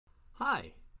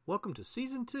Hi, welcome to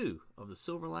Season 2 of the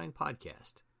Silverline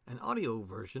Podcast, an audio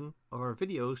version of our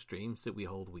video streams that we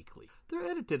hold weekly. They're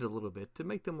edited a little bit to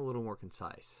make them a little more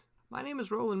concise. My name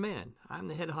is Roland Mann. I'm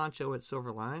the head honcho at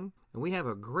Silverline, and we have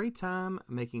a great time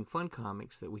making fun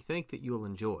comics that we think that you'll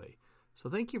enjoy. So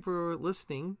thank you for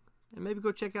listening, and maybe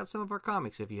go check out some of our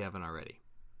comics if you haven't already.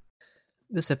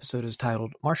 This episode is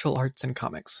titled Martial Arts and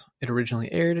Comics. It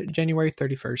originally aired January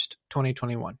 31st,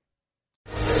 2021.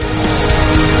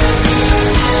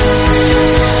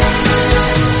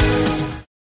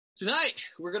 Tonight,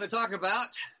 we're going to talk about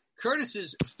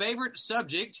Curtis's favorite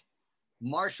subject,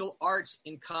 martial arts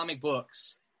in comic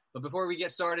books. But before we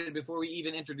get started, before we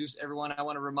even introduce everyone, I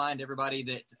want to remind everybody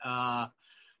that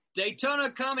Daytona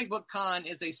Comic Book Con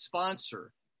is a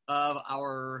sponsor of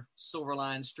our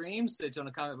Silverline streams.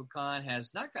 Daytona Comic Book Con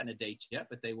has not gotten a date yet,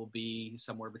 but they will be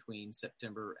somewhere between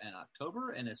September and October.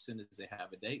 And as soon as they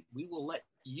have a date, we will let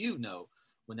you know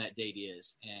when that date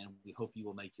is. And we hope you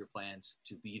will make your plans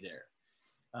to be there.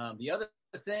 The other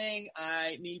thing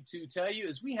I need to tell you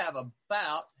is we have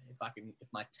about, if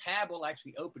my tab will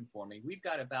actually open for me, we've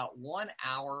got about 1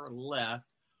 hour left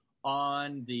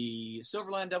on the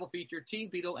Silverline double feature, Teen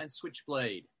Beetle and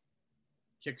Switchblade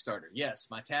Kickstarter. Yes,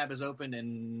 my tab is open,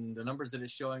 and the numbers that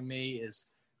it's showing me is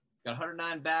got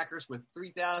 109 backers with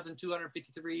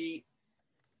 $3,253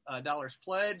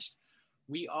 pledged.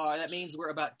 That means we're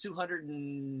about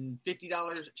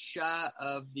 $250 shy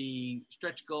of the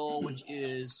stretch goal, which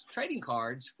is trading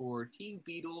cards for Teen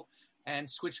Beetle and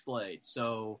Switchblade.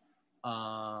 So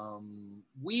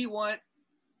we want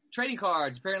trading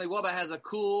cards. Apparently, Wubba has a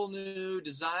cool new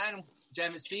design, which I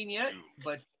haven't seen yet,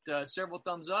 but several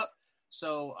thumbs up.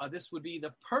 So this would be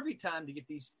the perfect time to get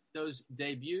those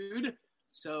debuted.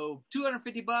 So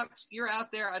 $250, you're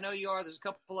out there. I know you are. There's a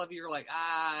couple of you who are like,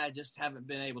 I just haven't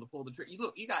been able to pull the trigger.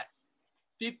 Look, you got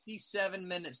 57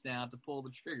 minutes now to pull the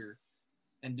trigger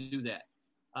and do that.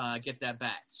 Get that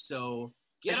back. So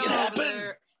get on over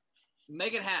there.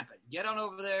 Make it happen. Get on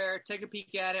over there. Take a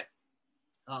peek at it.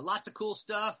 Lots of cool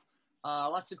stuff.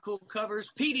 Lots of cool covers.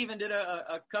 Pete even did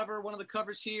a cover, one of the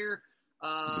covers here.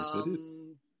 Barb,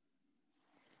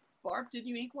 did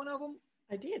you ink one of them?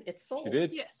 I did. It's sold. You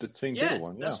did? Yes. The Teen Beetle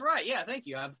one, yeah. That's right. Yeah, thank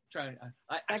you. I'm trying.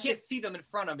 I can't see them in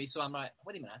front of me, so I'm like,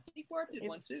 wait a minute. I think Barb did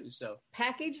one too. So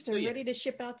packaged and ready to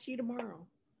ship out to you tomorrow.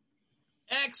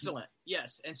 Excellent.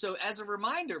 Yes. And so as a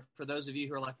reminder for those of you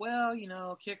who are like, well,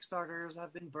 Kickstarters,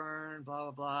 I've been burned, blah,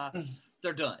 blah, blah.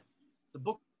 They're done. The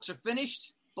books are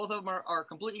finished. Both of them are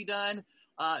completely done.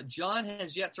 John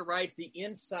has yet to write the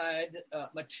inside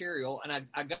material, and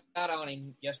I got on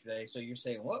him yesterday. So you're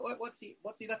saying, what's he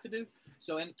left to do?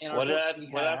 So in our books we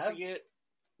have, I forget?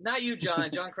 Not you,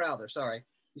 John Crowther. Sorry.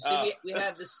 You see, we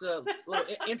have this little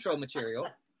intro material.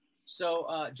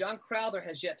 So John Crowther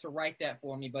has yet to write that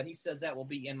for me, but he says that will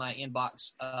be in my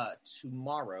inbox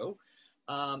tomorrow.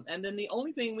 And then the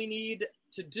only thing we need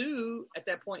to do at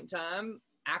that point in time,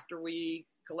 after we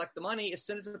collect the money, is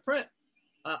send it to the print.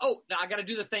 Now I got to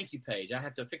do the thank you page. I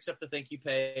have to fix up the thank you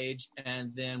page,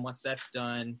 and then once that's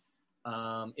done,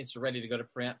 it's ready to go to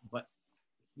print. But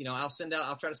I'll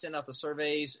try to send out the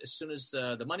surveys as soon as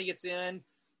the money gets in.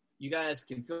 You guys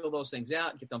can fill those things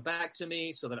out, get them back to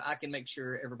me so that I can make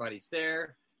sure everybody's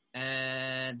there.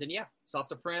 And then it's off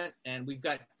to print. And we've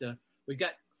got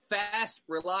fast,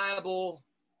 reliable,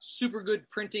 super good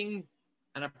printing,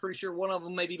 and I'm pretty sure one of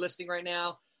them may be listing right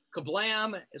now.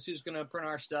 Kablam is who's going to print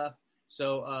our stuff.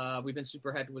 So we've been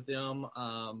super happy with them.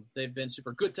 They've been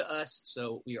super good to us,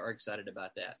 so we are excited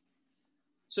about that.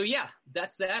 So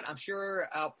that's that. I'm sure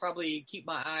I'll probably keep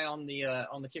my eye on the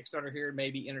Kickstarter here,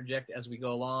 maybe interject as we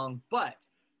go along. But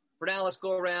for now, let's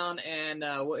go around and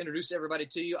we'll introduce everybody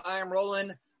to you. I am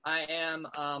Roland. I am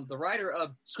the writer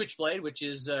of Switchblade, which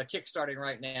is kickstarting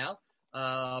right now,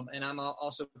 and I'm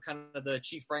also kind of the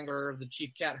chief wrangler, the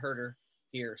chief cat herder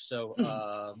here.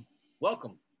 So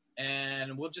welcome.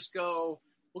 And we'll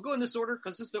go in this order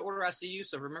because this is the order I see you.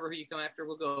 So remember who you come after.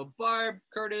 We'll go Barb,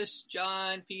 Curtis,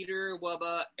 John, Peter,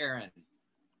 Wubba, Aaron.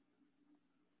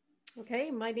 Okay,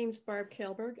 my name's Barb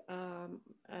Kjellberg.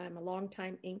 I'm a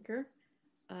longtime inker.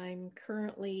 I'm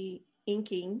currently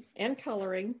inking and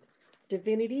coloring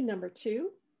Divinity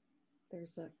 #2.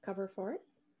 There's a cover for it.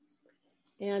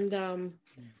 And I'm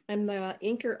the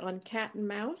inker on Cat and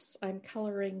Mouse. I'm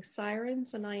coloring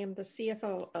Sirens, and I am the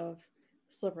CFO of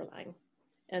Silverline.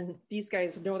 And these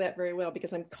guys know that very well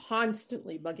because I'm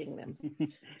constantly bugging them.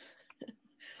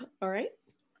 All right.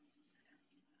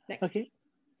 Next. Okay.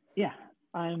 Yeah.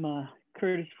 I'm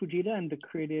Curtis Fujita. I'm the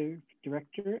creative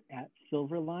director at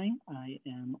Silverline. I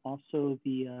am also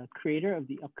the creator of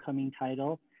the upcoming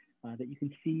title, that you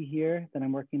can see here that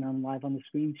I'm working on live on the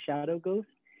screen, Shadow Ghost.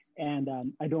 And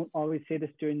I don't always say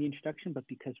this during the introduction, but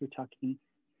because we're talking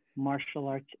martial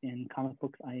arts in comic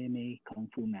books, I am a Kung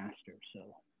Fu master. So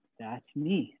that's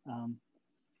me.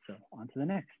 So on to the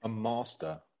next. A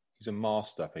master. He's a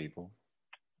master, people.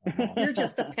 You're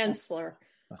just a penciler.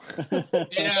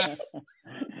 Yeah.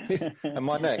 Am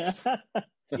I next?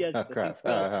 Yes. Oh, crap.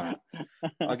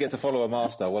 I get to follow a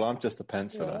master. Well, I'm just a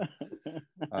penciler.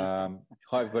 Hi,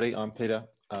 everybody. I'm Peter.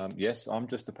 Yes, I'm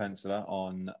just a penciler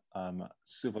on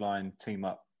Silverline Team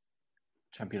Up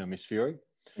Champion of Miss Fury.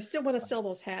 I still want to sell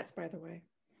those hats, by the way.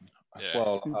 Yeah.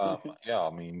 Well, yeah.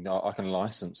 I mean, I can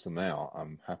license them out.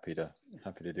 I'm happy to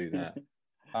do that.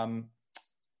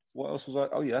 What else was I?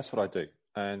 Oh, yeah, that's what I do,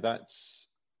 and that's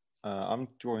I'm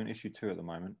drawing issue 2 at the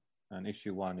moment, and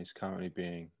issue 1 is currently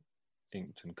being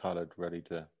inked and coloured, ready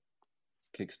to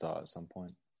kickstart at some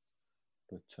point.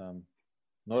 But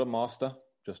not a master,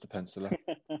 just a penciler.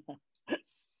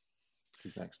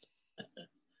 Who's next?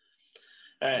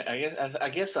 All right, I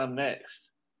guess I'm next.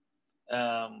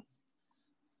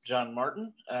 John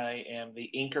Martin. I am the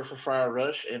inker for Fire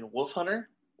Rush and Wolf Hunter.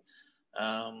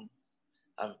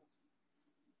 I've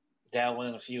dabbled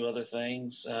in a few other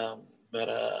things, but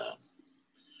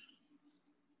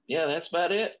yeah, that's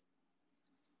about it.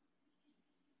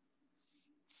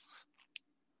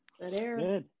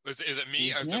 Aaron. Is it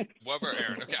me? Web or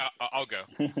Aaron? Okay, I'll go.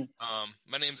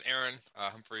 My name's Aaron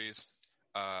Humphreys.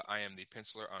 I am the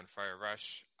penciler on Fire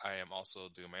Rush. I am also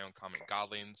doing my own comic,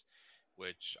 Godlings,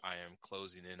 which I am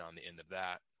closing in on the end of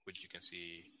that, which you can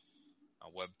see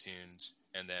on Webtoons.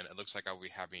 And then it looks like I'll be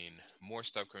having more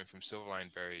stuff coming from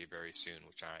Silverline very, very soon,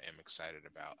 which I am excited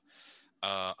about.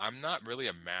 I'm not really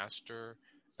a master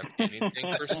of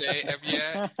anything per se of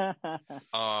yet,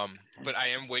 but I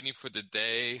am waiting for the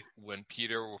day when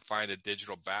Peter will find a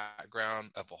digital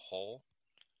background of a hole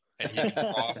and he can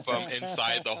draw from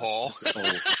inside the hole.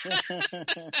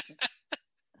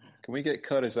 Can we get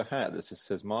Curtis a hat that just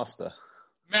says master?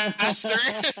 Master.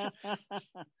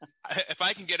 If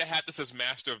I can get a hat that says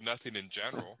master of nothing in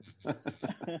general.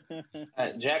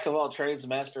 Jack of all trades,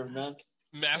 master of none.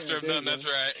 Master of none, that's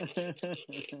right.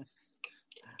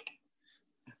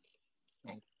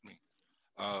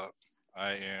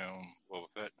 I am Boba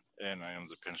Fett, and I am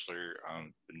the penciler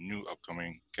on the new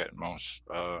upcoming Cat and Mouse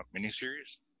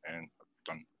miniseries, and I've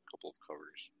done a couple of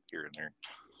covers here and there.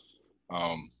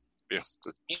 Yeah,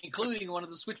 including one of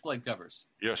the Switchblade covers.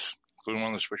 Yes, including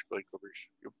one of the Switchblade covers.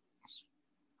 Yep.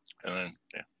 And then,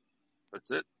 yeah, that's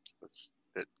it. That's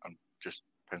it. I'm just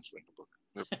penciling the book.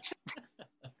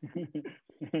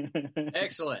 Yep.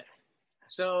 Excellent.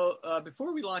 So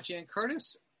before we launch in,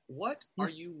 Curtis, what are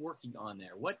you working on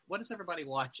there? What is everybody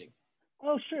watching?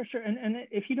 Oh, sure. And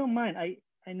if you don't mind,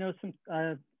 I know some.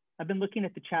 I've been looking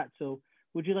at the chat. So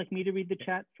would you like me to read the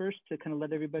chat first to kind of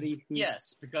let everybody?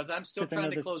 Yes, because I'm still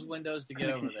trying to close Windows to get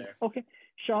over there. Okay,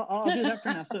 sure. I'll do that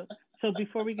for now. So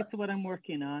before we get to what I'm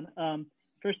working on,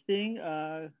 first thing,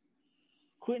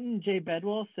 Quentin J.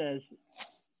 Bedwell says,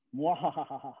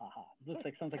 "Wahahaha."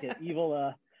 Sounds like an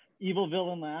evil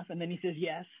villain laugh, and then he says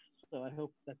yes. So I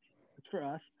hope that's for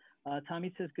us.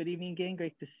 Tommy says, "Good evening, gang.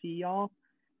 Great to see y'all."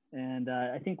 And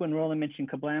I think when Roland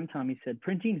mentioned Kablam, Tommy said,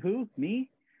 "Printing who? Me?"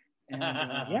 And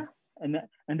yeah, and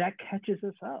that catches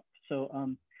us up. So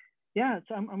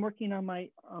so I'm working on my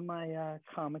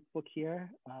comic book here.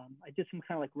 I did some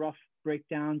kind of like rough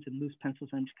breakdowns and loose pencils.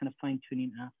 I'm just kind of fine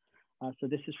tuning now. So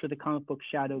this is for the comic book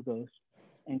Shadow Ghost,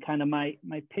 and kind of my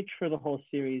pitch for the whole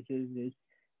series is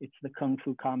it's the Kung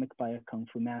Fu comic by a Kung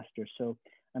Fu master. So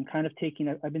I'm kind of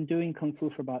I've been doing Kung Fu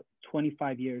for about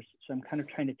 25 years. So I'm kind of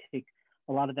trying to take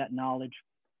a lot of that knowledge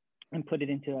and put it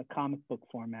into a comic book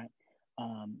format.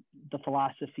 The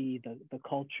philosophy, the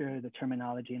culture, the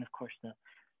terminology, and of course the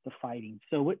fighting.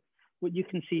 So what you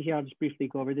can see here, I'll just briefly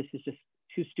go over. This is just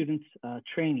 2 students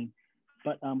training.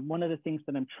 But one of the things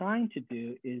that I'm trying to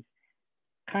do is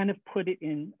kind of put it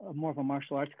in more of a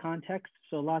martial arts context.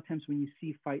 So a lot of times when you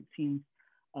see fight scenes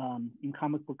in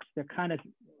comic books, they're kind of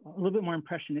a little bit more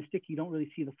impressionistic. You don't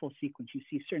really see the full sequence. You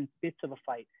see certain bits of a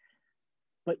fight,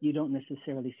 but you don't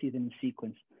necessarily see them in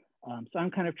sequence. So I'm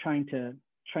kind of trying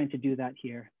to do that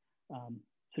here.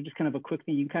 So just kind of a quick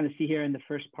thing. You can kind of see here in the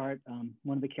first part,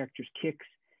 one of the characters kicks.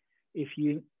 If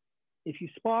you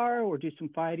spar or do some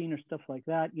fighting or stuff like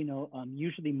that,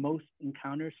 usually most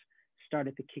encounters start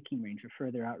at the kicking range or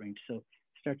further out range. So it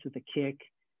starts with a kick,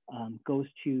 goes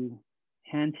to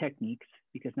hand techniques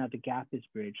because now the gap is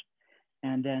bridged.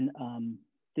 And then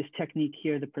this technique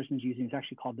here the person's using is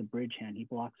actually called the bridge hand. He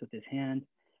blocks with his hand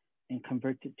and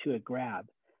converts it to a grab.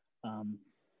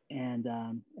 And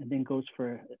then goes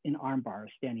for an arm bar, a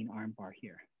standing arm bar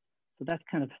here. So that's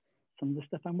kind of some of the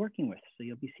stuff I'm working with. So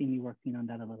you'll be seeing me working on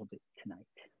that a little bit tonight.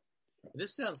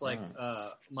 This sounds like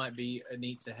might be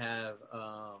neat to have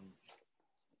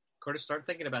Curtis start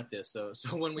thinking about this. So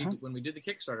when we do the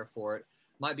Kickstarter for it,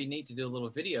 might be neat to do a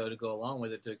little video to go along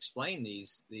with it to explain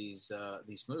these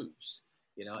moves.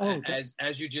 You know,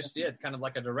 as you just did, kind of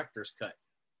like a director's cut.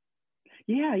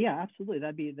 Yeah, absolutely.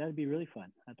 That'd be really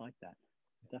fun. I'd like that.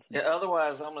 Definitely. Yeah,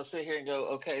 otherwise, I'm going to sit here and go,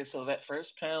 okay, so that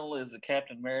first panel is a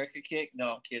Captain America kick?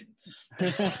 No, I'm kidding.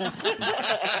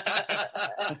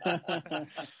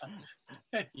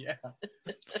 Yeah.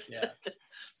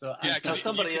 So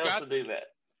somebody else will do that.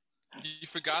 You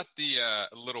forgot the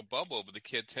little bubble over the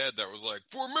kid's head that was like,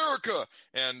 "For America!"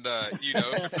 And,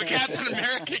 it's a Captain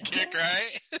America kick,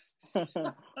 right?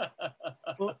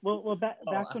 Well, back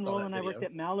when Roland and I worked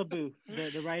at Malibu,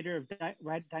 the writer of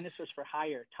Dinosaurs for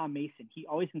Hire, Tom Mason, he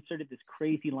always inserted this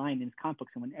crazy line in his comic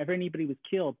books, and whenever anybody was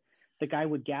killed, the guy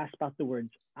would gasp out the words,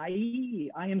 I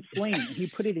am slain. And he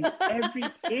put it in every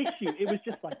issue. It was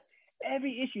just like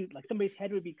every issue, like somebody's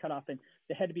head would be cut off and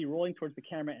the head would be rolling towards the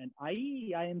camera, and I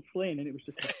am slain. And it was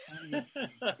just like,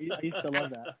 I used to love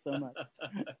that so much.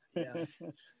 Yeah.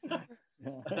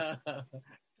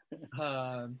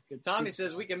 Tommy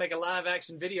says we can make a live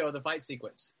action video of the fight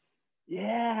sequence.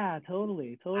 Yeah,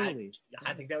 totally. I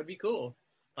think that would be cool.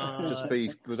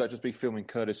 Would that just be filming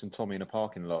Curtis and Tommy in a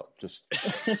parking lot? Just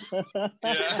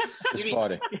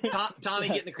fighting. Tommy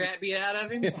getting the crap beat out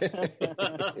of him,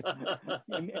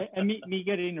 and me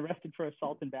getting arrested for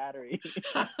assault and battery.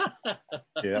 Yeah,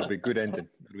 that'd be a good ending.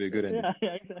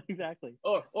 Yeah, exactly.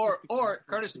 Or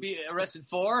Curtis would be arrested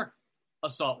for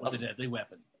assault with a deadly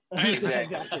weapon.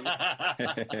 Exactly.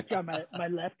 Got my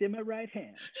left and my right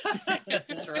hand.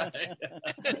 That's right.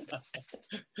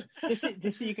 Just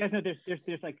so you guys know,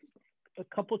 there's like a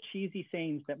couple cheesy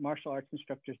sayings that martial arts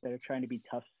instructors that are trying to be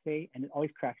tough say, and it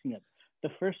always cracks me up.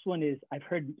 The first one is, I've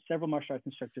heard several martial arts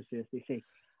instructors say this. They say,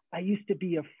 "I used to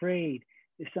be afraid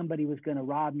if somebody was going to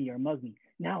rob me or mug me.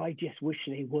 Now I just wish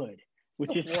they would."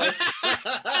 Which is I've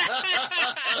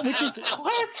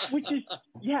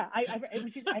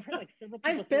heard like several people.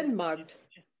 I've been mugged.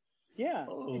 Yeah,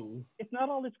 it's not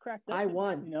all it's cracked up. I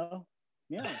won.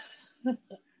 Yeah.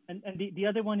 and the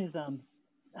other one is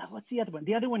what's the other one?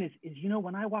 The other one is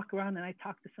when I walk around and I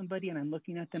talk to somebody and I'm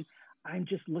looking at them, I'm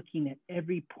just looking at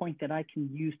every point that I can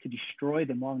use to destroy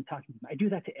them while I'm talking to them. I do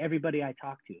that to everybody I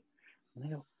talk to, and I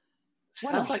go,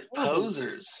 sounds like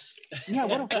posers. Yeah,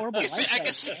 what a horrible life.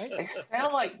 They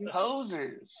sound like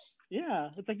posers. Yeah,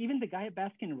 it's like even the guy at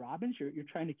Baskin Robbins, you're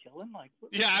trying to kill him. Like,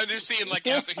 yeah, I'm just seeing like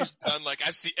after he's done, like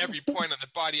I see every point on the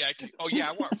body. I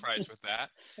want fries with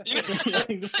that.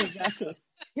 Exactly.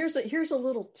 Here's a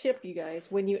little tip, you guys.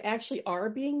 When you actually are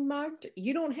being mugged,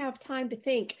 you don't have time to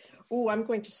think, "Oh, I'm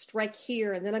going to strike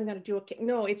here, and then I'm going to do a kick."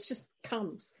 No, it just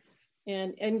comes.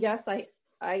 And yes, I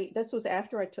this was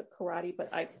after I took karate,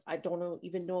 but I don't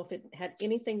even know if it had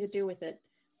anything to do with it.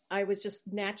 I was just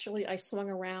naturally, I swung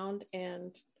around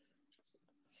and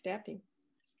stabbed him.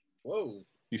 Whoa.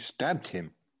 You stabbed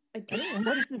him? I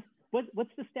did.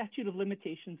 What's the statute of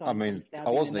limitations on I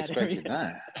wasn't expecting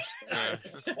that.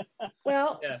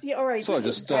 Well, see, all right. So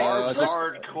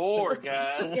hardcore,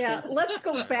 guys. Yeah, let's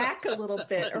go back a little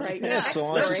bit. All right. Yeah,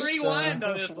 let's rewind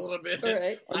on this a little bit. All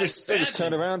right. I just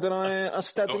turned around and I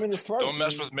stabbed him in the throat. Don't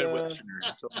mess with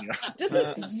Midwesterners. This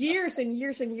is years and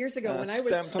years and years ago when I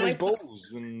was stamped on his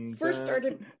balls and first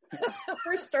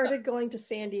started going to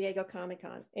San Diego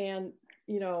Comic-Con, and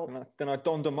then I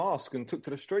donned a mask and took to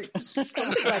the streets.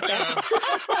 Something like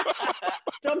that.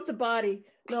 Dumped the body.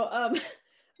 No,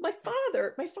 my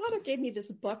father gave me this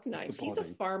buck knife. He's a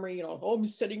farmer, I'm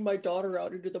sending my daughter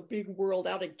out into the big world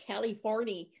out in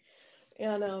California.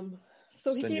 And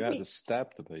so he gave you had me to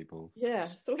stab the people. Yeah.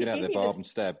 So get he out gave there, me Bob, and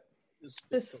stab.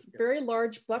 This very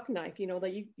large buck knife,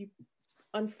 that you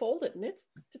unfold it, and it's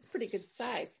pretty good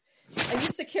size. I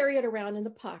used to carry it around in the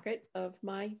pocket of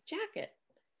my jacket.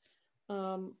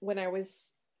 When I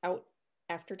was out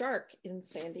after dark in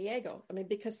San Diego. I mean,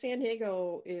 because San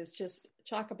Diego is just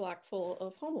chock-a-block full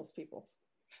of homeless people.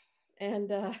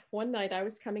 And one night I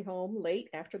was coming home late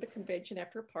after the convention,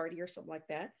 after a party or something like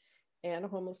that, and a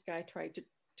homeless guy tried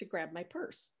to grab my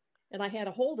purse. And I had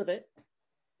a hold of it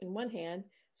in one hand,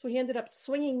 so he ended up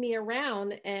swinging me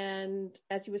around, and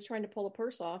as he was trying to pull the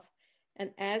purse off,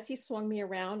 and as he swung me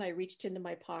around, I reached into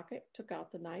my pocket, took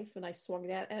out the knife, and I swung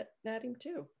that at him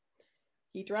too.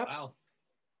 He dropped. Wow.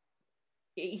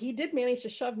 He did manage to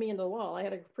shove me into the wall. I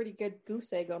had a pretty good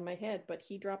goose egg on my head, but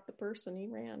he dropped the purse and he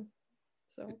ran.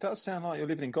 So it does sound like you're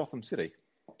living in Gotham City.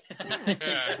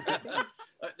 That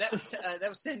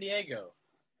was San Diego.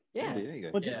 Yeah. San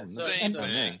Diego. Well, yeah. Same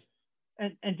thing.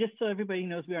 And just so everybody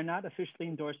knows, we are not officially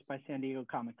endorsed by San Diego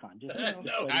Comic-Con.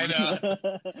 No, I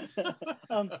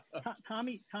know.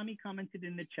 Tommy commented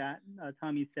in the chat.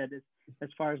 Tommy said, as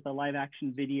far as the live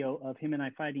action video of him and I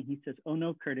fighting, he says, "Oh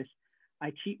no, Curtis,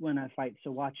 I cheat when I fight,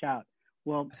 so watch out."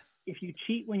 Well, if you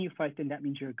cheat when you fight, then that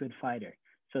means you're a good fighter.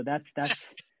 So that's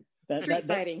Street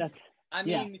fighting. I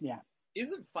mean, yeah.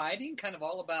 Isn't fighting kind of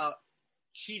all about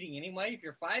cheating anyway? If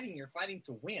you're fighting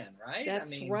to win, right?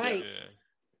 That's I mean, right. Yeah.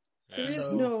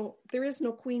 There is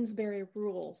no Queensberry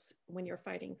rules when you're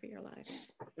fighting for your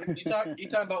life. You talking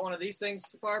about one of these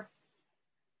things, Barb?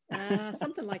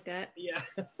 Something like that. Yeah.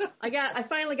 I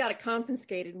finally got it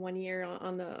confiscated one year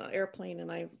on the airplane, and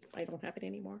I don't have it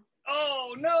anymore.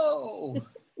 Oh no!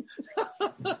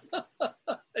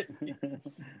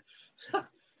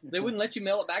 They wouldn't let you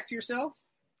mail it back to yourself?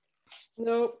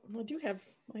 Nope. I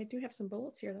do have some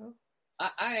bullets here though.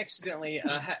 I accidentally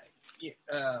had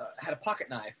a pocket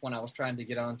knife when I was trying to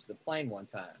get onto the plane one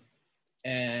time,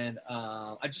 and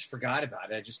I just forgot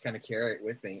about it. I just kind of carry it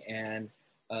with me, and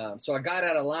so I got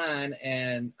out of line,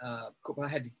 and I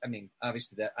had to. I mean,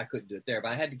 obviously that I couldn't do it there,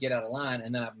 but I had to get out of line,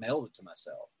 and then I mailed it to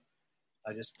myself.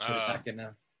 I just put it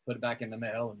back in the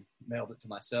mail and mailed it to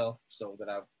myself so that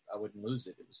I wouldn't lose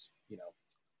it. It was,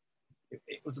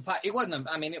 it wasn't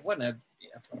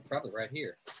probably right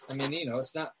here. I mean,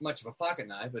 it's not much of a pocket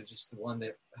knife, but just the one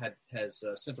that has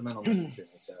sentimental meaning to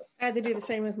me. So I had to do the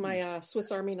same with my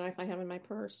Swiss Army knife I have in my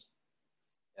purse.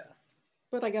 Yeah,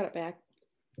 but I got it back.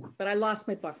 But I lost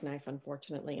my buck knife,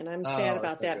 unfortunately, and I'm sad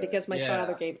about that because my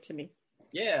father gave it to me.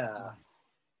 Yeah.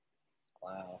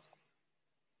 Wow.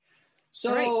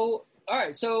 So, all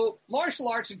right. So, martial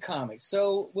arts and comics.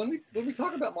 So, when we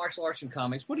talk about martial arts and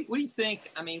comics, what do you think?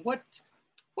 I mean, what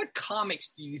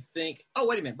comics do you think? Oh,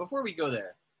 wait a minute. Before we go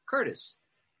there, Curtis,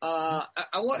 I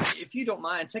want, if you don't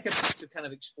mind, take a minute to kind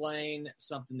of explain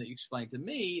something that you explained to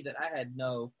me that I had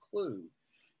no clue.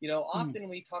 Often when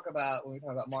we talk about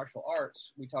martial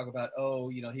arts, we talk about,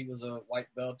 he was a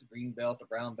white belt, a green belt, a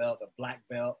brown belt, a black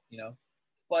belt,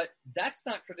 but that's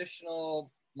not traditional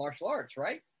martial arts,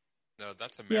 right? No,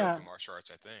 that's American martial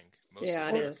arts, I think. Most it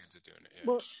Americans is. are doing it. Yeah.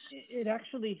 Well, it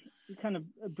actually kind of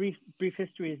a brief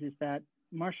history is that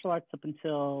martial arts up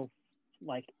until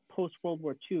like post World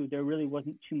War II, there really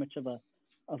wasn't too much of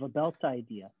a belt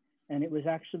idea, and it was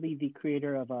actually the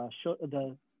creator of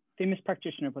the famous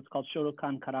practitioner of what's called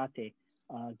Shotokan Karate,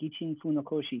 Gichin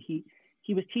Funakoshi.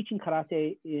 He was teaching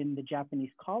karate in the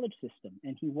Japanese college system,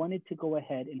 and he wanted to go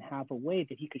ahead and have a way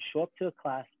that he could show up to a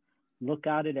class, look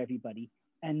out at everybody,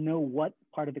 and know what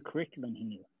part of the curriculum he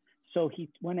knew. So he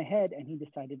went ahead and he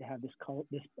decided to have this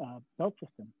belt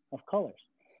system of colors.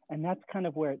 And that's kind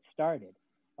of where it started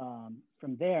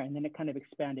from there. And then it kind of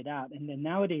expanded out. And then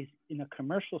nowadays in a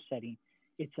commercial setting,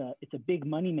 it's a big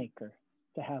moneymaker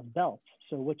to have belts.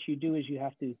 So what you do is you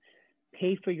have to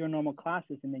pay for your normal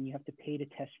classes, and then you have to pay to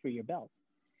test for your belt.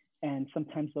 And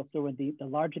sometimes they'll throw in the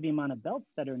larger the amount of belts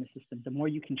that are in the system, the more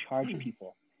you can charge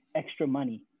people extra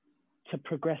money to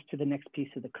progress to the next piece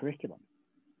of the curriculum.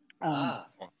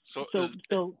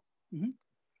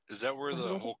 Is that where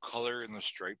the whole color and the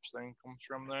stripes thing comes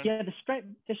from then? Yeah, the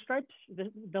stripes,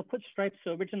 they'll put stripes.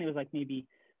 So originally it was like maybe,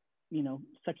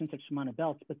 such and such amount of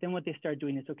belts. But then what they started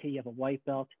doing is, okay, you have a white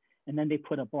belt, and then they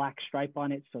put a black stripe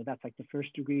on it. So that's like the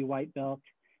first degree white belt.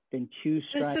 Then two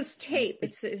stripes. It's this tape.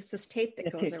 It's this tape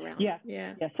that goes around. Yeah.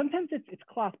 Sometimes it's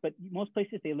cloth, but most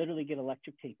places they literally get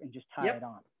electric tape and just tie it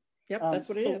on. Yep, that's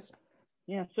what it is.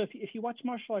 Yeah, so if you watch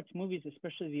martial arts movies,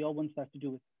 especially the old ones that have to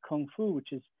do with Kung Fu,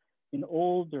 which is an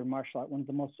older martial art, one of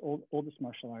the most oldest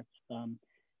martial arts.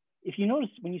 If you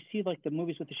notice, when you see like the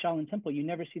movies with the Shaolin Temple, you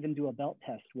never see them do a belt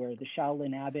test where the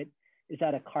Shaolin abbot is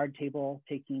at a card table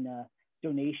taking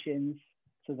donations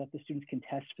so that the students can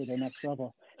test for their next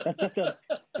level.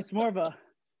 It's more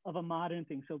of a modern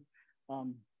thing. So,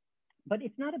 but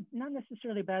it's not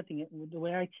necessarily a bad thing. The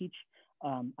way I teach,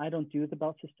 I don't do the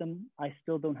belt system. I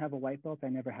still don't have a white belt. I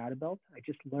never had a belt. I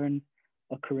just learned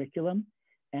a curriculum,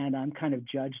 and I'm kind of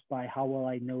judged by how well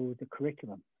I know the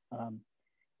curriculum.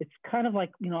 It's kind of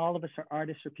like, all of us are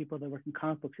artists or people that work in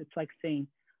comic books. It's like saying,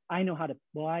 I know how to,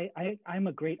 I'm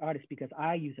a great artist because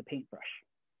I use a paintbrush,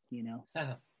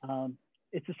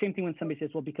 It's the same thing when somebody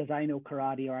says, well, because I know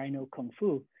karate or I know Kung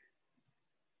Fu.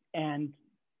 And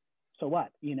so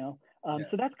what, So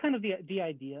that's kind of the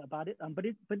idea about it. But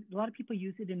a lot of people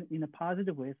use it in a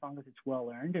positive way as long as it's well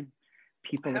earned and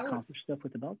people accomplish stuff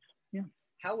with the belts. Yeah.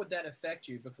 How would that affect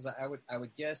you? Because I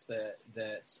would guess that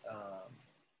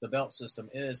the belt system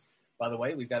is. By the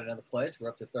way, we've got another pledge. We're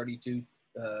up to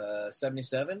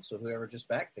 32.77. So whoever just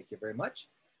back, thank you very much.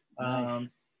 Nice.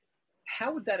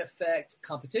 how would that affect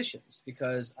competitions?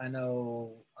 Because I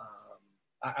know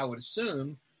I would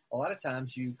assume a lot of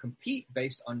times you compete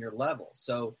based on your level.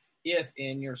 So if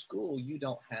in your school you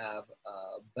don't have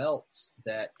belts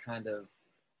that kind of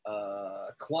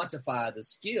quantify the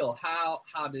skill, how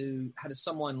does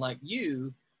someone like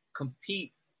you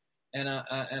compete in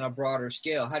a broader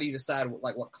scale? How do you decide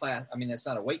what class? I mean, it's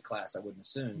not a weight class, I wouldn't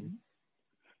assume.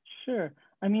 Sure.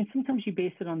 I mean, sometimes you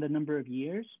base it on the number of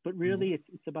years, but really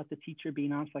it's about the teacher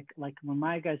being honest. Like when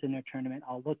my guys in their tournament,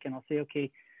 I'll look and I'll say,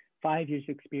 okay, 5 years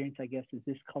of experience, I guess, is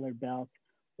this colored belt,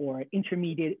 or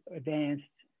intermediate, advanced,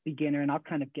 beginner, and I'll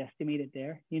kind of guesstimate it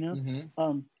there, you know.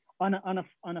 On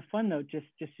a fun note, just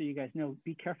so you guys know,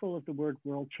 be careful of the word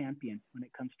world champion when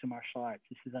it comes to martial arts.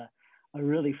 This is a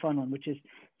really fun one, which is,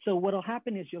 so what'll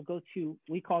happen is you'll go to,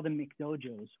 we call them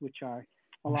McDojos, which are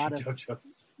a lot of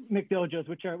McDojos,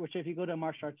 which if you go to a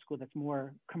martial arts school that's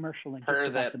more commercial and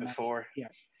heard that before.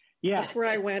 Yeah, that's where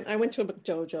I went. I went to a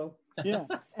McDojo. Yeah,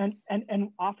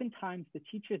 and oftentimes the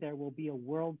teacher there will be a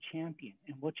world champion,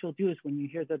 and what you'll do is when you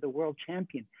hear they're the world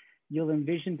champion, you'll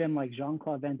envision them like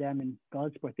Jean-Claude Van Damme in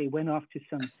Bloodsport. They went off to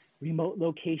some remote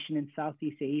location in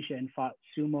Southeast Asia and fought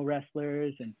sumo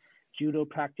wrestlers and judo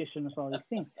practitioners, all these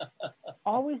things.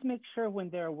 Always make sure when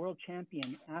they're a world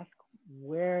champion, ask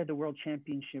where the world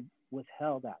championship was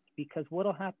held at, because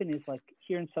what'll happen is, like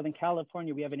here in Southern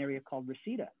California, we have an area called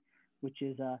Reseda, which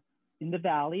is in the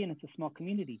valley, and it's a small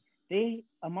community.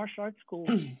 A martial arts school,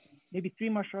 maybe 3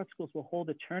 martial arts schools will hold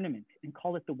a tournament and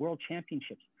call it the World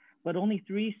Championships, but only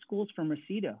 3 schools from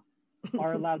Reseda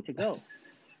are allowed to go,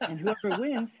 and whoever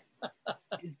wins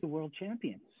is the world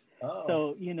champion. Oh.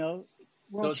 So, you know,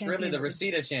 so it's really the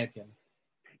Reseda champion.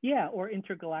 Yeah, or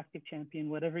intergalactic champion,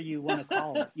 whatever you want to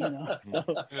call it, you know.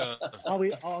 So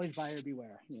always buyer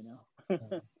beware, you know.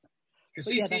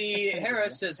 Kasisi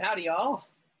Harris says, howdy, y'all.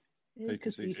 Hey,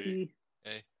 Kasisi.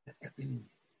 Hey.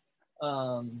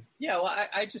 Well,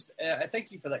 I just I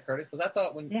thank you for that, Curtis, because I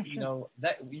thought you know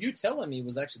that you telling me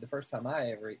was actually the first time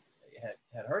I ever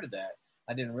had heard of that.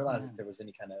 I didn't realize that there was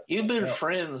any kind of. You've been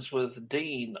friends with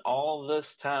Dean all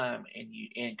this time,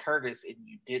 and Curtis, and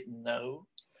you didn't know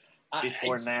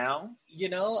before now. You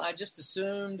know, I just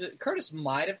assumed Curtis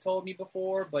might have told me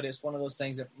before, but it's one of those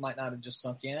things that might not have just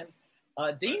sunk in.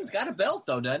 Dean's got a belt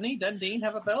though, doesn't he? Doesn't Dean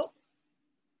have a belt?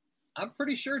 I'm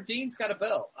pretty sure Dean's got a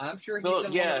belt. I'm sure he's in one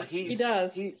of those. He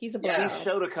does. He's a belt. He's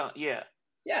Shotokan,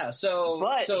 Yeah,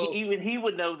 so even he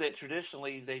would know that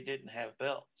traditionally they didn't have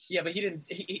belts. Yeah, but he didn't.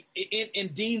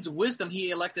 In Dean's wisdom, he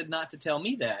elected not to tell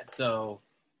me that. So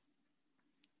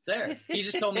there, he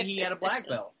just told me he had a black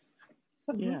belt.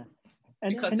 Yeah,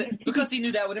 because he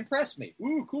knew that would impress me.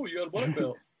 Ooh, cool! You got a black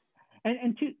belt.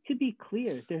 And to be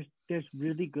clear, there's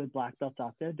really good black belts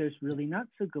out there. There's really not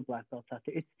so good black belts out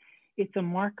there. It's a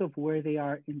mark of where they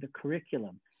are in the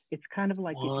curriculum. It's kind of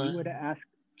like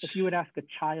if you would ask a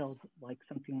child like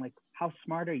something like, how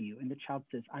smart are you? And the child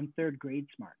says, I'm 3rd grade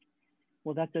smart.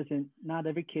 Well, not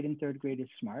every kid in 3rd grade is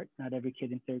smart. Not every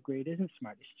kid in 3rd grade isn't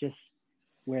smart. It's just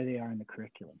where they are in the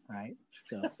curriculum, right?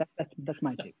 So that's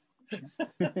my take.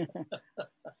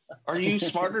 Are you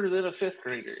smarter than a 5th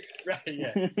grader? Right.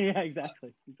 Yeah. Yeah.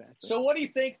 Exactly. So, what do you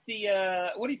think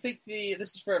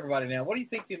this is for everybody now? What do you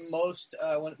think the most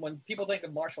when people think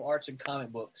of martial arts and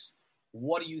comic books?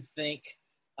 What do you think?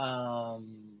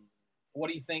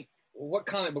 What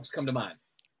comic books come to mind?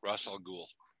 Ra's al Ghul.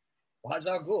 Ra's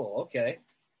al Ghul. Okay.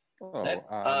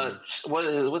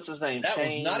 What's his name? That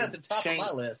was not at the top of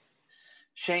my list.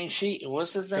 Shang-Chi.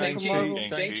 What's his name?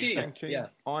 Shang-Chi. Yeah.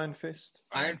 Iron Fist.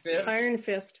 Iron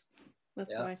Fist.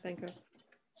 That's what I think of.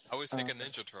 I always think of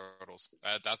Ninja Turtles.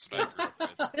 That's what I grew up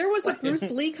with. There was a Bruce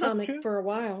Lee comic for a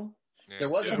while. Yeah. There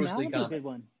was a Bruce Lee comic. Good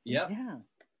one. Yep.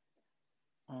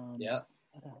 Yeah.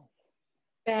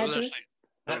 Badger.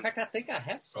 In fact, I think I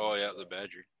have some. Oh, yeah, the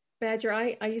Badger. Badger.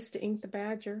 I used to ink the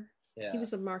Badger. Yeah. He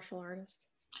was a martial artist.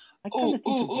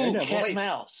 Cat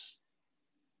Mouse.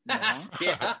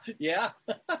 Yeah.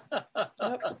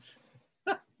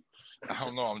 I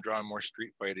don't know. I'm drawing more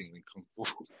street fighting than kung fu.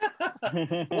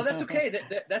 Well, that's okay.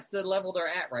 That's the level they're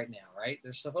at right now, right?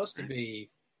 They're supposed to be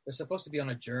on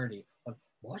a journey.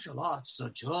 Martial arts is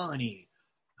a journey,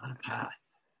 not a path.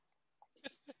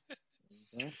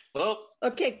 Well,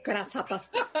 okay, Grasshopper.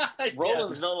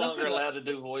 Roland's no longer allowed to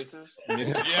do voices.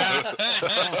 Yeah.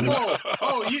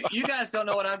 You guys don't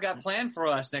know what I've got planned for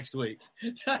us next week.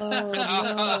 Oh,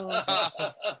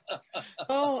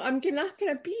 no. I'm not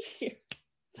going to be here.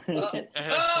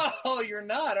 You're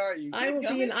not, are you? I will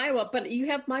be in Iowa, but you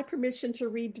have my permission to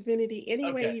read Divinity any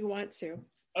way you want to.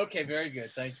 Okay, very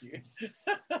good. Thank you.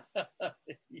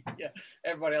 Yeah,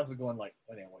 everybody else is going like,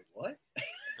 wait, what?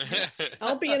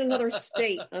 I'll be in another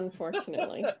state,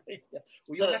 unfortunately. Yeah.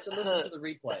 Well, you'll have to listen to the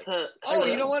replay. Oh,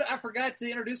 you know what? I forgot to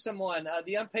introduce someone.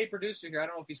 The unpaid producer here. I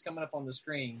don't know if he's coming up on the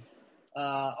screen.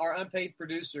 Our unpaid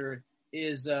producer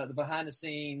is the behind the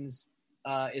scenes.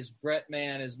 Is Brett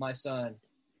Mann is my son.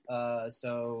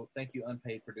 So thank you,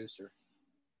 unpaid producer.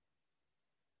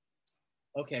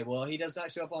 Okay, well, he does not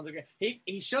show up on the screen.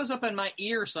 He shows up in my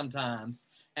ear sometimes,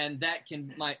 and that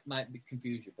might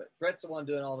confuse you. But Brett's the one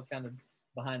doing all the kind of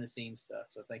behind the scenes stuff.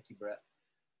 So thank you, Brett.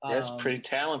 That's pretty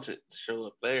talented to show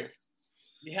up there.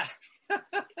 Yeah.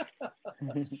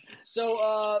 So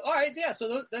all right, yeah.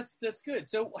 So that's good.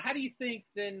 So how do you think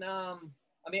then? I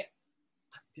mean,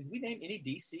 did we name any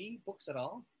DC books at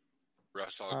all?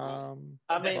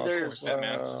 I mean, there's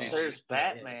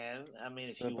Batman. I mean,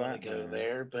 if you want to go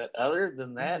there, but other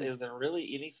than that, is there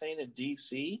really anything in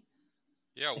DC?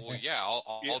 Yeah, well, yeah,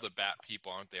 all the Bat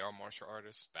people, aren't they? All martial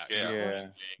artists.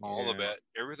 All the Bat,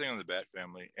 everything in the Bat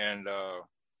family, and was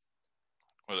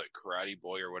it Karate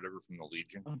Boy or whatever from the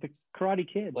Legion? Oh, the Karate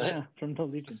Kid, from the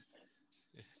Legion.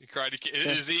 Karate Kid.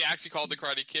 Is he actually called the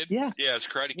Karate Kid? Yeah, it's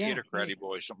Karate Kid or Karate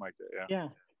Boy, something like that. Yeah.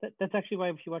 That's actually why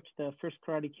if you watch the first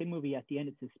Karate Kid movie, at the end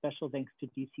it's a special thanks to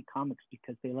DC Comics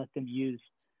because they let them use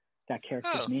that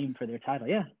character's name for their title.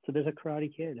 Yeah, so there's a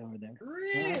Karate Kid over there.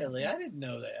 Really? I didn't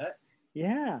know that.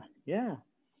 Yeah.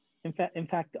 In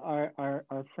fact, our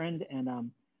friend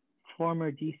and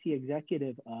former DC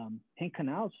executive Hank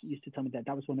Canals used to tell me that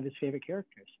was one of his favorite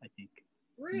characters. I think.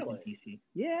 Really? In DC.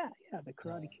 Yeah, the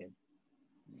Karate Kid.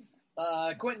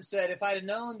 Quentin said, if I'd have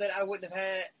known that, I wouldn't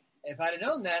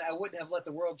have let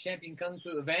the world champion Kung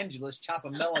Fu evangelist chop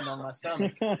a melon on my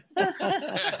stomach.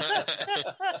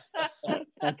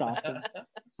 That's awesome.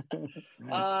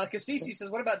 Cassisi says,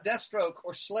 what about Deathstroke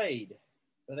or Slade?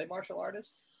 Are they martial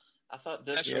artists? I thought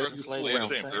Deathstroke was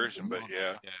the same version, but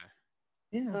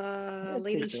yeah.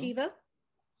 Lady Shiva.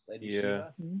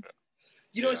 Shiva.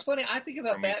 You know, it's funny. I think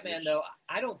about Batman, though.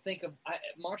 I don't think of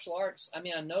martial arts. I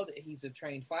mean, I know that he's a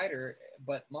trained fighter,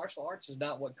 but martial arts is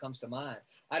not what comes to mind.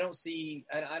 I don't see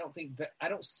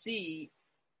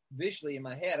visually in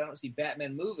my head. I don't see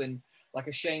Batman moving like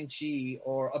a Shang-Chi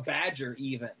or a Badger,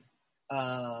 even.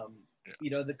 You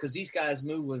know, because these guys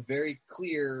move with very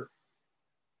clear,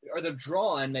 or they're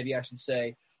drawn. Maybe I should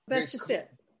say. That's just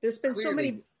it. There's been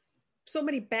so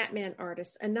many Batman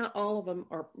artists, and not all of them,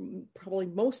 or probably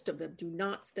most of them, do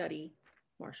not study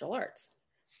martial arts.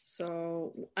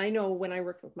 So I know when I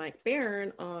worked with Mike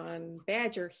Barron on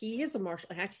Badger, he's a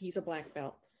black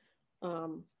belt.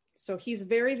 So he's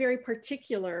very, very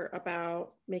particular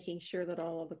about making sure that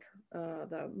all of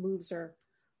the moves are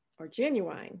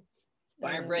genuine.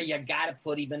 Barbara, you got to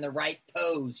put him in the right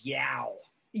pose. Yow.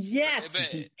 Yes.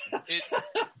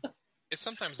 It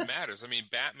sometimes matters. I mean,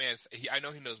 I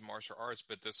know he knows martial arts,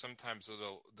 but sometimes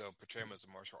they'll portray him as a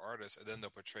martial artist, and then they'll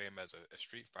portray him as a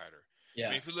street fighter. Yeah. I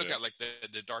mean, if you look at like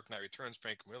the Dark Knight Returns,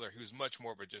 Frank Miller, he was much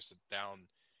more of a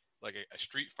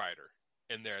street fighter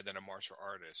in there than a martial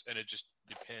artist, and it just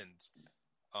depends.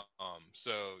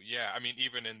 So yeah, I mean,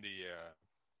 even in the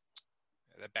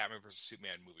Batman vs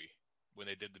Superman movie, when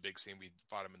they did the big scene, we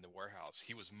fought him in the warehouse.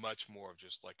 He was much more of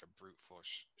just like a brute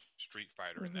force street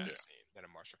fighter in that scene than a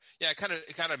martial. Yeah, it kind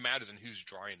of matters in who's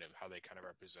drawing him, how they kind of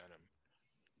represent him.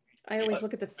 I always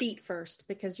look at the feet first,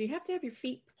 because you have to have your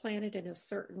feet planted in a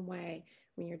certain way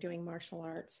when you're doing martial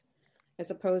arts, as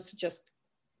opposed to just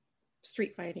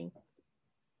street fighting.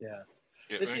 Yeah.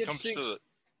 When it comes to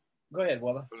go ahead,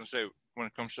 Wubba. I was gonna say, when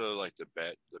it comes to like the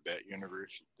Bat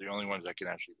universe, the only ones I can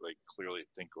actually like clearly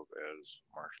think of as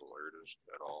martial artists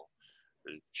at all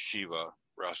is Shiva,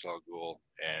 Ra's al Ghul,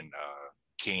 and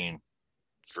Kane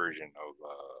version of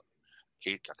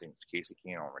Kate. I think it's Casey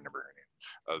Kane. I don't remember her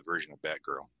name. A version of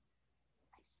Batgirl.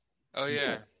 Oh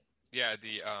yeah. Yeah,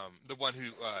 the one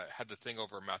who had the thing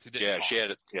over her mouth. Who didn't talk. She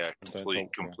had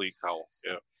complete cowl.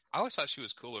 Yeah. I always thought she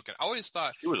was cool looking. I always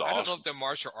thought she was awesome. I don't know if they're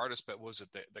martial artists, but was it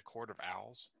the Court of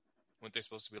Owls? Weren't they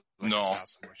supposed to be like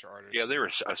assassin martial artists? Yeah, they were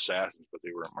assassins, but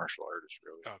they weren't martial artists,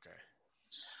 really. Okay.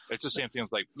 It's the same thing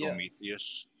with like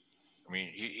Prometheus. I mean,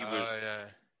 he was. Yeah.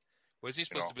 Was he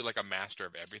supposed to be like a master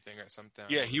of everything or something?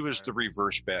 Yeah, he was the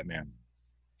reverse Batman.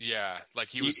 Yeah, like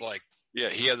he was like. Yeah,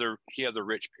 he had the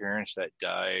rich parents that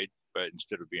died, but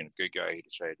instead of being a good guy, he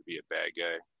decided to be a bad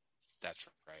guy. That's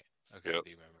right. Okay, I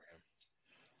remember him.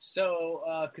 So,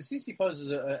 Cassisi poses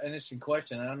an interesting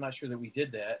question, and I'm not sure that we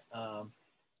did that.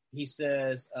 He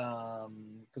says,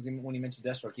 because when he mentioned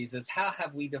Deathstroke, he says, "How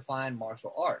have we defined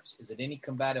martial arts? Is it any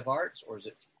combative arts,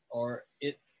 or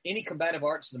any combative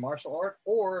arts is a martial art,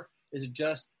 or is it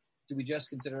just? Do we just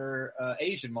consider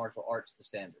Asian martial arts the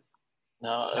standard?"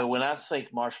 No, when I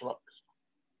think martial arts,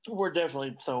 We're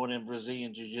definitely throwing in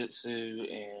Brazilian Jiu-Jitsu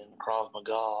and Krav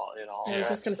Maga and all. I was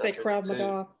just going to say Krav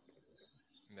Maga.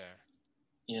 Yeah.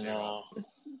 You know,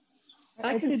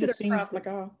 I consider Krav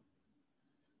Maga.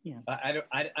 Yeah.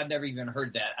 I've never even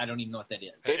heard that. I don't even know what that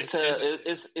is. It's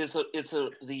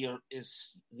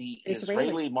the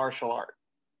Israeli martial art.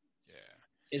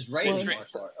 Yeah. Israeli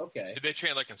martial art. Okay. They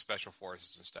train like in special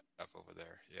forces and stuff over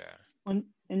there. Yeah.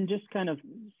 And just kind of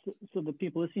so the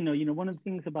people listening know, one of the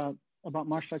things about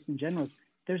martial arts in general is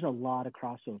there's a lot of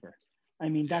crossover. I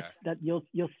mean, that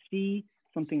you'll see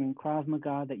something in Krav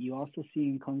Maga that you also see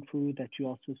in Kung Fu, that you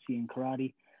also see in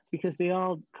karate, because they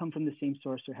all come from the same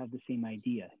source or have the same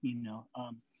idea.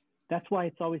 That's why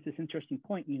it's always this interesting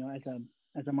point.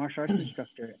 As a martial arts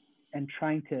instructor and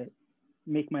trying to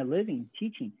make my living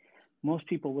teaching, most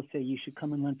people will say you should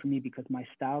come and learn from me because my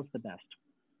style's the best.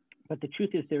 But the truth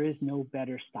is there is no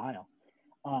better style.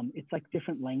 It's like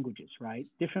different languages, right?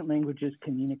 Different languages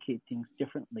communicate things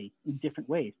differently in different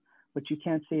ways. But you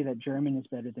can't say that German is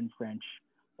better than French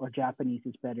or Japanese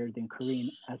is better than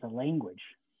Korean as a language,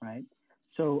 right?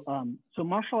 So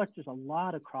martial arts, there's a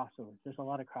lot of crossover.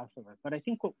 But I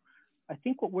think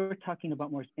what we're talking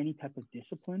about more is any type of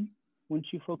discipline.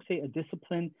 Wouldn't you folks say a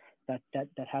discipline that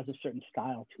has a certain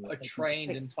style to it? A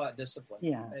trained and taught discipline.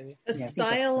 Yeah. Maybe. A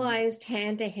stylized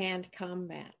hand-to-hand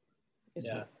combat.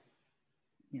 Yeah.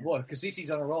 Boy,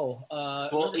 Kassisi's on a roll.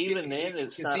 Even then,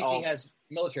 it's Kassisi has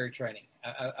military training.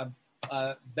 I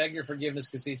beg your forgiveness,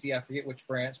 Kassisi. I forget which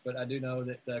branch, but I do know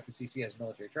that Kassisi has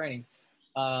military training.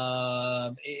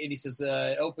 And he says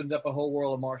it opened up a whole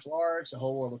world of martial arts, a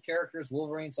whole world of characters.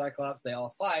 Wolverine, Cyclops, they all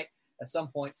fight at some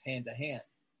points hand to hand.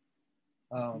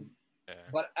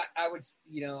 But I would,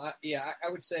 I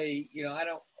would say, I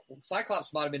don't.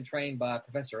 Cyclops might have been trained by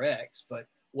Professor X, but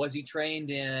was he trained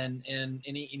in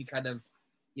any kind of,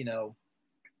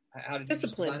 how did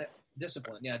discipline? You define it?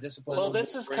 Discipline, yeah, discipline. Well,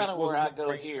 this is kind of where I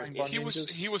go here. He was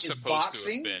supposed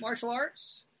boxing, to have been martial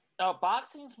arts. No,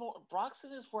 boxing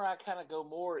is where I kind of go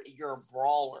more. You're a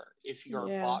brawler if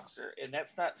you're a boxer, and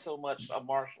that's not so much a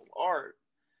martial art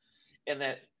in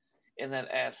that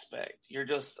aspect. You're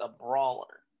just a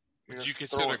brawler. Would you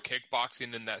consider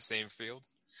kickboxing in that same field?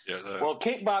 Yeah. Well,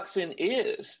 kickboxing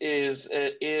is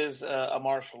a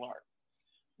martial art.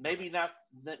 Maybe not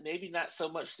so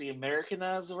much the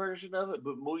Americanized version of it,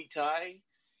 but Muay Thai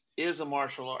is a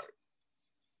martial art.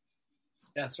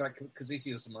 That's right, because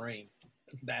he was a Marine.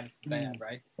 That's bad,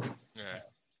 right?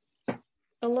 Yeah.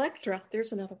 Elektra,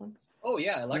 there's another one. Oh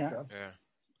yeah, Elektra.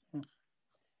 Yeah.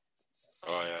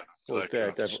 Oh yeah. Well,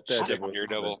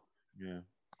 Daredevil. Yeah.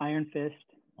 Iron Fist.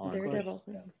 Daredevil.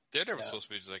 Yeah. Daredevil's supposed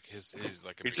to be like his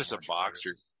like. He's just a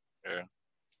boxer. Yeah.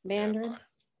 Mandarin.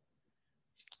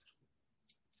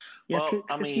 Well,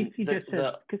 I mean,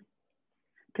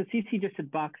 Kassisi just said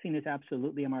boxing is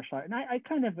absolutely a martial art, and I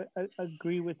kind of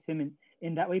agree with him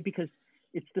in that way, because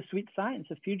it's the sweet science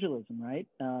of pugilism, right?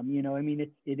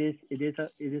 It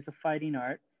is a fighting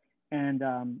art, and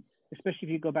especially if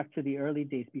you go back to the early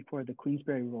days before the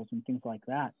Queensberry rules and things like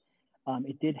that,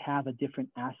 it did have a different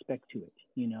aspect to it,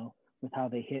 with how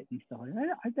they hit and stuff.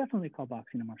 I definitely call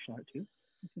boxing a martial art too.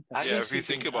 Yeah, if you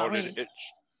think about it,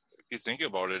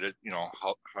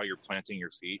 how you're planting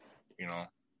your feet,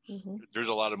 there's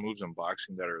a lot of moves in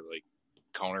boxing that are like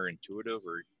counterintuitive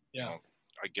or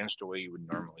against the way you would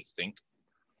normally think.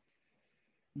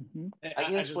 Mm-hmm.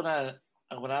 I guess when I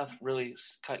really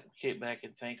get back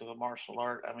and think of a martial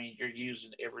art, I mean, you're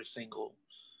using every single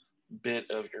bit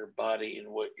of your body and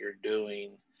what you're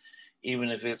doing. Even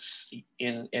if it's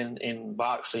in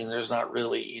boxing, there's not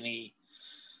really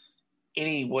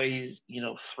any ways,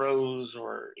 throws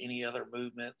or any other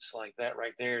movements like that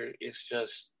right there. It's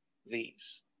just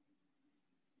these.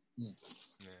 Yeah.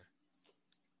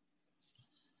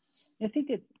 I think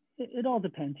it all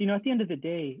depends. At the end of the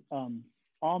day,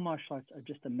 all martial arts are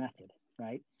just a method,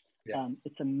 right? Yeah.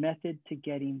 It's a method to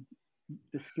getting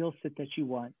the skill set that you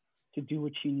want to do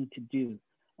what you need to do.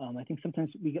 I think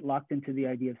sometimes we get locked into the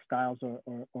idea of styles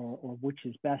or which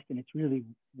is best, and it's really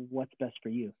what's best for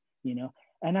you,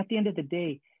 And at the end of the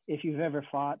day, if you've ever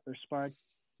fought or sparred,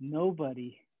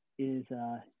 nobody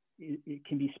it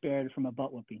can be spared from a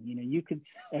butt whooping.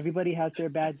 Everybody has their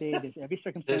bad day. There's every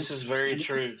circumstance. This is very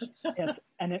true. Yes,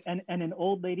 and an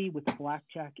old lady with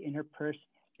blackjack in her purse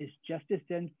is just as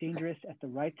dangerous at the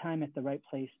right time, at the right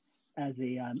place, as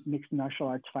a mixed martial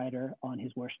arts fighter on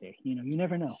his worst day. You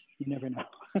never know. So,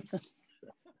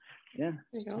 yeah,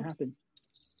 there you go. It happens.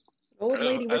 Old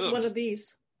lady was one of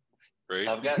these. Right.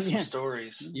 I've got some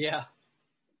stories. Yeah.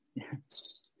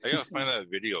 I gotta find that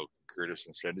video, Curtis,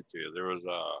 and send it to you. There was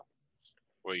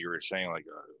what you were saying, like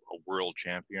a world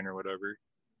champion or whatever.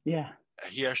 Yeah.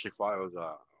 He actually fought with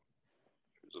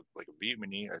like a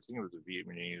Vietnamese. I think it was a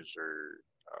Vietnamese or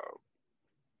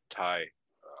Thai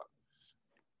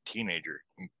teenager,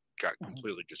 and got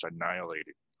completely just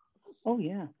annihilated. Oh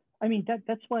yeah. I mean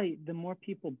that's why the more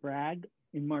people brag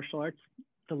in martial arts,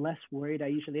 the less worried I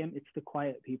usually am. It's the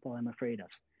quiet people I'm afraid of.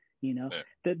 Yeah.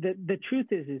 The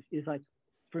truth is like,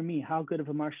 for me, how good of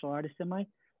a martial artist am I?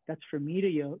 That's for me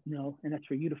to know, and that's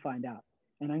for you to find out.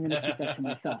 And I'm going to keep that to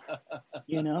myself.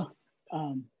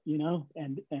 And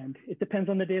it depends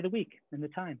on the day of the week and the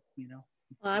time.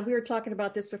 We were talking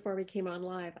about this before we came on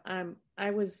live.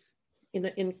 I was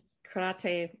in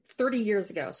karate 30 years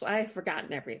ago, so I have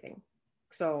forgotten everything.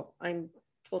 So I'm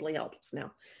totally helpless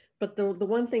now. But the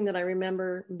one thing that I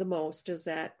remember the most is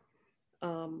that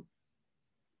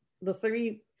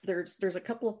there's a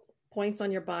couple of points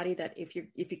on your body that if you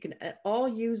can all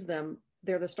use them,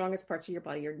 they're the strongest parts of your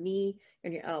body, your knee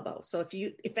and your elbow. So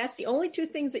if that's the only two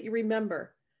things that you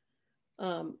remember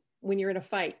when you're in a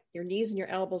fight, your knees and your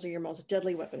elbows are your most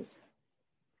deadly weapons.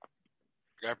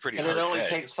 Got pretty and hard it only head.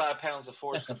 takes 5 pounds of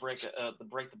force to break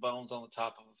the bones on the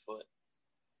top of a foot.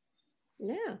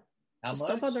 Yeah. How Just much?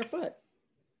 stomp on their foot.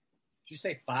 Did you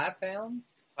say 5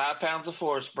 pounds? 5 pounds of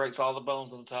force breaks all the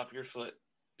bones on the top of your foot.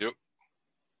 Yep.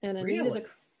 And a Really? knee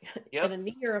and a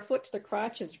knee or a foot to the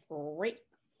crotch is great.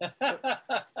 Yeah.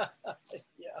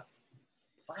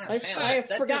 I have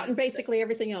forgotten basically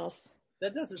everything else.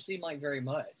 That doesn't seem like very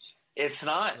much. It's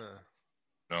not.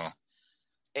 No.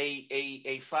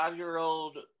 A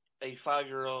 5-year-old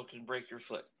can break your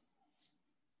foot.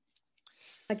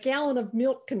 A gallon of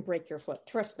milk can break your foot.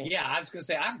 Trust me. Yeah, I was gonna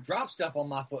say I've dropped stuff on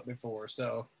my foot before,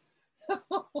 so.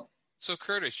 So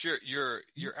Curtis, you're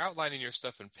outlining your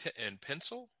stuff in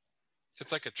pencil.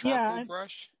 It's like a charcoal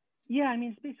brush. Yeah, I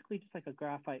mean it's basically just like a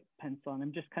graphite pencil, and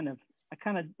I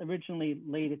kind of originally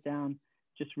laid it down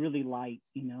just really light,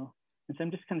 and so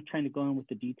I'm just kind of trying to go in with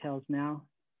the details now,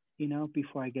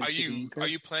 before I get. Are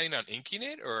you planning on inking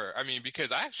it, or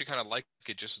because I actually kind of like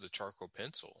it just with a charcoal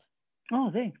pencil.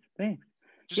 Oh, thanks.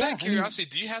 Just out of curiosity,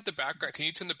 do you have the background? Can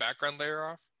you turn the background layer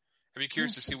off? I'd be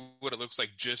curious to see what it looks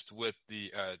like just with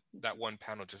the that one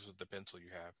panel, just with the pencil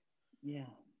you have. Yeah,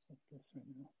 like this right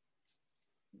now.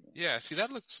 Yeah, see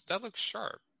that looks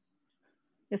sharp.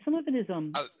 Yeah, some of it is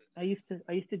I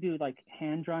used to do like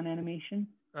hand drawn animation.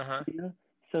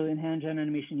 So in hand drawn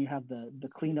animation, you have the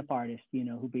cleanup artist,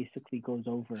 who basically goes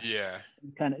over. Yeah.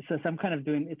 So I'm kind of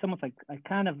doing. It's almost like I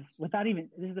kind of without even.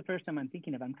 This is the first time I'm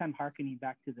thinking of. I'm kind of harkening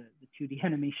back to the 2D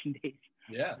animation days.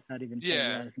 Yeah. Without even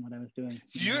realizing what I was doing.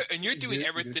 You're doing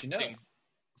everything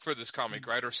for this comic,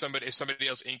 right? Or is somebody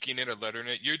else inking it or lettering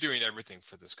it? You're doing everything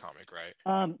for this comic, right?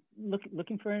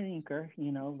 Looking for an inker,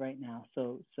 right now.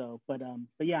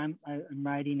 But yeah, I'm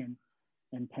writing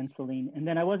and penciling, and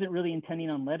then I wasn't really intending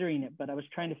on lettering it, but I was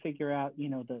trying to figure out,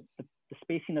 the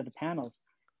spacing of the panels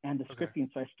and the scripting.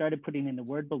 So I started putting in the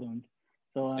word balloons.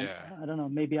 So I don't know,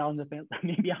 maybe I'll end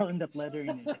up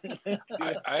lettering it.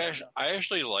 I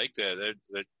actually like that.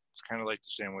 It's kind of like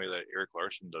the same way that Eric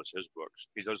Larson does his books.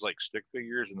 He does like stick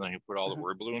figures, and then he put all the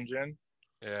word balloons in.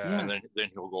 Yeah. And then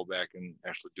he'll go back and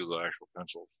actually do the actual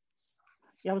pencils.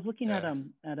 Yeah, I was looking at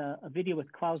a video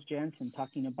with Klaus Janson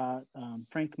talking about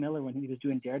Frank Miller when he was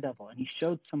doing Daredevil, and he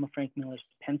showed some of Frank Miller's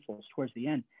pencils towards the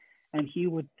end, and he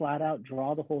would flat out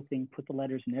draw the whole thing, put the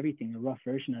letters and everything, a rough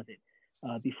version of it,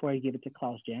 before he gave it to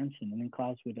Klaus Janson, and then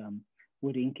Klaus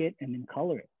would ink it and then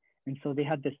color it. And so they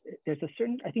had this. There's a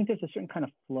certain kind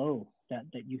of flow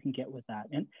that you can get with that.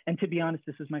 And to be honest,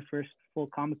 this is my first full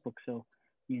comic book, so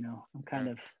I'm kind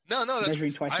of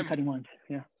measuring twice and cutting once.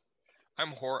 Yeah. I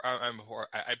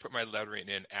put my lettering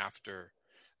in after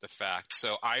the fact,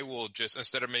 so I will just,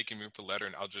 instead of making room for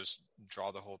lettering, I'll just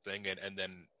draw the whole thing and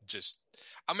then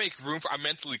I'll make room for. I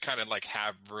mentally kind of like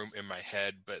have room in my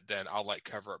head, but then I'll like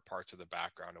cover up parts of the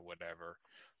background or whatever.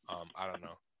 I don't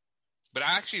know, but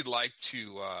I actually like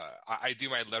to. I do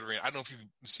my lettering. I don't know if you've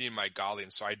seen my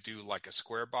Galleon, so I do like a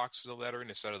square box for the lettering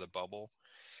instead of the bubble.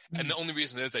 And the only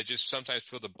reason is I just sometimes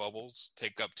feel the bubbles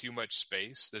take up too much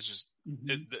space. There's just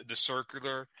the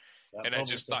circular, and I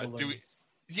just thought,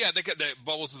 the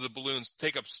bubbles of the balloons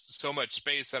take up so much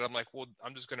space that I'm like, well,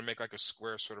 I'm just going to make like a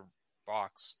square sort of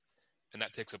box, and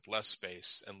that takes up less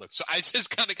space and look. So I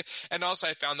just kind of, and also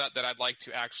I found out that I'd like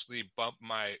to actually bump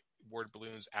my word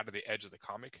balloons out of the edge of the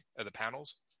comic, of the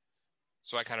panels.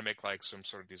 So I kind of make like some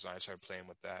sort of design. I started playing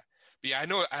with that. But yeah, I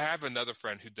know I have another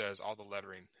friend who does all the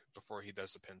lettering before he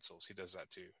does the pencils. He does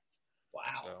that too. Wow.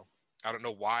 So I don't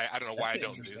know why. I don't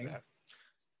do that.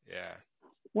 Yeah.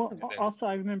 Well, also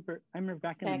I remember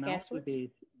back in the Mouse days,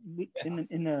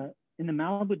 in in the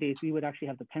Malibu days, we would actually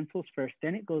have the pencils first,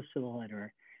 then it goes to the letterer,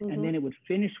 and then it would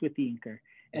finish with the inker.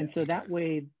 And so that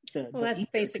way, that's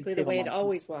basically the way it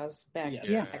always was back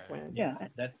when. Yeah,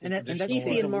 that's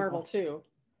DC and Marvel too.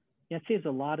 Yeah, it saves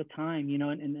a lot of time, you know.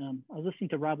 And I was listening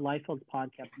to Rob Liefeld's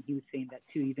podcast, and he was saying that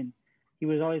too. Even he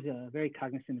was always very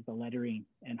cognizant of the lettering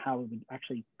and how it would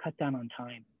actually cut down on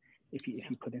time if you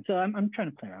put in. So I'm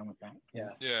trying to play around with that.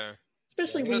 Yeah.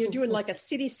 Especially when you're doing like a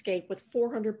cityscape with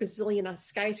 400 bazillion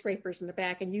skyscrapers in the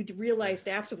back, and you realized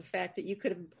after the fact that you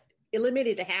could have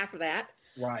eliminated half of that.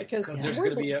 Right, because there's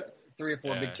going to be 3 or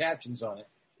 4 big captions on it.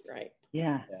 Right.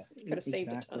 Yeah. Could have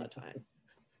saved a ton of time.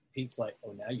 Pete's like,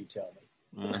 oh, now you tell me.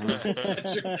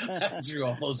 I drew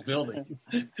all those buildings.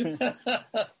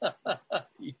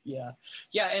 Yeah.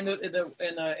 And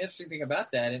the interesting thing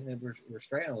about that, and we're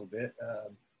straying a little bit,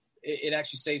 it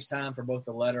actually saves time for both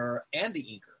the letterer and the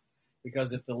inker.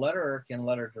 Because if the letterer can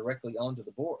letter directly onto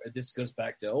the board, this goes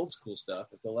back to old school stuff.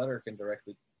 If the letterer can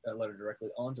letter directly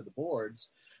onto the boards,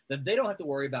 then they don't have to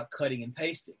worry about cutting and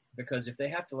pasting. Because if they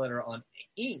have to letter on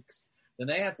inks, then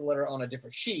they have to letter on a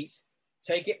different sheet,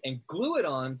 take it and glue it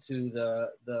onto the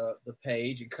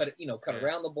page and cut it, cut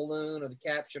around the balloon or the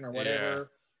caption or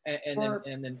whatever, and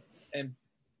then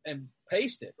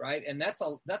paste it, right? And that's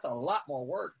a lot more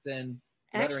work than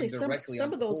lettering directly.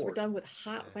 Some of those were done with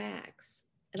hot wax.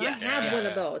 And I have one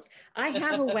of those. I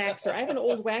have a waxer. I have an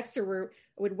old waxer where I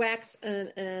would wax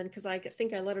and because I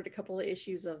think I lettered a couple of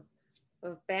issues of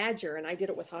Badger, and I did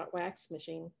it with hot wax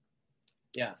machine.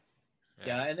 Yeah.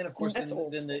 And then of course, then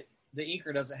the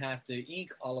inker doesn't have to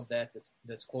ink all of that.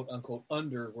 That's quote unquote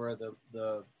under where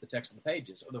the text on the page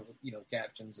is, or the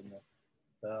captions and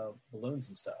the balloons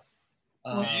and stuff.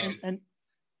 Go ahead.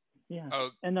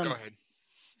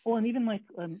 Well, and even like,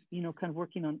 kind of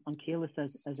working on Kalis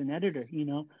as an editor,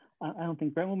 I don't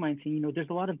think Brent will mind saying, there's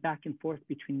a lot of back and forth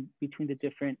between the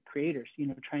different creators,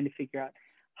 trying to figure out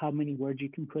how many words you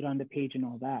can put on the page and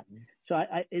all that. So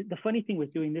the funny thing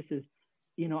with doing this is,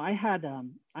 I had,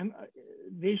 I'm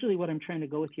visually what I'm trying to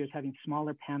go with here is having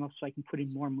smaller panels so I can put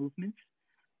in more movements,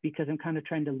 because I'm kind of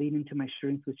trying to lean into my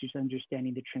strength, which is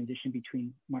understanding the transition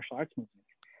between martial arts movements.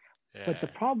 Yeah. But the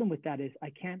problem with that is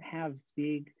I can't have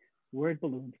big word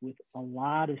balloons with a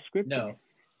lot of script in it.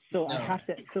 So I have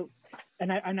to. So,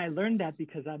 and I learned that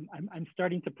because I'm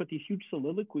starting to put these huge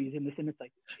soliloquies in this, and it's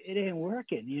like it ain't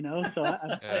working,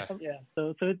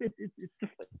 So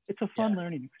it's a fun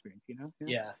learning experience,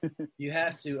 Yeah, you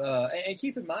have to, and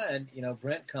keep in mind,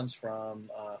 Brent comes from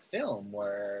film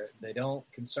where they don't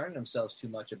concern themselves too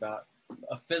much about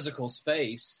a physical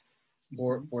space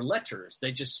for letters.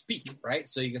 They just speak, right?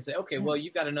 So you can say, okay, well,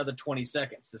 you've got another 20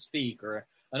 seconds to speak, or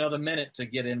another minute to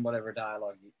get in whatever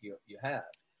dialogue you have.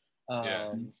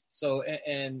 So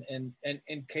and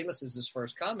Kalis is his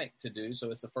first comic to do,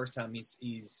 so it's the first time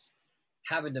he's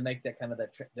having to make that kind of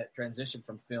that transition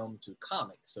from film to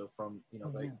comic. So from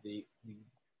the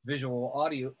visual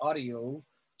audio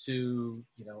to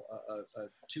a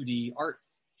 2D art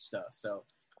stuff. So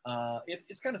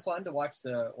it's kind of fun to watch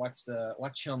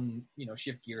him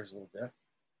shift gears a little bit.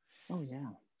 Oh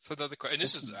yeah. So the other question, and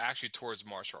this is actually towards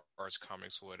martial arts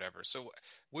comics or whatever. So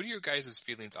what are your guys'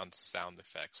 feelings on sound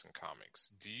effects in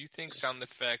comics? Do you think sound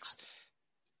effects,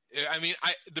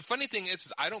 the funny thing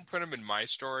is I don't put them in my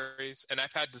stories, and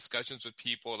I've had discussions with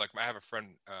people, like I have a friend,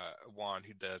 Juan,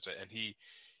 who does it, and he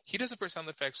doesn't put sound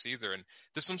effects either. And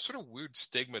there's some sort of weird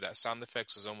stigma that sound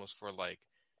effects is almost for like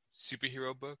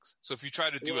superhero books. So if you try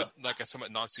to do a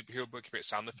somewhat non-superhero book, you create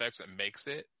sound effects that makes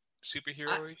it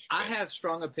superhero-ish. I have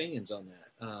strong opinions on that,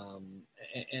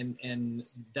 and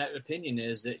that opinion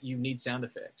is that you need sound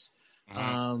effects.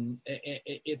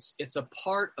 It's a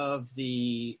part of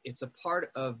the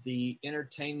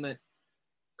entertainment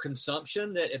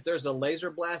consumption. That if there's a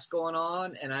laser blast going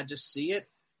on and I just see it,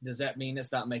 does that mean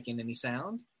it's not making any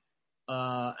sound?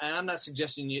 And I'm not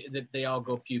suggesting that they all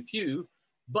go pew pew,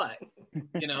 but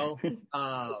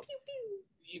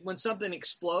when something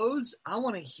explodes, I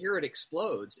want to hear it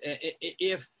explodes.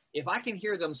 If I can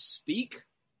hear them speak,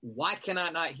 why can I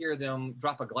not hear them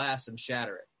drop a glass and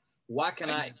shatter it? Why can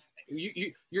I?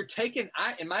 You're taking,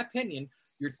 in my opinion,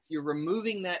 you're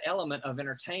removing that element of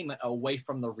entertainment away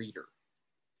from the reader.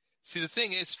 See, the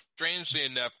thing is, strangely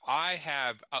enough, I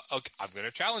have. Okay, I'm going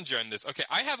to challenge you on this. Okay,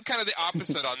 I have kind of the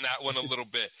opposite on that one a little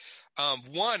bit.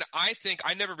 One, I think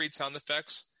I never read sound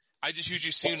effects. I just usually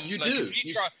assume you do.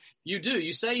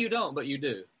 You say you don't, but you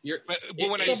do. But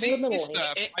when I see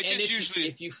stuff, I just usually.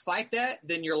 If you fight that,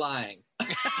 then you're lying.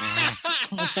 Because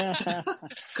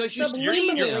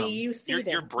subliminally you see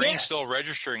your brain's still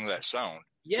registering that sound.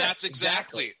 Yes, that's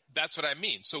exactly. that's what I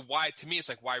mean. So why, to me, it's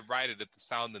like, why write it if the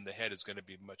sound in the head is going to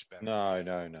be much better? No.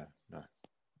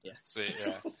 Yeah. So,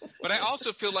 yeah. But I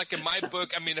also feel like in my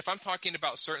book, I mean, if I'm talking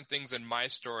about certain things in my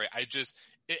story,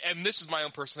 and this is my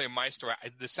own personally in my story,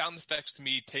 the sound effects to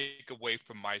me take away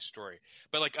from my story.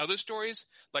 But like other stories,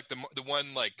 like the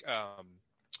one like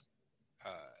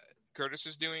Curtis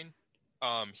is doing,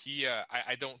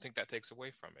 I don't think that takes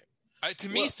away from it. To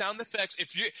me, sound effects,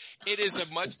 it is a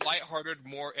much lighthearted,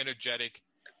 more energetic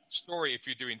story if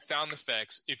you're doing sound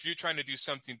effects. If you're trying to do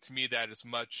something to me that is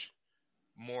much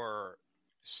more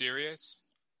serious,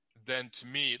 then to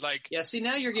me, like, yeah. See,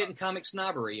 now you're getting comic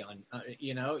snobbery on.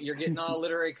 You're getting all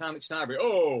literary comic snobbery.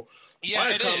 Oh, yeah,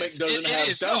 my comic doesn't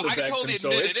have sound effects, totally so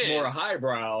it's more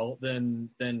highbrow than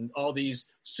all these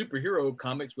superhero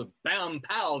comics with bam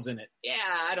pals in it. Yeah,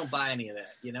 I don't buy any of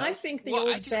that. I think the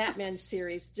old Batman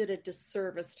series did a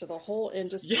disservice to the whole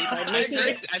industry by making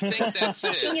I think that's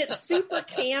making it super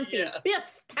campy. Yeah.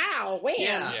 Biff, pow, wham.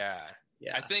 Yeah.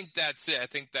 I think that's it. I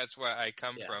think that's where I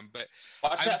come from. But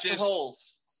watch out for holes.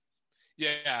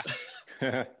 Yeah.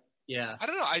 Yeah. I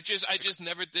don't know. I just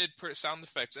never did sound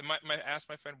effects. And I asked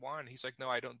my friend Juan. He's like, no,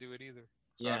 I don't do it either.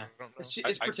 So yeah. I don't know.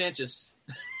 It's pretentious.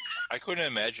 I couldn't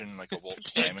imagine like a Walt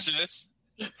Simon.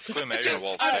 Couldn't imagine a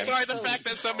Walt I'm Simon. sorry, the fact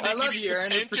that somebody can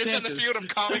be pretentious in the field of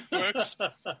comic books.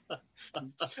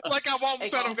 Like I'm all of a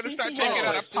sudden I'm going to start taking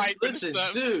out a pipe and Listen,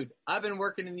 stuff. dude, I've been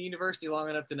working in the university long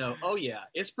enough to know, oh yeah,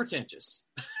 it's pretentious.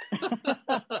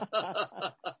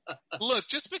 Look,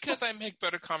 just because I make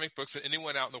better comic books than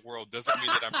anyone out in the world doesn't mean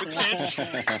that I'm pretentious.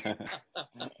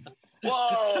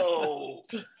 Whoa.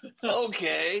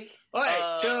 Okay. All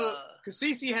right, so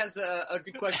Cassisi has a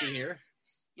good question here.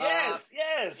 Yes.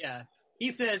 Yeah.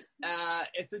 He says,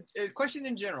 it's a question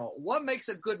in general. What makes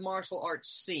a good martial arts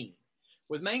scene?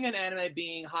 With manga and anime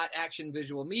being hot action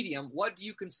visual medium, what do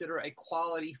you consider a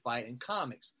quality fight in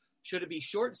comics? Should it be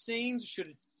short scenes?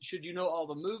 Should you know all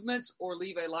the movements, or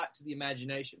leave a lot to the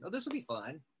imagination? Oh, this will be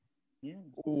fun. Yeah.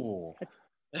 Ooh.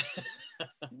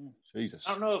 Jesus.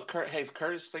 I don't know if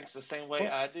Curtis thinks the same way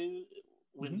I do.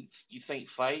 When you think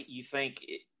fight, you think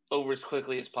it over as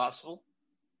quickly as possible.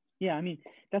 Yeah, I mean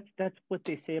that's what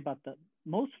they say about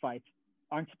most fights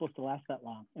aren't supposed to last that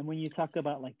long. And when you talk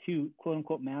about like two quote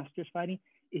unquote masters fighting,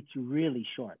 it's really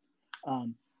short.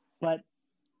 But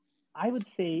I would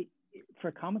say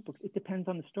for comic books, it depends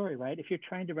on the story, right? If you're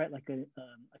trying to write like a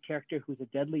character who's a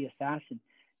deadly assassin,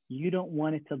 you don't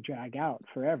want it to drag out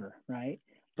forever, right?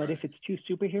 But if it's two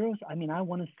superheroes, I mean, I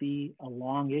want to see a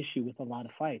long issue with a lot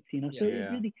of fights, So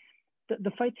it really,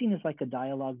 the fight scene is like a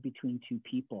dialogue between two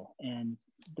people, and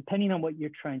depending on what you're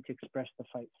trying to express, the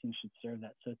fight scene should serve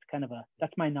that. So it's kind of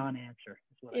that's my non-answer.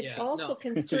 It also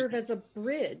can serve as a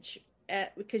bridge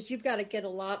because you've got to get a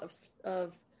lot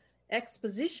of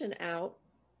exposition out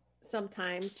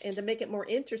sometimes, and to make it more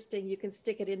interesting, you can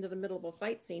stick it into the middle of a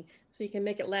fight scene so you can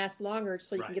make it last longer,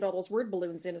 so you can get all those word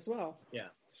balloons in as well.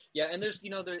 Yeah, and there's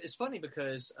it's funny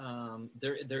because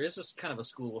there is this kind of a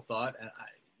school of thought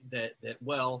that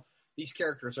these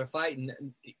characters are fighting.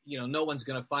 No one's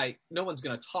going to fight. No one's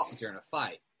going to talk during a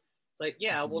fight. It's like,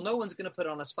 well, no one's going to put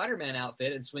on a Spider-Man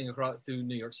outfit and swing across through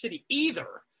New York City either.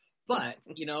 But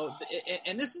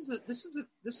and this is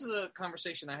a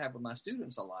conversation I have with my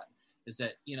students a lot. Is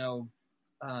that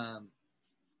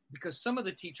because some of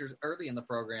the teachers early in the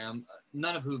program,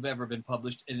 none of who've ever been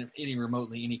published in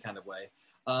any kind of way,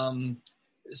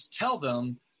 tell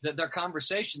them that their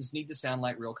conversations need to sound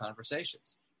like real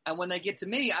conversations. And when they get to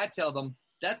me, I tell them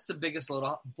that's the biggest load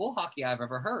of bull hockey I've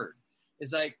ever heard.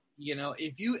 It's like,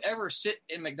 if you ever sit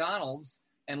in McDonald's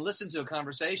and listen to a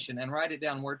conversation and write it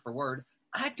down word for word,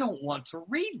 I don't want to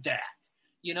read that.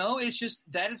 It's just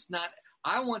that it's not.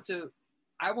 I want to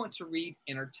read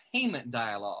entertainment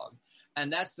dialogue.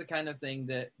 And that's the kind of thing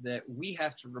that we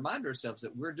have to remind ourselves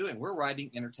that we're doing. We're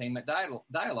writing entertainment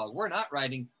dialogue. We're not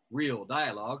writing real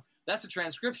dialogue. That's a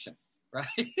transcription,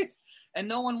 right? And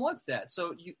no one wants that.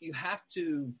 So you have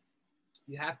to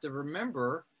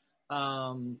remember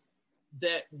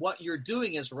that what you're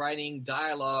doing is writing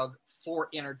dialogue for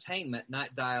entertainment,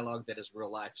 not dialogue that is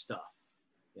real life stuff.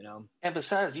 And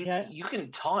besides, you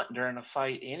can taunt during a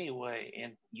fight anyway,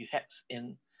 and you have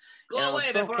go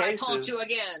away before I taunt you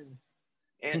again.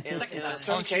 And in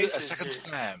some cases, a second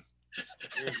time.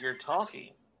 You're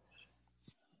talking.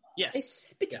 Yes. I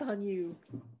spit on you.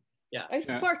 Yeah. I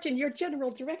fart in your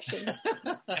general direction.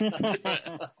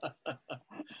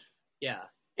 Yeah.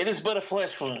 It is but a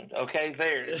flesh wound. Okay,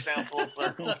 there. It's down full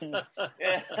circle.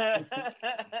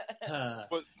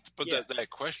 But that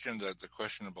question, the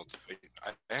question about the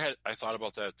fight, I thought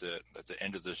about that at the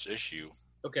end of this issue.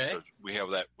 Okay. We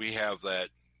have that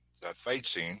fight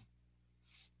scene,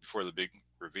 before the big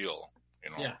reveal,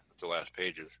 Yeah. the last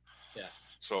pages. Yeah.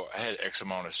 So I had X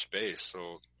amount of space.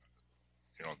 So,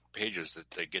 pages that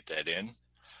they get that in.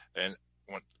 And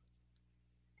when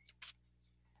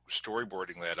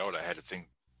storyboarding that out, I had to think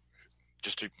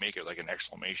just to make it like an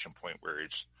exclamation point where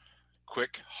it's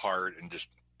quick, hard, and just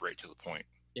right to the point.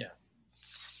 Yeah.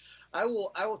 I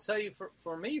will tell you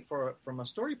for me, from a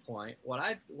story point, what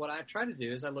I try to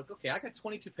do is I look, okay, I got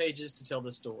 22 pages to tell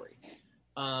this story.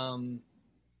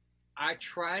 I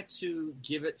try to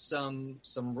give it some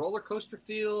roller coaster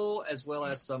feel as well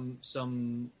as some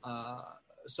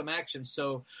action.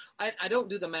 So I don't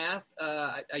do the math.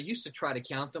 I used to try to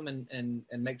count them and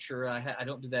make sure I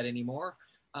don't do that anymore.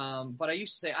 But I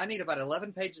used to say I need about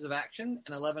 11 pages of action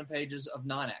and 11 pages of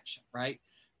non-action, right?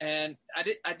 And I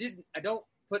don't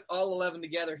put all 11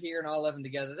 together here and all 11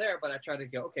 together there, but I try to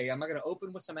go, okay, am I going to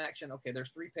open with some action? Okay, there's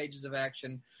 3 pages of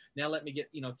action. Now let me get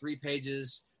 3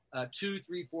 pages. 2,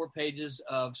 3, 4 pages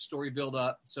of story build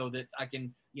up so that I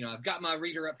can, I've got my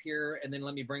reader up here, and then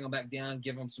let me bring them back down,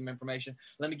 give them some information.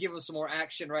 Let me give them some more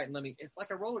action, right? And it's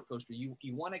like a roller coaster. You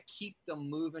want to keep them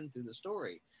moving through the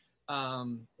story.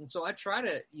 And so I try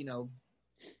to,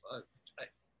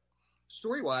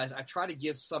 story wise, I try to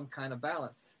give some kind of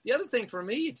balance. The other thing for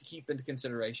me to keep into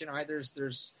consideration, all right,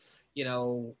 there's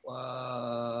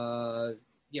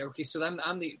okay, so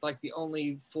I'm the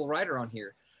only full writer on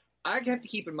here. I have to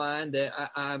keep in mind that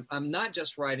I'm not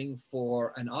just writing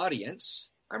for an audience.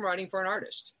 I'm writing for an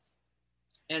artist.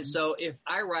 And so if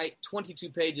I write 22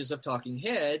 pages of talking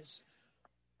heads,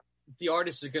 the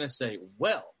artist is going to say,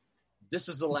 well, this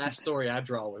is the last story I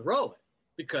draw with Roland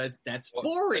because that's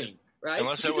boring, right?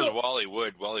 Unless it was Wally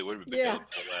Wood. Wally Wood would be able to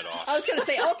pull that off. I was going to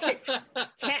say, okay,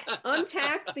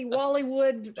 untack the Wally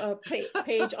Wood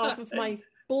page off of my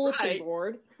bulletin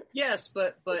board. Yes,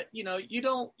 but you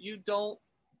don't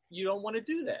want to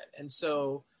do that. And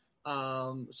so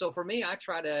for me, I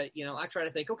try to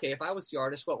think, okay, if I was the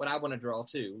artist, what would I want to draw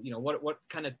too? What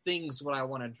kind of things would I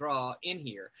want to draw in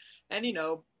here? And,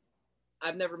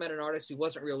 I've never met an artist who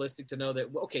wasn't realistic to know that,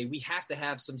 okay, we have to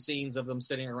have some scenes of them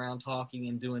sitting around talking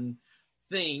and doing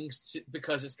things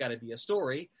because it's got to be a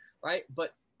story, right?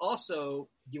 But also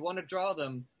you want to draw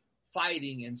them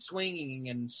fighting and swinging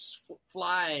and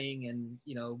flying and,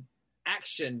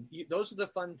 action. Those are the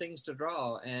fun things to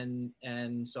draw, and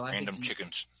so I random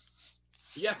chickens.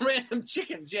 Yeah, random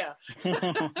chickens. Yeah.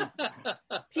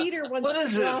 Peter wants to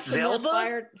draw some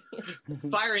more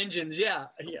fire engines. Yeah.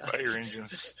 Fire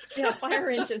engines. Yeah, fire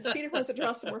engines. Peter wants to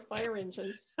draw some more fire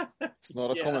engines. It's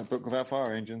not a comic book without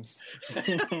fire engines.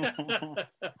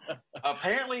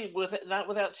 Apparently, not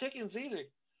without chickens either.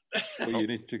 Well, you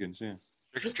need chickens, yeah.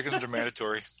 Chickens are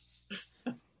mandatory.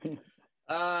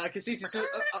 I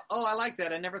like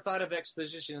that. I never thought of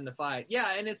exposition in the fight.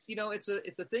 Yeah, and it's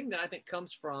it's a thing that I think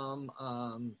comes from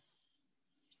kind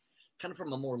of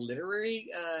from a more literary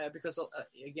because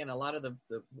again, a lot of the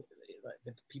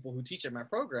people who teach at my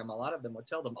program, a lot of them would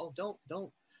tell them, oh, don't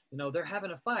they're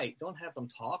having a fight, don't have them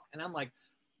talk, and I'm like,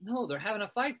 no, they're having a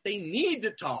fight. They need to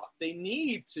talk. They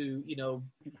need to,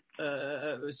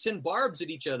 send barbs at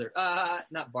each other.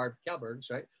 Not barb cowbirds,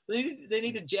 right? They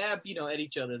need to jab, at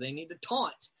each other. They need to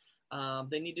taunt.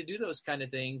 They need to do those kind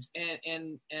of things.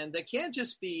 And they can't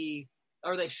just be,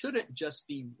 or they shouldn't just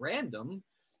be random.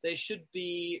 They should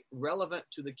be relevant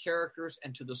to the characters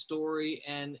and to the story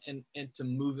and to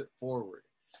move it forward.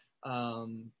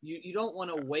 You don't want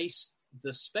to waste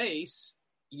the space.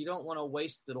 You don't want to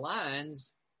waste the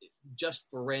lines just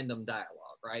for random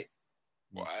dialogue, right?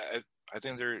 Well, I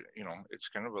think they're, it's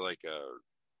kind of like a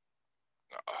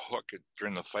hook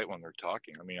during the fight when they're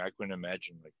talking. I mean, I couldn't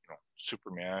imagine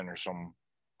Superman or some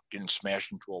getting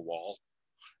smashed into a wall,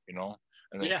 and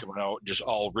then coming out just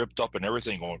all ripped up and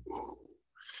everything going, ooh,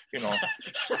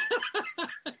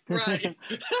 Right.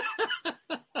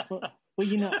 Well,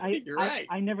 You're right.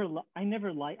 I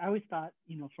always thought,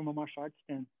 from a martial arts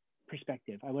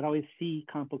perspective, I would always see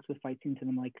comic books with fight scenes and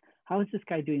I'm like, how is this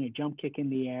guy doing a jump kick in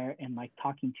the air and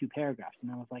talking 2 paragraphs?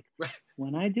 And I was like,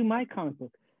 when I do my comic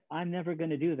book, I'm never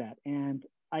going to do that. And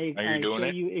I show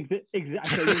you exhibit A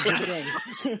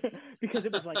because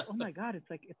it was like, oh my God, it's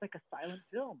like a silent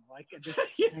film. I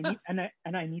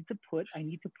need to put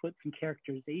some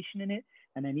characterization in it,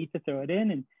 and I need to throw it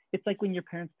in. And it's like when your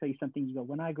parents tell you something, you go,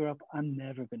 when I grow up, I'm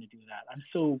never going to do that. I'm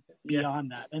so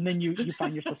beyond that. And then you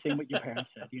find yourself saying what your parents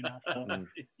said, So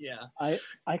yeah, I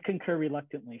concur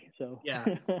reluctantly. So yeah.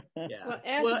 Well,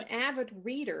 as an avid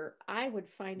reader, I would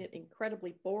find it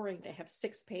incredibly boring to have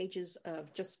 6 pages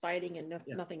of just fighting and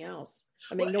nothing else.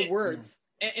 I mean, no words.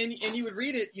 And you would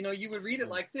read it,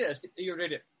 like this. You would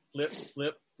read it. flip.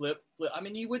 I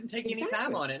mean, you wouldn't take any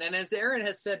time on it. And as Aaron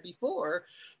has said before,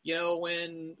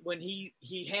 when he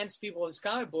hands people his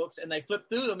comic books and they flip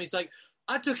through them, he's like,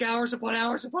 I took hours upon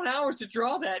hours upon hours to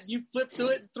draw that. And you flipped through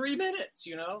it in 3 minutes,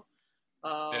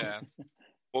 Yeah.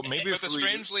 Well, maybe. But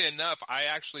strangely enough, I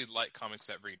actually like comics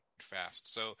that read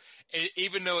fast. So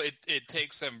even though it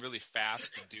takes them really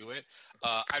fast to do it,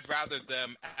 I'd rather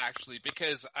them actually,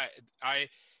 because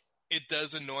it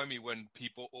does annoy me when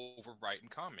people overwrite in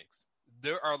comics.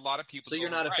 There are a lot of people. So you're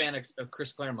not a fan of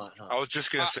Chris Claremont, huh? I was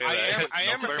just going to say that. I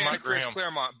am a fan of Chris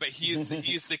Claremont, but he is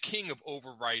the king of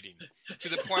overwriting to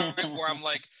the point where I'm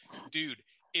like, dude,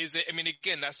 is it? I mean,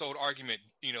 again, that's the old argument,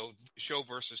 show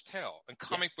versus tell. And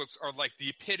comic books are like the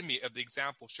epitome of the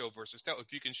example show versus tell.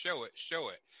 If you can show it, show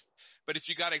it. But if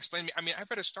you got to explain me, I mean, I've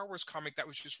read a Star Wars comic that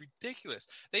was just ridiculous.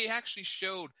 They actually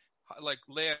showed like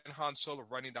Leia and Han Solo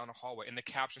running down a hallway, and the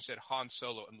caption said Han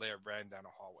Solo and Leia ran down a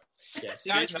hallway. Yeah, see,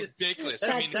 that's ridiculous.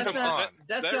 I mean, come on.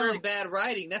 That's not bad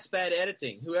writing. That's bad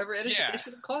editing. Whoever edited it, they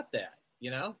should have caught that.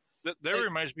 That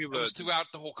reminds me of it was throughout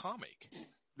the whole comic.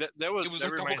 That was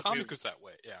like the whole comic was that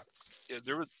way. Yeah.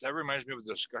 That reminds me of a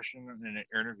discussion in an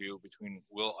interview between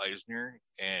Will Eisner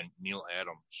and Neil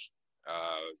Adams.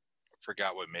 I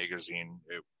forgot what magazine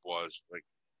it was. Like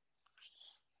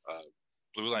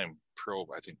Blue Line Probe,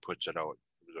 I think, puts it out.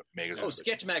 It was a magazine. Oh,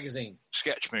 Sketch Magazine.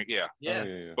 Yeah.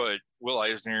 Yeah. But Will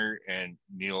Eisner and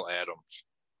Neil Adams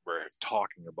were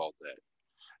talking about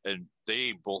that, and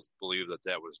they both believe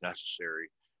that was necessary.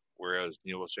 Whereas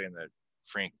Neil was saying that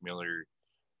Frank Miller,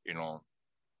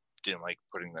 didn't like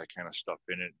putting that kind of stuff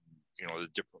in it. The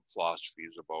different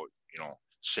philosophies about,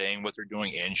 saying what they're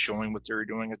doing and showing what they're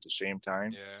doing at the same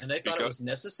time. Yeah. And they thought it was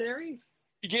necessary?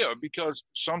 Yeah, because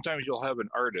sometimes you'll have an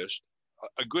artist,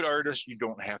 a good artist you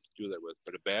don't have to do that with,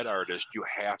 but a bad artist, you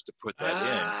have to put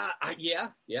that in.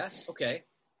 Yeah. Okay.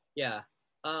 Yeah.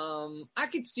 I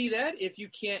could see that if you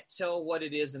can't tell what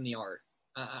it is in the art.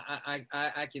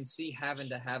 I can see having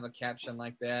to have a caption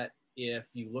like that if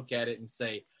you look at it and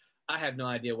say, I have no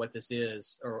idea what this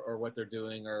is or what they're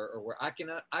doing or where I can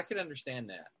understand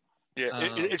that. Yeah,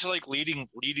 it's like leading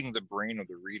the brain of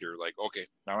the reader. Like, okay,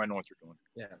 now I know what they're doing.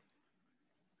 Yeah.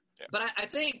 But I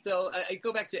think, though, I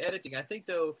go back to editing. I think,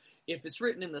 though, if it's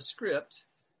written in the script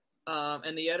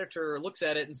and the editor looks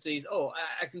at it and sees,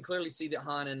 I can clearly see that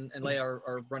Han and Leia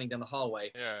are running down the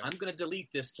hallway. Yeah. I'm going to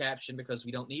delete this caption because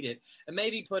we don't need it, and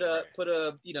maybe put a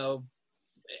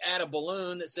add a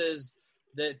balloon that says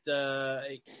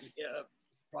that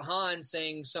Han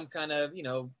saying some kind of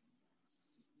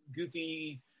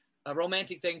goofy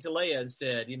romantic thing to Leia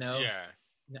instead. Yeah.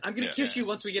 I'm going to kiss you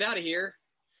once we get out of here.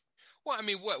 Well, I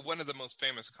mean, one of the most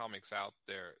famous comics out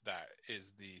there that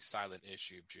is the silent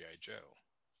issue of G.I. Joe.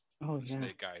 Oh, yeah.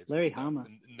 Snake Guys. Larry Hama.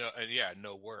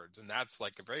 No words. And that's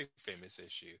like a very famous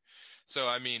issue. So,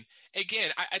 I mean,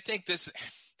 again, I think this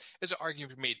is an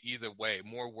argument made either way.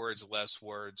 More words, less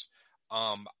words.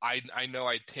 I know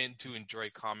I tend to enjoy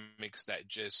comics that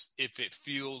just, if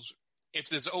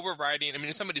there's overriding, I mean,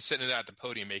 if somebody's sitting at the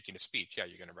podium making a speech, yeah,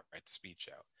 you're going to write the speech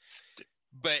out.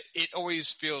 But it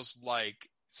always feels like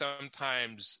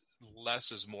sometimes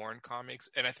less is more in comics.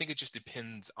 And I think it just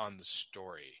depends on the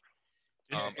story.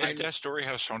 That story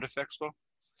has sound effects though.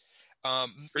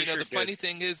 The funny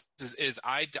thing is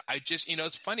I just,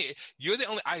 it's funny. You're the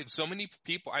only, I have so many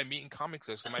people I meet in comic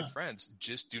books and my friends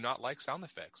just do not like sound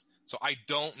effects. So I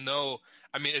don't know.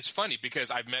 I mean, it's funny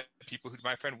because I've met people who,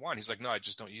 my friend Juan, he's like, no, I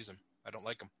just don't use them. I don't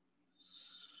like them.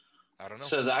 I don't know.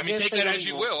 So I mean, take that as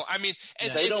you will. I mean,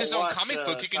 it's his own comic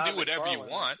book. You can do whatever you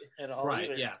want.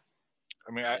 Right. Yeah.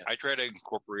 I mean, I try to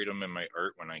incorporate them in my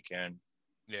art when I can.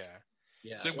 Yeah.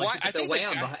 Yeah, I think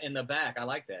wham in the back. I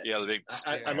like that. Yeah, the big.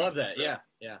 I love that. Yeah.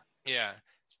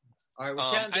 All right,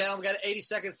 we're counting down. We got 80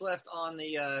 seconds left on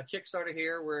the Kickstarter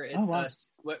here. We're at,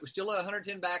 we're still at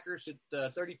 110 backers at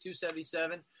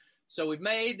 32.77. So we've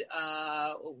made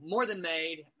more than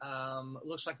made.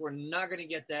 Looks like we're not going to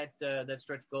get that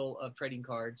stretch goal of trading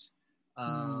cards,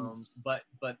 but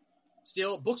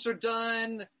still, books are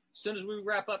done. As soon as we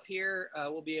wrap up here,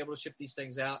 we'll be able to ship these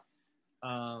things out.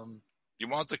 You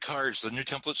want the cards? The new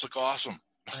templates look awesome.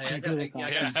 I gotta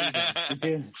see that.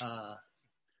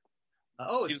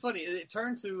 It's funny. It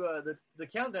turned to the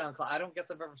countdown clock. I don't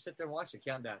guess I've ever sit there and watched the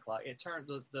countdown clock. It turned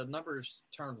the numbers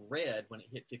turned red when it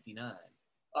hit 59.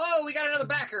 Oh, we got another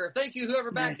backer. Thank you, whoever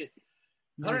backed it.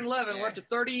 111. We're up to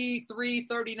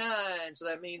 33.39. So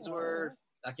that means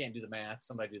I can't do the math.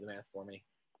 Somebody do the math for me.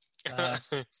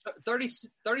 30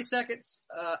 seconds.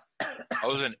 I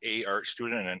was an A art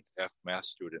student and an F math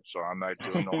student, so I'm not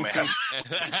doing no math.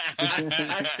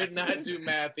 I could not do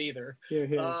math either.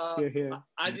 Here.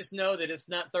 I just know that it's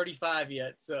not 35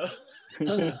 yet. So.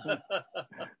 Yeah,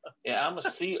 I'm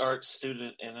a C art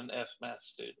student and an F math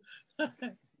student.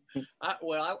 I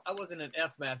wasn't an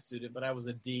F math student, but I was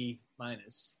a D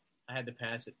minus. I had to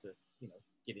pass it to,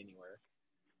 get anywhere.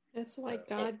 That's why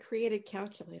God created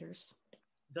calculators.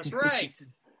 That's right.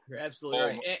 You're absolutely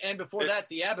right. And before that,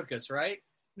 the abacus, right?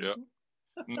 Yeah.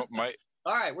 No,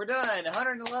 All right, we're done.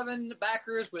 111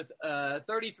 backers with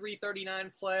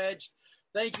 33.39 pledged.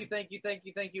 Thank you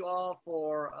all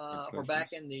for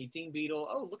backing the Team Beetle.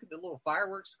 Oh, look at the little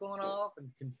fireworks going off and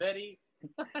confetti.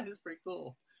 That's pretty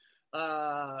cool.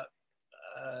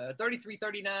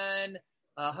 33.39.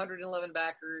 111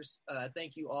 backers.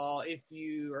 Thank you all. If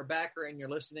you are a backer and you're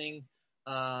listening,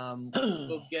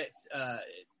 we'll get.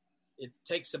 It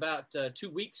takes about 2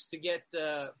 weeks to get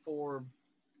for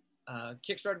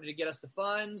Kickstarter to get us the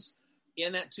funds.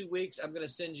 In that 2 weeks, I'm going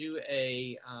to send you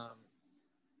a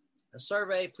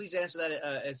survey. Please answer that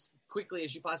as quickly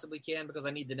as you possibly can because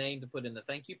I need the name to put in the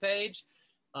thank you page.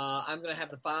 I'm going to have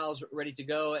the files ready to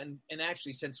go. And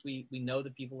actually, since we know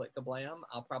the people at Kablam,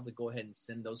 I'll probably go ahead and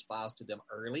send those files to them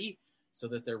early so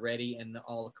that they're ready. And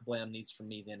all Kablam needs from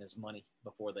me then is money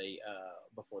before they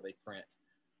print.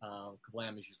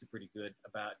 Kablam is usually pretty good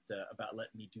about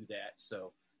letting me do that.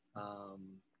 So,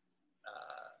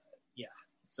 yeah.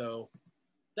 So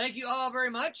thank you all very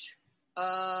much.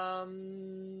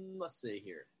 Let's see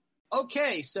here.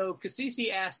 Okay, so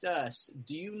Kasisi asked us,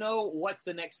 do you know what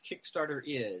the next Kickstarter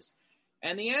is?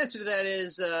 And the answer to that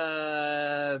is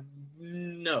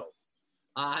no.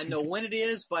 I know when it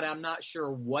is, but I'm not sure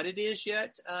what it is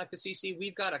yet, Kasisi.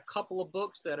 We've got a couple of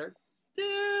books that are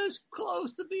this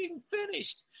close to being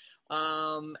finished.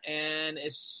 And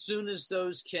as soon as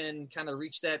those can kind of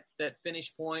reach that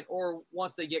finish point, or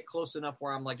once they get close enough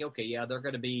where I'm like, okay, yeah,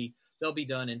 they'll be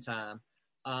done in time.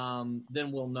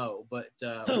 Then we'll know. But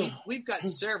we've got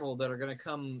several that are going to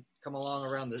come along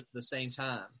around the same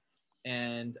time,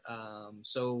 and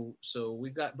so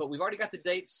we've already got the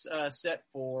dates set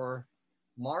for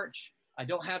March. I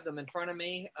don't have them in front of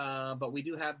me, but we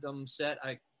do have them set.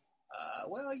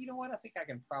 Well, you know what? I think I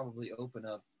can probably open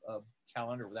up a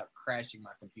calendar without crashing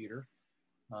my computer.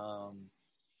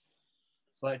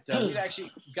 But we've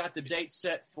actually got the date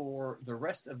set for the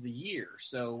rest of the year,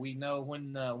 so we know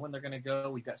when they're going to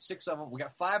go. We've got 6 of them. We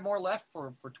got 5 more left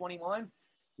for 21.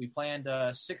 We planned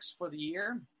 6 for the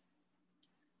year,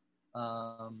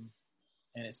 and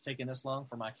it's taken this long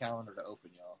for my calendar to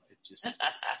open, y'all.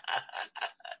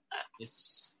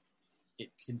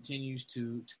 It continues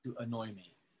to annoy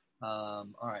me. All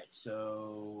right,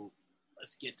 so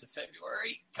let's get to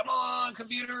February. Come on,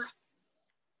 computer.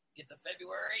 Get to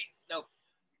February. Nope.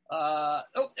 There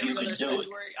we go. There's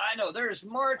February. I know. There's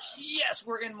March. Yes,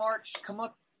 we're in March. Come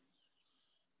up.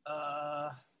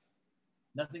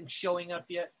 Nothing's showing up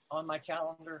yet on my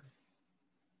calendar.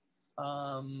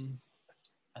 I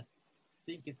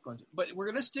think it's going to, but we're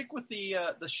going to stick with the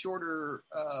shorter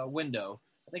window.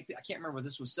 I can't remember if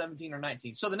this was 17 or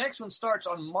 19. So the next one starts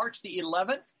on March the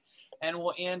 11th and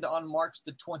will end on March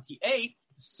the 28th.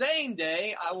 The same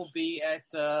day, I will be at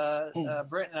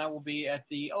Brent and I will be at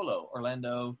the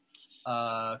Orlando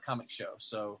comic show.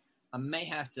 So I may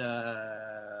have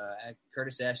to,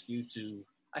 Curtis, ask you to.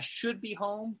 I should be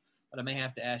home, but I may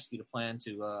have to ask you to plan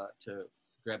to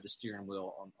grab the steering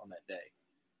wheel on that day.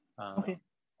 Okay.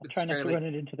 I'll try not to run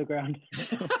it into the ground.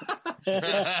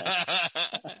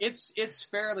 It's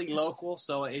fairly local,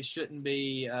 so it shouldn't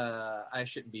be. I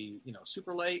shouldn't be,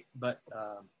 super late, but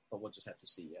we'll just have to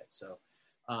see yet. So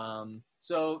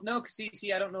no,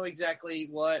 Kasisi, I don't know exactly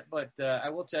what, but I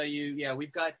will tell you, yeah,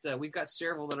 we've got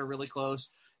several that are really close.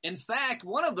 In fact,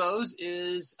 one of those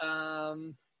is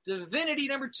Divinity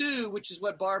 #2, which is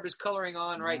what Barb is coloring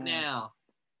on right now.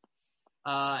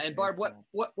 And Barb,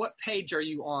 what page are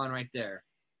you on right there?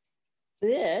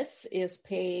 This is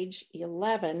page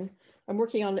 11. I'm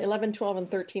working on 11, 12, and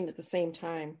 13 at the same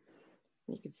time.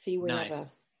 You can see we have a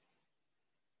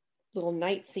little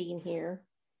night scene here.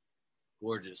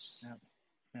 Gorgeous.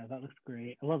 Yeah, that looks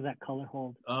great. I love that color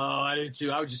hold. Oh, I do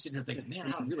too. I was just sitting there thinking,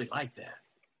 man, I really like that.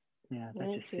 Yeah,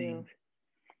 that just seems.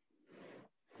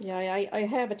 Yeah, I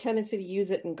have a tendency to use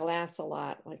it in glass a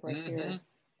lot, like right here.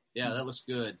 Yeah, that looks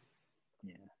good.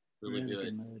 Yeah, really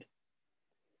good. Mood.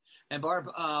 And Barb,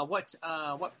 what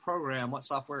program, what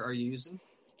software are you using?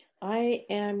 I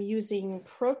am using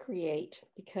Procreate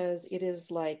because it is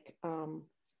like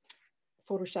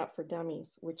Photoshop for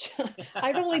Dummies, which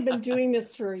I've only been doing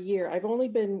this for a year. I've only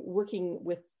been working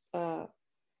with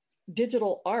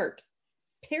digital art,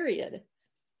 period,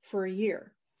 for a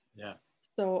year. Yeah.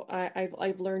 So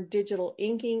I've learned digital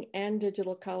inking and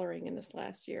digital coloring in this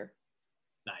last year.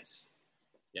 Nice.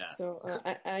 Yeah. So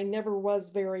I never was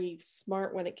very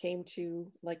smart when it came to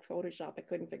like Photoshop. I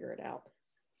couldn't figure it out.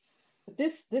 But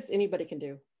this anybody can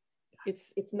do.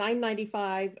 It's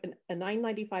 $9.95, a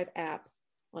 $9.95 app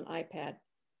on iPad.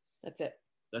 That's it.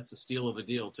 That's a steal of a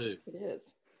deal too. It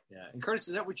is. Yeah. And Curtis,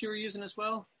 is that what you were using as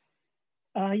well?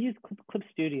 I use Clip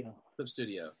Studio. Clip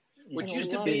Studio, Yeah. which I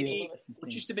used to love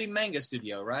be Manga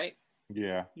Studio, right?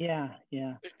 Yeah. Yeah.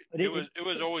 It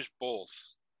was always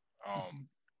both.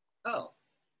 Oh.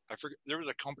 I forget, there was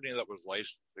a company that was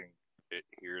licensing it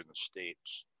here in the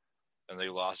States, and they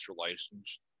lost their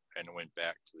license and went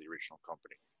back to the original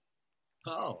company.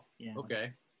 Oh, Yeah.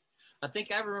 okay. I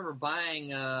think I remember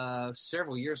buying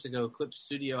several years ago. Clip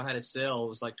Studio had a sale. It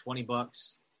was like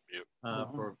 $20 Yep.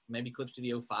 for maybe Clip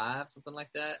Studio 5, something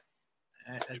like that.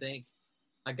 I think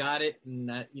I got it and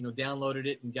downloaded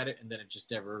it and got it, and then it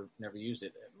just never used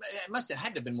it. It must have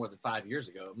had to have been more than 5 years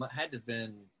ago. It had to have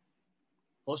been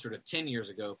closer to 10 years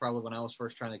ago, probably when I was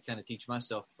first trying to kind of teach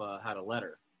myself how to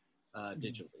letter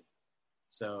digitally.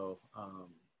 So,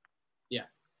 yeah.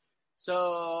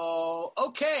 So,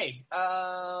 okay.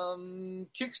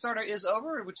 Kickstarter is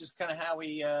over, which is kind of how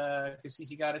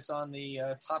Cece got us on the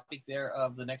topic there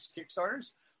of the next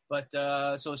Kickstarters. But,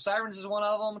 so Sirens is one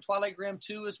of them. Twilight Grim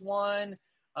 2 is one.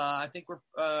 I think we're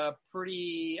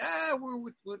pretty, we're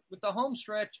with the home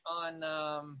stretch on,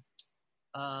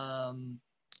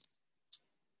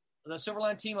 the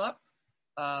Silverline Team Up.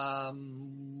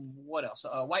 What else?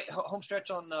 White home stretch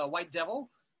on White Devil.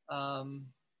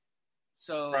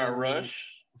 So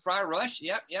Friar Rush.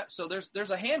 Yep. So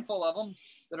there's a handful of them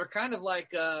that are kind of like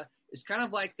it's kind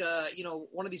of like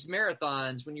one of these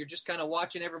marathons when you're just kind of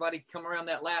watching everybody come around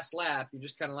that last lap. You're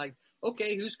just kind of like,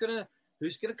 okay, who's gonna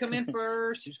come in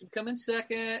first? Who's gonna come in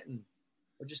second? And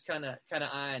we're just kind of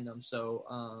eyeing them. So.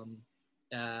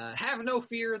 Have no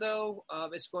fear, though.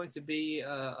 It's going to be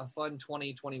a fun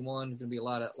 2021. Going to be a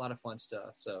lot of fun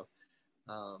stuff. So,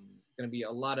 going to be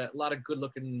a lot of good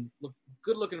looking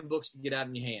books to get out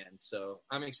in your hands. So,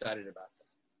 I'm excited about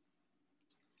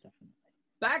that. Definitely.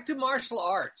 Back to martial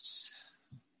arts.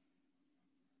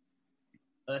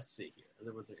 Let's see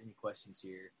here. Was there any questions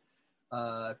here?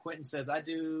 Quentin says, I have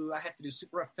to do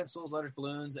super rough pencils, letters,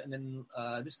 balloons, and then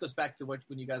this goes back to when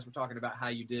you guys were talking about how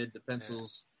you did the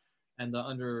pencils. Yeah. And the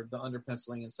under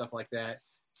penciling and stuff like that,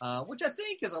 which I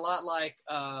think is a lot like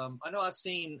I know I've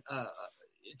seen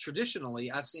traditionally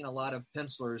I've seen a lot of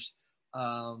pencilers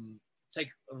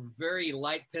take a very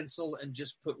light pencil and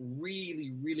just put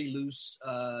really really loose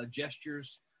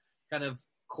gestures, kind of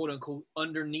quote unquote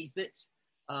underneath it.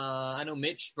 I know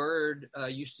Mitch Bird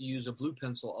used to use a blue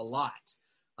pencil a lot.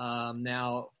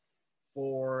 Now,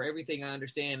 for everything I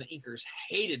understand, inkers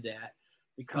hated that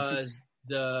because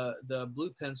the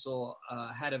blue pencil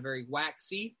had a very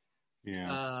waxy,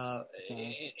 and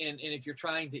if you're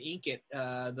trying to ink it,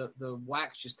 the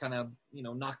wax just kind of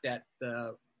knocked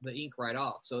the ink right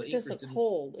off. So it doesn't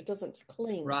hold, it doesn't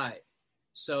cling. Right.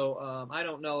 So I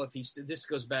don't know if this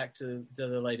goes back to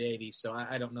the late '80s. So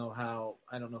I don't know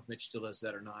if Mitch still does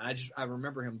that or not. I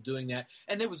remember him doing that,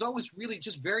 and it was always really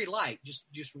just very light,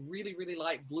 just really really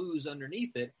light blues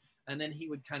underneath it. And then he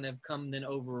would kind of come then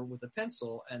over with a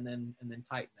pencil and then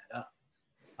tighten that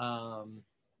up.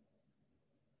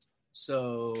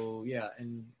 So yeah,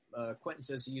 and Quentin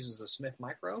says he uses a Smith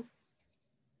Micro.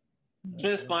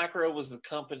 Smith Micro was the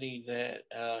company that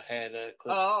had a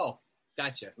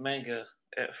gotcha. Manga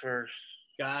at first.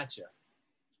 Gotcha.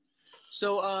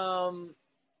 So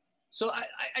so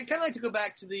I kind of like to go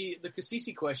back to the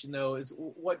Cassisi question though. Is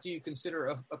what do you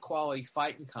consider a quality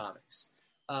fight in comics?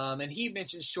 And he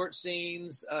mentions short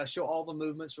scenes, show all the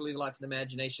movements, really a lot to the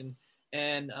imagination.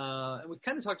 And we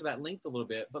kind of talked about length a little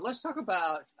bit, but let's talk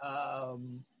about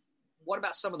what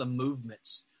about some of the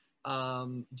movements?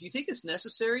 Do you think it's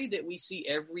necessary that we see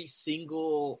every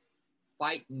single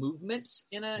fight movement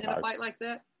in a fight like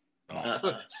that?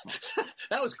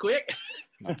 That was quick.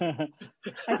 I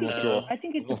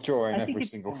think it's not drawing every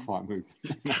single fight move.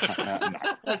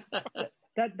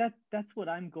 That's what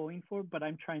I'm going for, but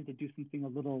I'm trying to do something a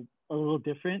little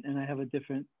different, and I have a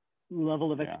different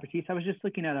level of expertise. I was just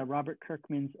looking at Robert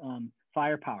Kirkman's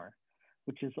Firepower,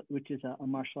 which is a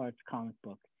martial arts comic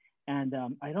book, and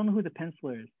I don't know who the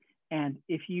penciler is. And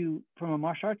if you, from a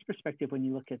martial arts perspective, when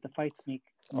you look at the fights, make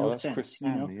no sense. Chris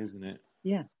Stanley, isn't it?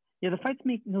 Yeah, the fights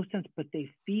make no sense, but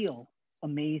they feel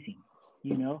amazing,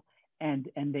 and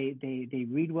they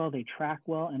read well, they track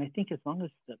well, and I think as long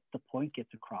as the point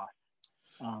gets across.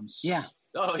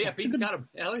 Oh yeah, Pete's got them.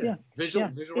 Hell yeah. Visual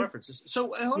references.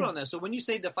 So hold on now. So when you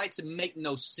say the fights make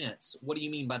no sense, what do you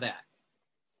mean by that?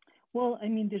 Well, I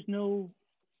mean, there's no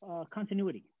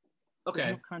continuity. Okay.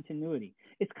 There's no continuity.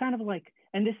 It's kind of like,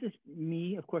 and this is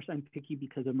me, of course, I'm picky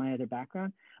because of my other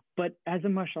background, but as a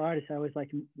martial artist, I always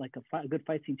like a good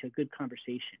fight scene to a good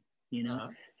conversation, you know? Uh-huh.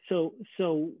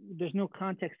 So there's no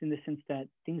context in the sense that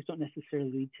things don't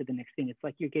necessarily lead to the next thing. It's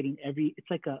like you're getting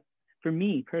for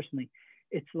me personally,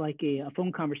 it's like a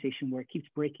phone conversation where it keeps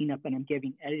breaking up and I'm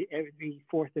giving every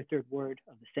fourth or third word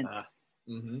of the sentence.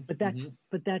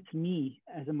 But that's me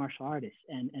as a martial artist.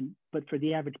 But for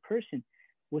the average person,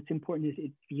 what's important is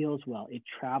it feels well, it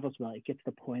travels well, it gets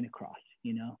the point across,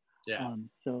 you know? Yeah.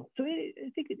 So I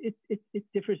think it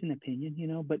differs in opinion, you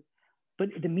know, but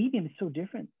the medium is so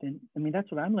different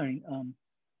that's what I'm learning.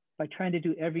 By trying to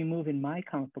do every move in my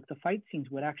comic book, the fight scenes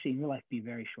would actually in real life be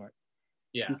very short.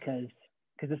 Yeah. Because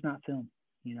it's not film,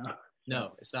 you know?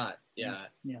 No, it's not. Yeah.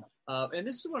 Yeah. And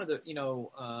this is one of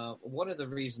the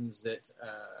reasons that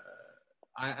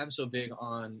I'm so big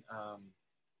on,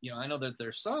 I know that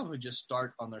there's some who just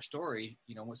start on their story,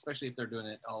 you know, especially if they're doing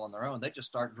it all on their own, they just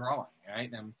start drawing,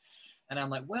 right? And I'm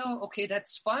like, well, okay,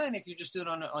 that's fine if you just do it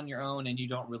on your own and you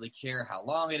don't really care how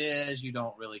long it is, you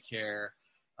don't really care,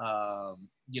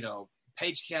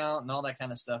 page count and all that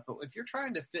kind of stuff. But if you're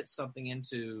trying to fit something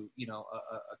into, you know,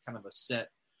 a kind of a set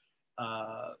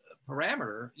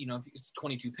parameter, you know, if it's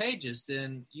 22 pages,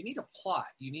 then you need a plot.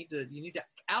 You need to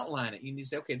outline it. You need to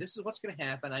say, okay, this is what's going to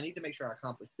happen. I need to make sure I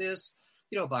accomplish this,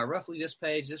 you know, by roughly this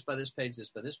page, this by this page, this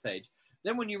by this page.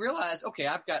 Then when you realize, okay,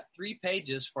 I've got 3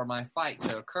 pages for my fight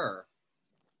to occur,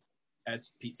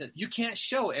 as Pete said, you can't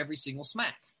show every single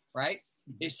smack, right?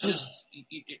 It's just,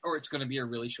 or it's going to be a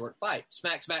really short fight.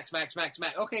 Smack, smack, smack, smack,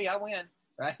 smack. Okay, I win,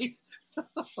 right?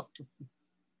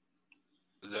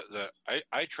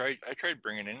 I tried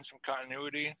bringing in some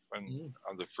continuity on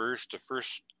the first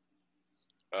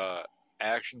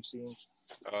action scenes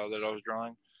that I was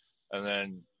drawing, and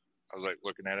then I was like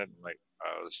looking at it and like,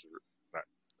 this is not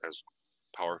as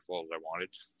powerful as I wanted.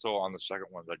 So on the second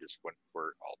one, I just went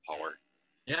for all power.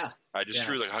 Yeah. I just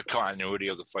threw the continuity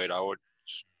of the fight out.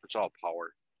 It's all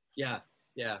power. Yeah.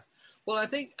 Yeah. Well, I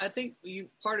think you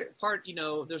part, you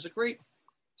know, there's a great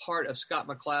part of Scott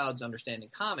McCloud's understanding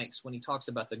comics when he talks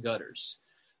about the gutters.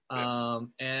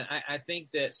 And I think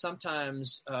that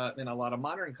sometimes in a lot of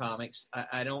modern comics,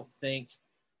 I don't think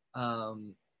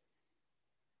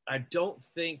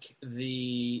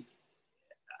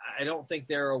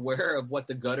they're aware of what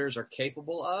the gutters are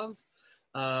capable of.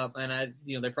 And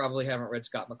they probably haven't read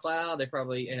Scott McCloud. They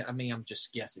probably, I mean, I'm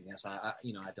just guessing this. I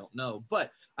don't know,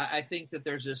 but I think that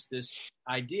there's this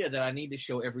idea that I need to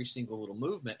show every single little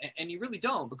movement, and you really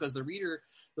don't, because the reader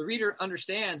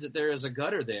understands that there is a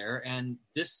gutter there, and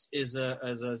this is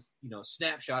a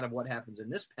snapshot of what happens in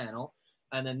this panel,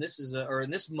 and then this is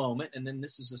in this moment, and then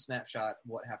this is a snapshot of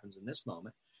what happens in this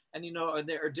moment. And, you know,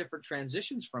 there are different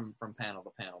transitions from panel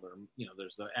to panel.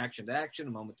 There's the action to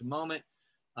action, moment to moment,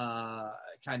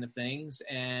 kind of things,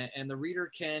 and the reader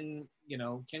can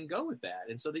go with that,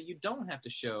 and so that you don't have to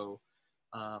show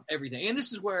everything. And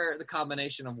this is where the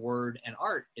combination of word and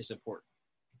art is important.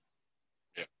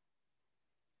 Yeah.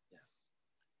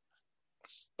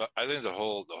 But I think the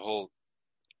whole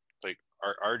like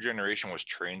our generation was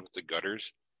trained with the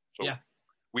gutters, so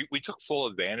we took full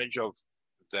advantage of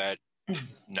that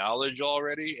knowledge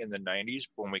already in the 90s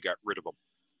when we got rid of them.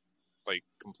 Like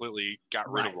completely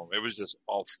got rid of them. It was just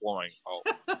all flowing.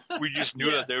 We just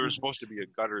knew that there was supposed to be a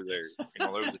gutter there. You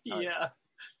know, there was a time. Yeah.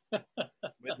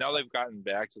 But now they've gotten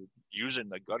back to using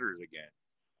the gutters again.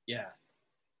 Yeah.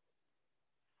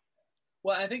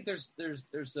 Well, I think there's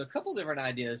a couple different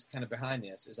ideas kind of behind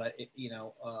this.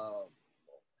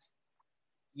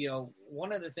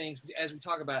 One of the things as we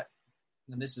talk about,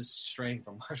 and this is straying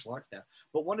from martial arts now,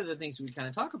 but one of the things we kind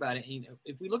of talk about,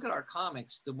 if we look at our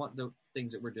comics, the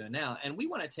things that we're doing now, and we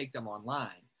want to take them online,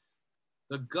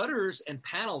 the gutters and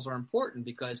panels are important,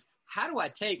 because how do I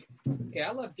take, okay,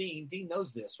 I love Dean. Dean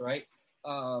knows this, right?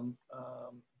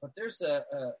 But there's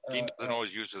Dean doesn't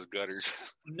always use his gutters.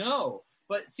 No,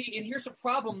 but see, and here's a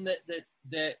problem that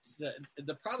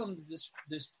the problem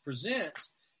this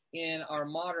presents in our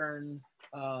modern,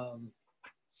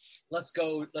 let's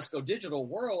go digital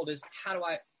world is how do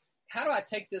I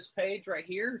take this page right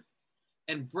here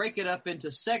and break it up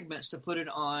into segments to put it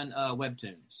on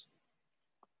Webtoons?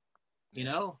 You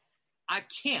know, I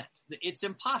can't. It's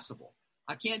impossible.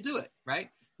 I can't do it right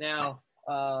now.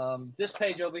 This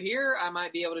page over here, I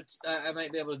might be able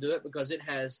to do it because it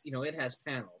has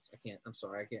panels. I'm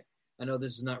sorry, I can't. I know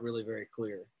this is not really very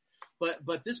clear,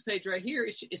 but this page right here,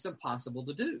 it's impossible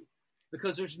to do.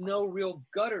 because there's no real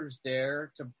gutters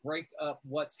there to break up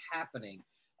what's happening.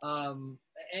 And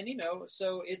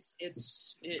so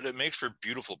but it makes for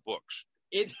beautiful books.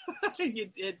 It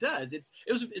does.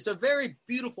 It's a very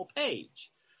beautiful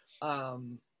page.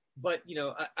 But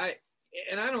I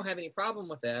don't have any problem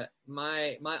with that.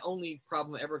 My only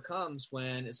problem ever comes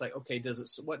when it's like, okay, does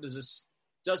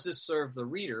this serve the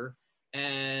reader,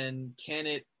 and can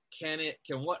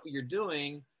what you're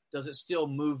doing, does it still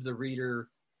move the reader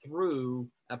through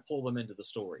and pull them into the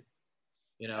story?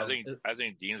 I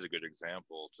think Dean's a good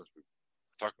example, since we're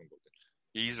talking about it.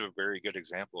 He's a very good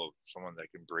example of someone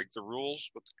that can break the rules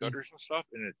with the gutters and stuff,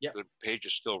 and the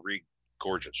pages still read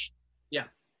gorgeous. Yeah.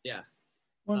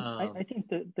 Well, I think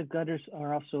the gutters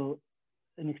are also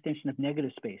an extension of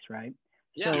negative space, right?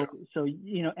 Yeah. So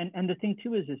and the thing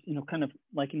too is kind of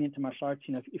likening it to martial arts.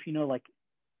 If like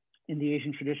in the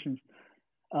Asian traditions,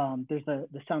 there's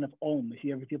the sound of Om. If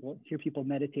you ever hear people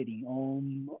meditating,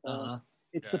 Om.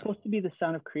 It's supposed to be the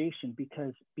sound of creation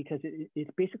because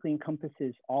it basically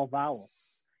encompasses all vowels,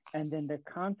 and then the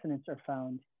consonants are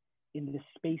found in the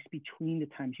space between the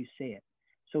times you say it.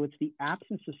 So it's the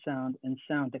absence of sound and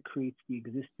sound that creates the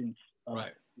existence of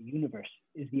the universe,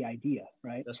 is the idea,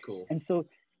 right? That's cool. And so,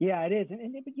 yeah, it is.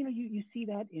 But you see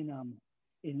that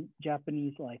in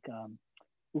Japanese, like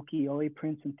ukiyo-e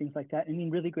prints and things like that. I mean,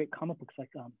 really great comic books like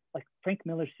Frank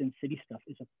Miller's Sin City stuff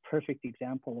is a perfect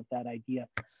example of that idea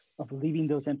of leaving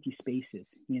those empty spaces,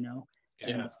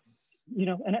 And,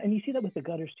 and you see that with the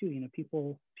gutters too.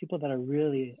 People that are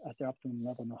really at their optimum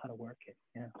level know how to work it.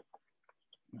 Yeah,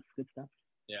 that's good stuff.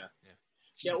 Yeah.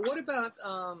 What about?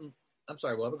 I'm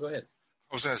sorry, Wubba, go ahead.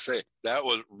 I was going to say that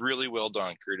was really well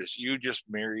done, Curtis. You just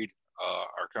married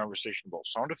our conversation about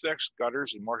sound effects,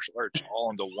 gutters, and martial arts all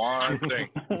into one thing.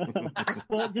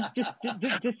 Well,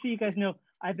 just so you guys know,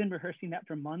 I've been rehearsing that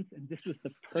for months, and this was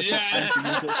the perfect time to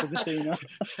use it. So just so you know.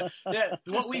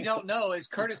 What we don't know is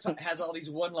Curtis has all these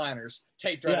one-liners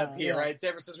taped right up here, right? It's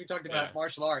ever since we talked about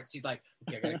martial arts, he's like,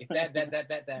 okay, I gotta get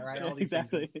that, right? All these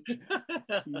exactly.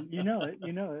 You know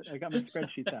it. I got my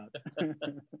spreadsheets out.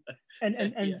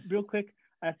 and real quick,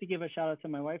 I have to give a shout out to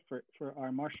my wife for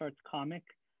our martial arts comic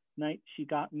night. She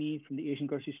got me from the Asian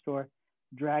grocery store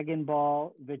Dragon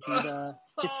Ball, Vegeta,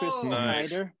 Citrus,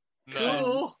 Snyder.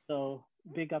 Cool. So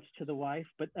big ups to the wife.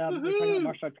 But we're talking about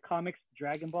martial arts comics,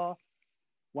 Dragon Ball.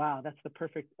 Wow, that's the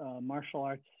perfect martial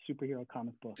arts superhero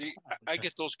comic book. See, I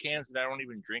get those cans and I don't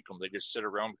even drink them. They just sit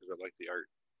around because I like the art.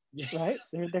 Right?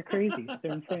 They're crazy.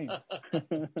 They're insane.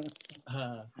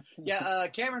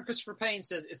 Cameron Christopher Payne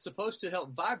says it's supposed to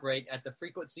help vibrate at the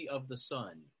frequency of the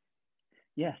sun.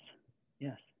 Yes,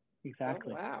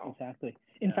 exactly. Oh, wow. Exactly.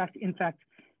 In fact,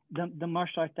 the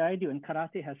martial art that I do, and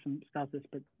karate has some styles of this,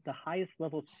 but the highest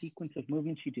level sequence of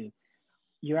movements you do,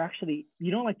 you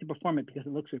don't like to perform it because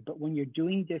it looks weird, but when you're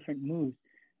doing different moves,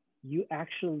 you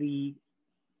actually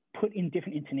put in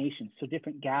different intonations, so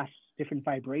different gasps, different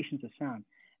vibrations of sound.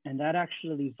 And that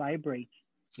actually vibrates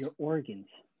your organs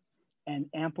and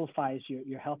amplifies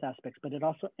your health aspects, but it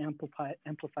also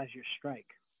amplifies your strike.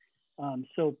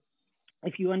 So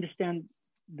if you understand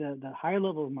the higher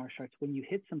level of martial arts, when you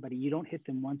hit somebody, you don't hit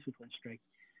them once with one strike.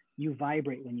 You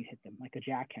vibrate when you hit them, like a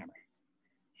jackhammer.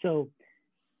 So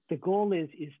the goal is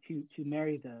to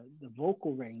marry the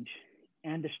vocal range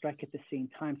and the strike at the same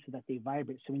time so that they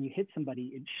vibrate. So when you hit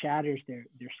somebody, it shatters their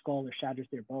skull or shatters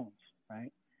their bones,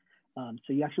 right?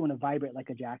 So you actually want to vibrate like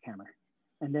a jackhammer.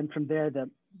 And then from there,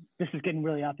 this is getting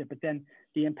really out there, but then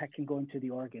the impact can go into the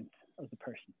organs of the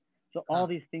person. So all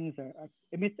these things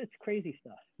it's crazy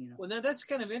stuff, Well, now that's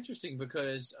kind of interesting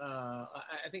because I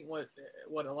think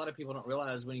what a lot of people don't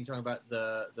realize when you talk about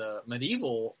the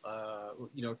medieval,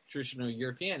 traditional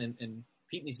European, and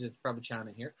Pete needs to probably chime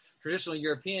in here, traditional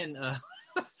European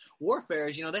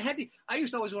warfare, they had I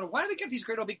used to always wonder, why do they get these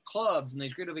great old big clubs and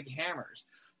these great old big hammers?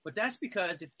 But that's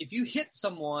because if you hit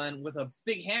someone with a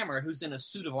big hammer who's in a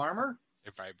suit of armor,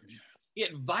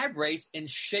 it vibrates and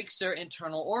shakes their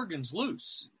internal organs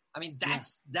loose. I mean,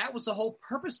 that was the whole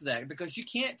purpose of that, because you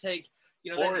can't take,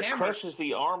 or that it hammer. crushes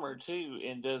the armor too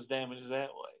and does damage that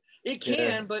way. It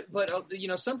can, but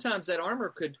sometimes that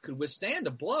armor could withstand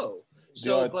a blow.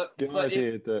 So, the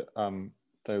idea that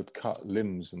they would cut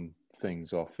limbs and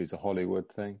things off is a Hollywood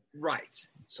thing, right?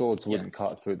 Swords wouldn't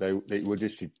cut through; they would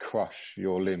just orally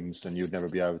your limbs, and you'd never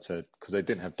be able to, because they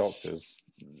didn't have doctors.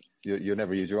 You'll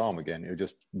never use your arm again; it would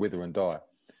just wither and die.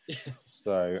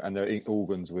 So, and the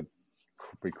organs would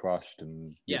be crushed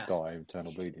and you'd die of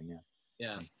internal bleeding.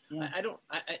 Yeah. I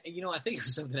think it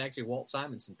was something actually Walt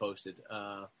Simonson posted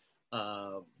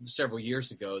several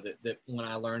years ago that when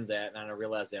I learned that and I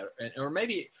realized that, or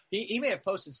maybe he may have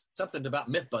posted something about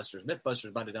Mythbusters.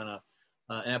 Mythbusters might have done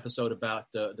an episode about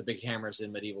the big hammers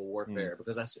in medieval warfare,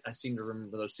 because I seem to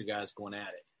remember those two guys going at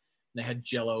it. And they had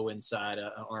Jello inside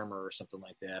an armor or something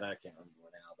like that. I can't remember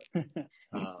now,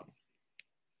 but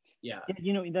yeah.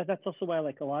 You know, that's also why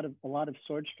like a lot of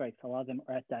sword strikes, a lot of them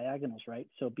are at diagonals, right?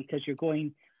 So because you're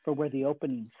going for where the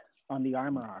openings on the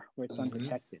armor are, where it's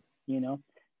unprotected, you know.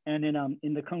 And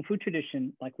in the Kung Fu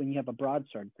tradition, like when you have a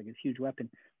broadsword, it's like a huge weapon.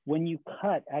 When you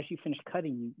cut, as you finish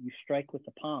cutting, you strike with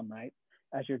the palm, right?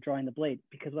 As you're drawing the blade,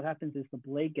 because what happens is the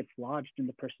blade gets lodged in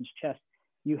the person's chest.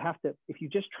 You have to, if you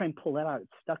just try and pull that out,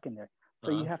 it's stuck in there.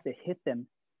 So you have to hit them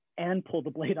and pull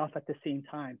the blade off at the same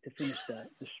time to finish the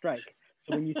strike.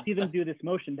 So when you see them do this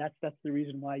motion, that's the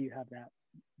reason why you have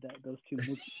those two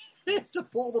moves. It's to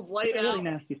pull the blade out. Really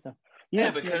nasty stuff.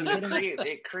 Yeah, because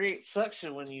it creates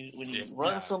suction when you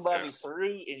run somebody through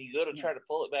and you go to try to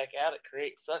pull it back out. It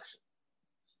creates suction.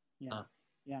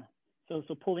 Yeah. So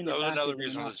pulling that it was back another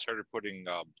reason they started putting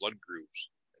blood grooves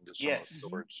into some of the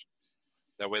swords.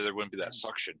 That way there wouldn't be that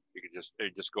suction. You could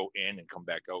just go in and come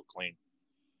back out clean.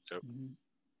 So.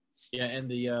 Yeah, and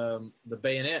the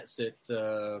bayonets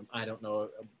that I don't know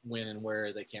when and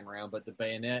where they came around, but the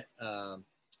bayonet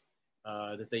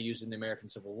that they used in the American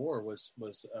Civil War was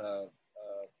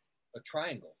a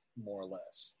triangle, more or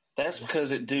less. That's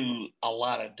because it do a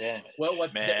lot of damage. Well,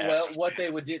 what they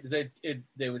would do,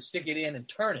 they would stick it in and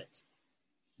turn it,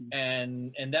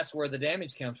 and that's where the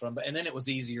damage comes from. And then it was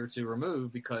easier to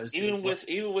remove because even with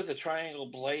a triangle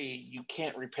blade, you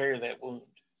can't repair that wound.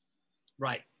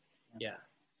 Right. Yeah.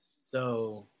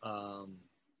 So,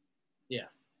 yeah,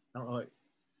 I don't know.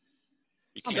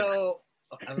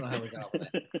 So, I don't know how we got on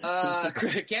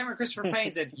that. Cameron Christopher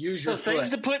Payne said, use your foot. Things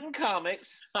to put in comics,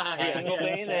 triangle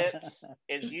bayonets,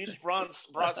 and use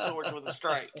broadswords with a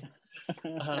strike.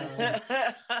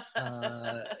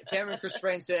 Cameron Christopher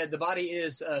Payne said, the body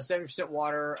is 70%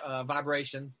 water,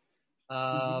 vibration.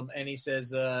 And he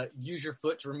says, use your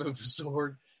foot to remove the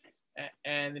sword.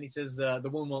 And then he says the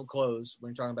wound won't close when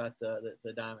you're talking about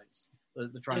the diamonds,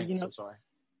 the triangles. I'm sorry.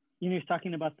 You know, he's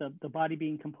talking about the body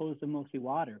being composed of mostly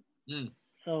water.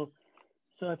 So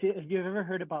if you've ever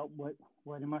heard about what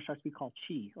in martial arts we call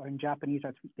chi, or in Japanese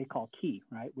arts they call ki,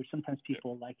 right? Which sometimes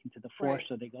people liken to the force,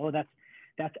 so they go, oh,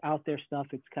 that's out there stuff.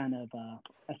 It's kind of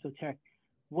esoteric.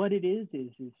 What it is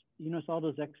you know, so all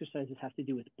those exercises have to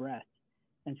do with breath.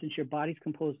 And since your body's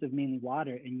composed of mainly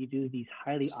water and you do these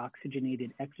highly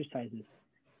oxygenated exercises,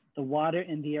 the water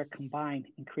and the air combine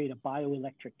and create a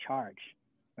bioelectric charge,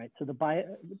 right? So the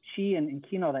chi and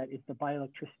ki and all that is the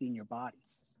bioelectricity in your body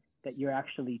that you're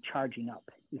actually charging up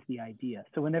is the idea.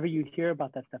 So whenever you hear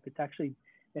about that stuff, it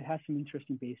has some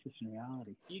interesting basis in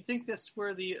reality. You think that's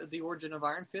where the origin of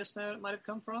Iron Fist might have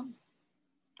come from?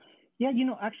 Yeah, you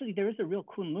know, actually there is a real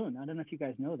Kunlun. I don't know if you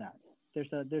guys know that.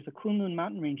 There's a Kunlun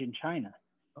mountain range in China.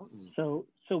 So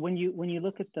when you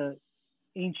look at the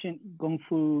ancient Kung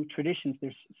Fu traditions,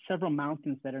 there's several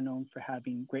mountains that are known for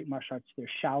having great martial arts. There's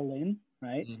Shaolin,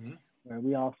 right, where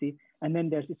we all see, and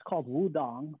then it's called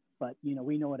Wudong, but you know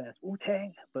we know it as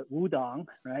Wu-Tang, but Wudong,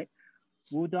 right?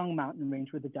 Wudong mountain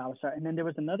range where the Taoists are, and then there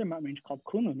was another mountain range called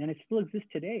Kunlun, and it still exists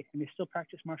today, and they still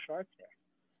practice martial arts there.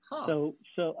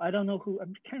 So I don't know I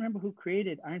can't remember who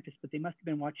created Iron Fist, but they must have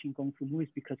been watching Kung Fu movies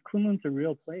because Kunlun's a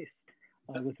real place.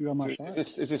 With real martial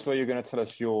arts. Is this where you're going to tell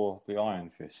us you're the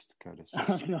Iron Fist, Curtis?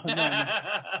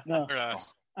 No.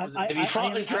 Have you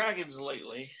fought the dragons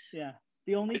lately? Yeah.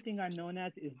 The only thing I'm known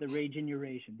as is the Rage in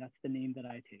Eurasian. That's the name that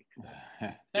I take.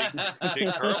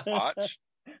 Big Carl Potts?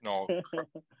 No,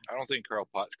 I don't think Carl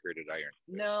Potts created Iron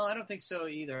Fist. No, I don't think so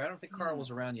either. I don't think Carl was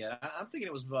around yet. I'm thinking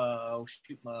it was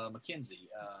McKenzie.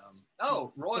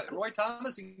 Roy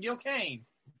Thomas and Gil Kane.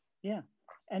 Yeah.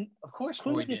 And of course,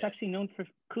 Kunlun is actually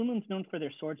Kunlun's known for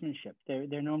their swordsmanship.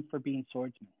 They're known for being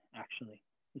swordsmen. Actually,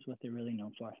 is what they're really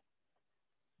known for.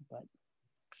 But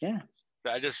yeah,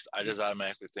 I just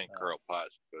automatically think Carl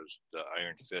Potts because the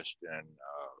Iron Fist and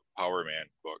Power Man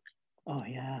book. Oh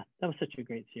yeah, that was such a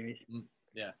great series.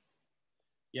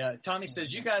 Yeah. Tommy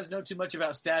says you guys know too much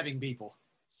about stabbing people.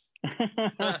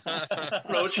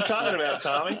 What you talking about,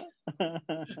 Tommy?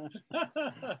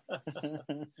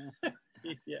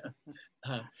 Yeah.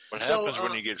 What happens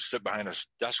when you get sit behind a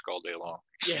desk all day long?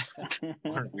 Yeah.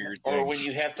 Weird things. Or when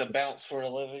you have to bounce for a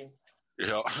living.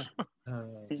 Yeah.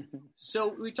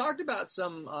 So we talked about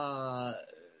some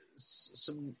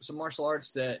martial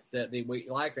arts that we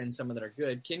like and some that are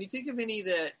good. Can you think of any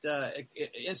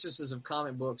instances of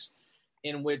comic books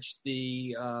in which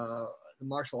the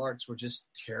martial arts were just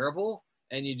terrible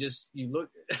and you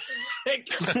look? Go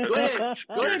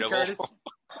ahead, Curtis.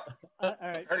 All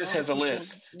right. Curtis has a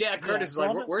list. Yeah, Curtis is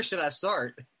like, where should I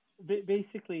start?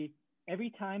 Basically, every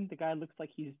time the guy looks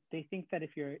like they think that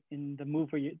if you're in the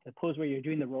pose where you're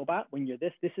doing the robot, when you're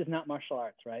this is not martial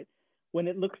arts, right? When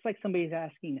it looks like somebody's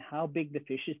asking how big the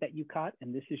fish is that you caught,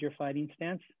 and this is your fighting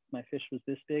stance, my fish was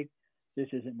this big, this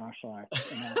isn't martial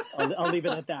arts. And I'll leave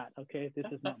it at that, okay? This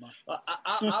is not martial arts.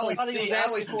 I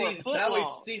always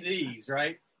see these,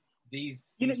 right?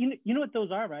 These. You know what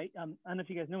those are, right? I don't know if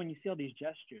you guys know, when you see all these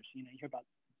gestures, you hear about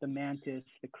the mantis,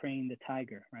 the crane, the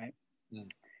tiger, right? Mm.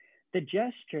 The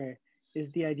gesture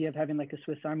is the idea of having like a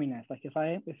Swiss Army knife. Like if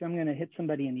I'm going to hit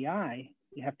somebody in the eye,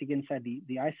 you have to get inside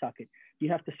the eye socket.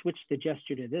 You have to switch the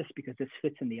gesture to this because this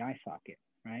fits in the eye socket,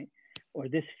 right? Or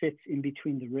this fits in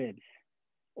between the ribs,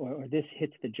 or this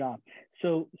hits the jaw.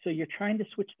 So you're trying to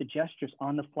switch the gestures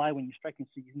on the fly when you're striking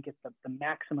so you can get the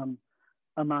maximum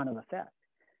amount of effect.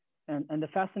 And the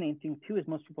fascinating thing too is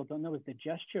most people don't know is the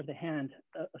gesture of the hand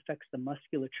affects the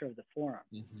musculature of the forearm.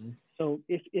 Mm-hmm. So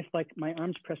if like my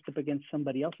arm's pressed up against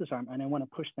somebody else's arm and I want to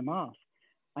push them off,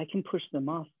 I can push them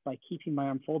off by keeping my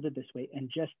arm folded this way, and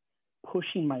just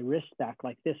pushing my wrist back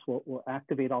like this will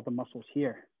activate all the muscles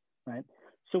here, right?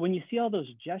 So when you see all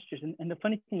those gestures, and the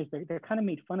funny thing is they're kind of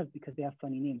made fun of because they have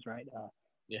funny names, right?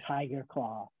 Tiger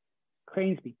claw,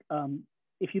 crane's beak.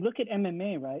 If you look at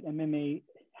MMA, right? MMA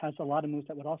has a lot of moves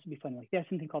that would also be funny. Like they have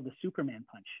something called the Superman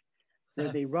punch,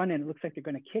 where they run and it looks like they're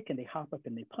going to kick and they hop up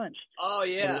and they punch. Oh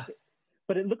yeah.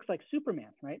 But it looks like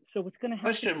Superman, right? So what's going to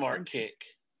happen? Question mark kick.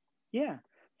 Yeah.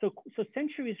 So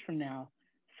centuries from now,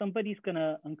 somebody's going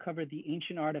to uncover the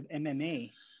ancient art of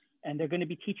MMA, and they're going to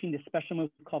be teaching this special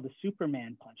move called the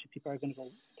Superman punch. And people are going to go,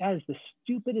 that is the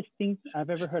stupidest thing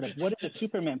I've ever heard of. What is a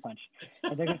Superman punch?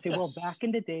 And they're going to say, well, back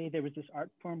in the day, there was this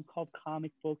art form called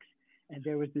comic books, and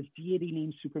there was this deity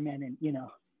named Superman, and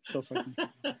so forth.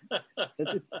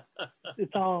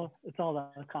 It's all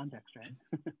the context, right?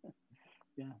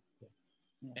 Yeah.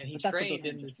 And he trained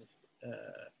in this.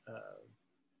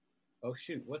 Oh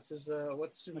shoot! What's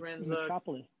Superman's?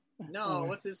 Metropolis. No,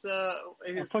 what's his?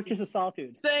 Fortress of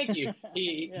Solitude. Thank you.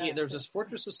 There's this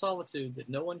Fortress of Solitude that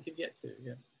no one could get to.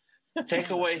 Yeah.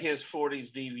 Take away his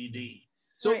 40s DVD.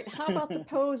 So, right. How about the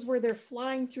pose where they're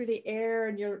flying through the air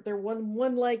and they're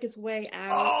one leg is way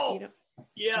out? Oh,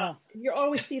 yeah. You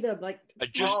always see them like. I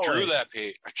just drew that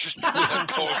page. I just drew that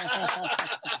pose.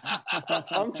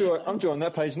 I'm drawing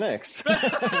that page next.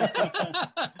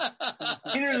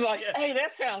 Peter's like, hey,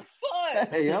 that sounds fun.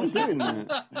 Hey, I'm doing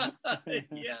that.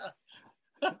 Yeah.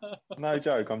 No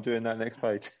joke. I'm doing that next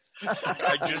page.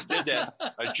 I just did that.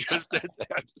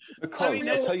 Because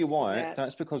I'll tell you why. Yeah.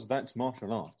 That's because that's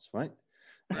martial arts, right?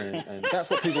 And that's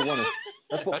what people want to.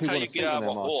 That's what people want to see in their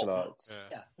martial arts.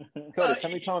 Yeah. Curtis, how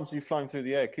many times have you flown through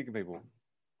the air kicking people?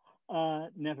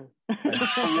 Never.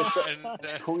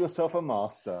 Call yourself a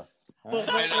master.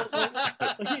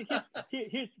 Here's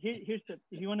if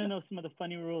you want to know some of the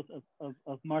funny rules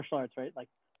of martial arts, right?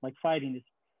 Like fighting is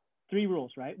 3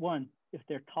 rules, right? 1, if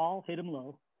they're tall, hit them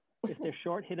low. If they're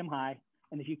short, hit them high.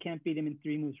 And if you can't beat them in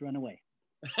 3 moves, run away.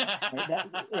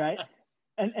 Right?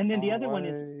 And then the other one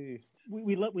is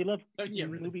we love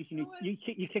movies. You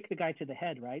kick the guy to the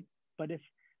head, right? But if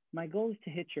my goal is to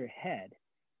hit your head,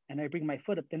 and I bring my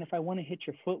foot up, then if I want to hit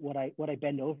your foot, would I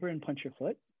bend over and punch your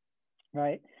foot,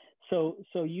 right? So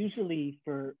usually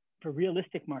for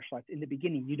realistic martial arts in the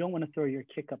beginning, you don't want to throw your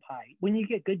kick up high. When you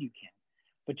get good, you can,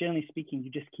 but generally speaking, you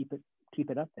just keep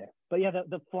it up there. But yeah,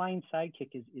 the flying side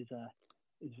kick is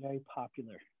very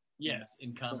popular. Yes,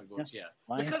 in comic books,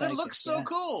 because it looks so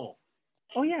cool.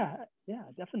 Oh yeah,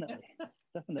 definitely.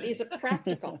 Is it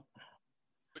practical?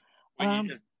 I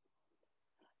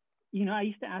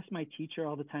used to ask my teacher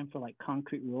all the time for like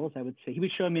concrete rules. I would say, he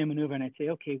would show me a maneuver and I'd say,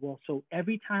 okay, well, so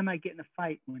every time I get in a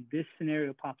fight, when this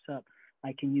scenario pops up,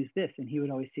 I can use this. And he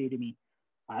would always say to me,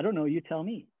 I don't know, you tell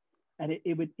me. And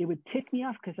it would tick me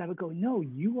off because I would go, no,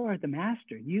 you are the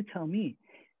master. You tell me.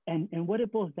 And what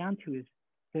it boils down to is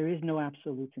there is no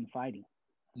absolutes in fighting,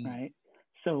 right?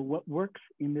 So what works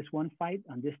in this one fight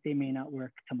on this day may not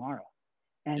work tomorrow.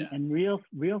 And real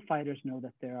fighters know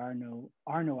that there are no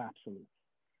absolutes.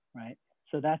 Right.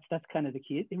 So that's kind of the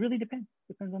key. It really depends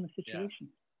on the situation.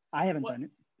 Yeah. I haven't done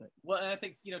it. But. Well, and I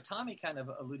think, Tommy kind of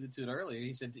alluded to it earlier.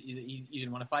 He said you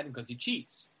didn't want to fight him because he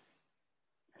cheats.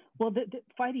 Well, the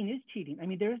fighting is cheating. I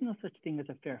mean, there is no such thing as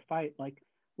a fair fight. Like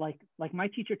my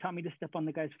teacher taught me to step on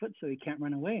the guy's foot so he can't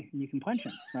run away and you can punch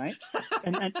him. Right.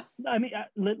 and I mean,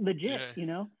 legit,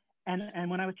 And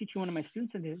when I was teaching one of my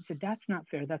students, and they said, that's not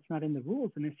fair. That's not in the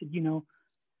rules. And I said,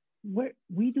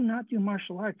 we do not do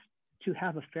martial arts to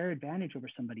have a fair advantage over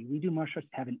somebody. We do martial arts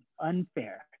to have an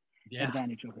unfair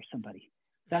advantage over somebody.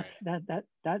 That's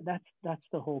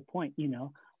the whole point.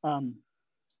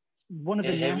 one of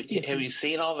the nastiest. Have you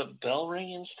seen all the bell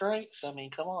ringing strikes? I mean,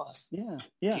 come on. Yeah.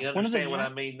 You understand what I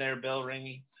mean there, bell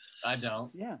ringing? I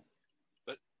don't. Yeah.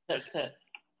 But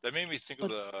that made me think of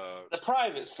the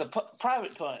privates, the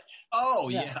private punch. Oh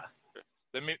yeah.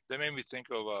 That made me think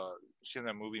of seeing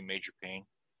that movie Major Payne.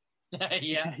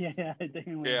 Yeah.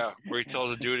 Yeah, where he tells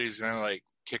the dude he's gonna like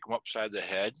kick him upside the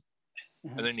head,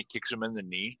 and then he kicks him in the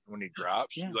knee when he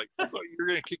drops. He's like, "I thought you were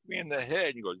gonna kick me in the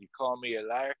head." He goes, "You call me a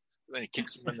liar?" And then he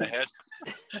kicks him in the head.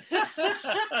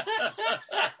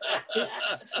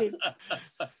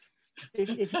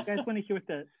 If you guys want to hear what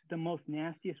the most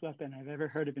nastiest weapon I've ever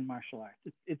heard of in martial arts,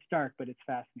 it's dark, but it's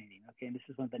fascinating. Okay, and this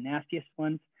is one of the nastiest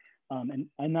ones. And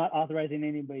I'm not authorizing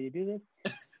anybody to do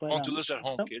this. But, don't do this at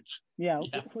home, kids. Yeah,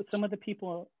 what some of the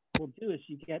people will do is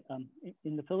you get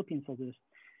in the Philippines they'll do this.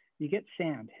 You get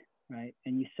sand, right,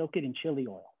 and you soak it in chili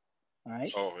oil. All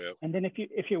right. Oh yeah. And then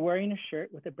if you're wearing a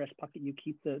shirt with a breast pocket, you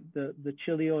keep the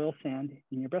chili oil sand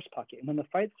in your breast pocket. And when the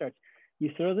fight starts,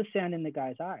 you throw the sand in the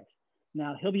guy's eyes.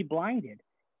 Now he'll be blinded,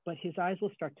 but his eyes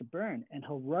will start to burn, and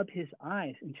he'll rub his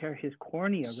eyes and tear his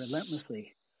cornea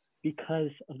relentlessly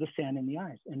because of the sand in the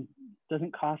eyes, and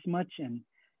doesn't cost much. And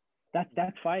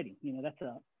that's fighting. You know, that's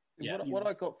a. Yeah. What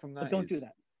I got from that. Don't do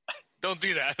that. Don't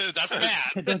do that. That's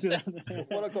bad. Don't do that.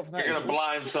 What I got from that. You're gonna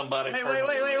blind somebody.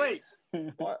 Wait.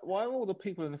 Why are all the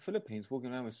people in the Philippines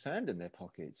walking around with sand in their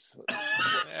pockets?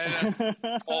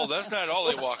 Oh, that's not all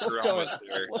they walk around with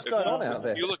there. What's going on out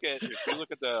there? If you look at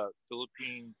the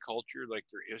Philippine culture, like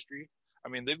their history, I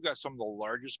mean, they've got some of the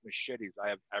largest machetes I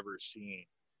have ever seen,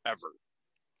 ever.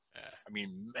 I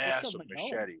mean, massive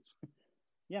machetes.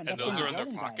 Yeah, and those are in their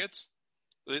pockets.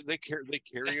 They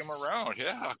carry them around.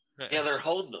 Yeah. Yeah, they're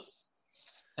holding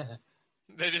them.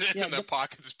 It's in their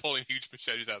pocket, just pulling huge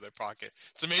machetes out of their pocket.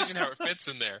 It's amazing how it fits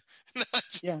in there.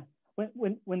 Yeah,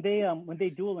 when they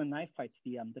duel in knife fights,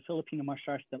 the Filipino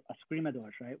martial arts, the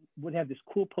escrimadores, right, would have this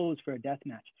cool pose for a death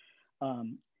match.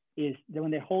 Is that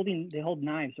when they hold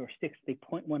knives or sticks, they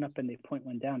point one up and they point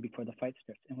one down before the fight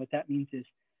starts. And what that means is,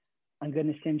 I'm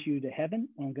going to send you to heaven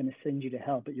or I'm going to send you to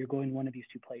hell, but you're going one of these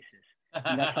two places.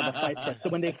 And that's how the fight starts. So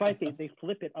when they fight, they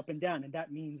flip it up and down, and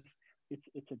that means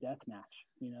it's a death match.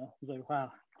 You know, it's like,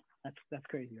 wow, that's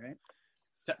crazy, right?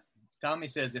 Tommy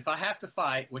says, if I have to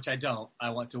fight, which I don't, I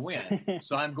want to win.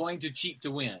 So I'm going to cheat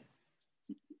to win.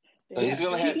 So he's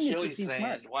going to have chili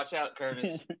sand. Watch out,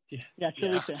 Curtis.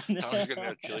 Chili sand. Tommy's going to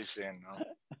have chili sand now.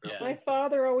 Yeah. My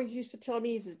father always used to tell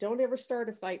me, he says, don't ever start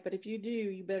a fight, but if you do,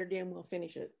 you better damn well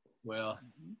finish it. Well,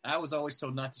 I was always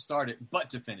told not to start it, but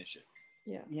to finish it.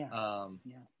 Yeah.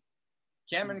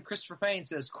 Cameron Christopher Payne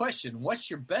says, question,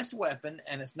 what's your best weapon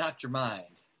and it's not your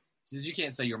mind? He says, you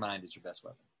can't say your mind is your best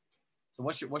weapon. So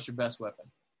what's your best weapon?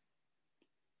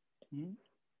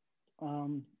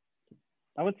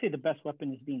 I would say the best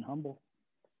weapon is being humble.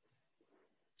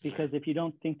 Because if you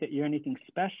don't think that you're anything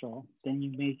special, then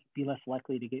you may be less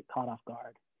likely to get caught off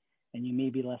guard. And you may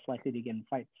be less likely to get in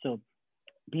fights. So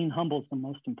being humble is the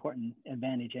most important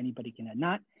advantage anybody can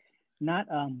have. Not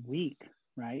weak,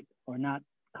 right? Or not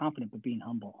confident, but being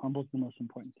humble. Humble's the most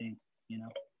important thing, you know.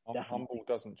 Humble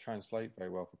doesn't translate very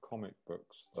well for comic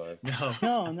books, though. No.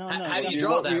 How do you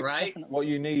draw that, right? Definitely. What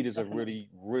you need is a really,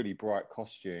 really bright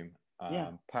costume,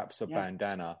 perhaps a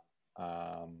bandana,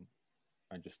 and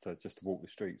just to walk the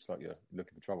streets like you're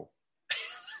looking for trouble.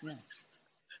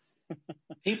 Yeah.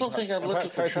 People think I'm looking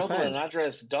for trouble and I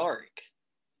dress dark.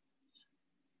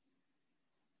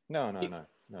 No.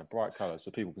 Bright colours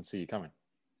so people can see you coming.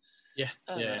 Yeah.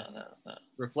 No.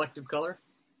 Reflective color?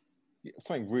 Yeah,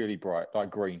 something really bright, like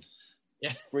green.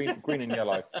 Yeah. Green and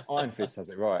yellow. Iron Fist has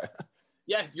it right.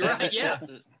 Yeah, you're right. Yeah.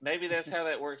 Maybe that's how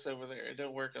that works over there. It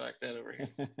don't work like that over here.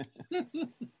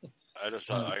 I just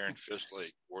thought Iron Fist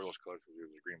like wore those colors because he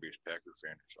was a Green Bay's Packer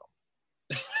fan or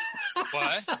something.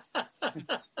 What?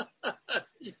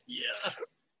 Yeah.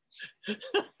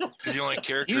 He's the only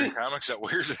character in comics that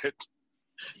wears it.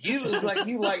 You look like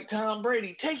you like Tom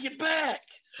Brady. Take it back.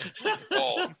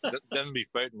 Oh, doesn't be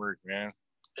fighting work, man.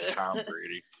 Tom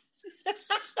Brady.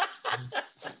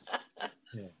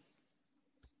 Yeah.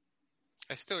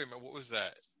 I still remember, what was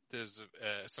that? There's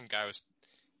some guy was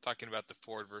talking about the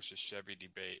Ford versus Chevy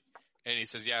debate, and he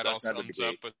says, "Yeah, it all sums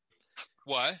up with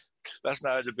what?" That's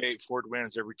not a debate. Ford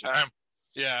wins every time.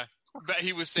 Yeah, but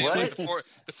he was saying like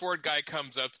the Ford guy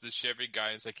comes up to the Chevy guy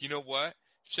and is like, "You know what?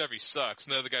 Chevy sucks."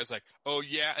 And the other guy's like, "Oh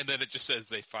yeah," and then it just says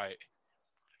they fight.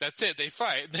 That's it. They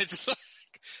fight. And they just like,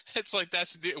 it's like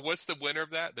what's the winner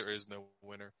of that? There is no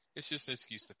winner. It's just an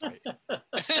excuse to fight.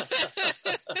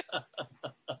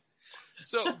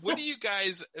 So, what do you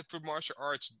guys, for martial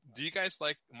arts, do you guys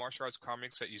like martial arts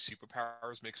comics that use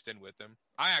superpowers mixed in with them?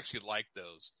 I actually like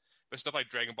those But stuff like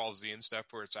Dragon Ball Z and stuff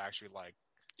where it's actually like,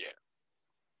 Yeah.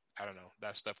 I don't know.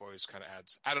 That stuff always kind of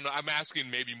adds. I don't know. I'm asking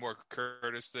maybe more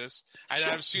Curtis this. And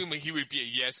I'm assuming he would be a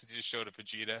yes since he just showed a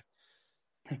Vegeta.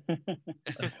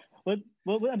 What?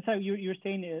 I'm sorry. You were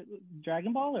saying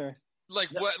Dragon Ball or like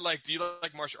what? Like, do you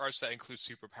like martial arts that include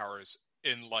superpowers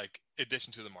in like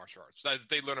addition to the martial arts? That if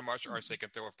they learn a martial arts, they can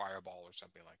throw a fireball or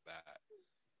something like that.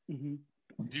 Mm-hmm.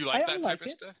 Do you like that like type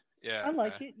of stuff? Yeah, I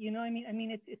like it. You know, I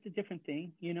mean, it's a different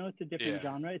thing. You know, it's a different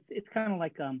genre. It's kind of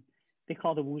like they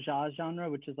call the wuxia genre,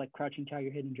 which is like Crouching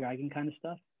Tiger, Hidden Dragon kind of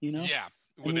stuff. You know? Yeah,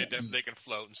 where they can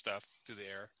float and stuff through the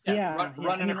air. Yeah,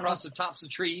 running across the tops of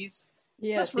trees.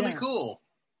 Yeah, that's really cool.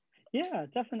 Yeah,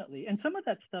 definitely. And some of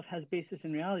that stuff has basis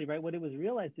in reality, right? What it was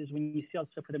realized is when you see all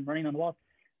the stuff with them running on the walls,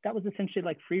 that was essentially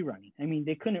like free running. I mean,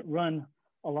 they couldn't run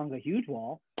along a huge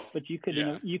wall, but you could,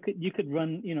 you could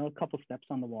run, a couple steps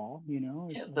on the wall, Yeah,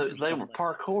 they were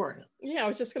parkouring. Yeah, I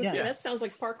was just going to say that sounds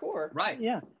like parkour. Right.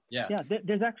 Yeah.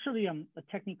 There's actually a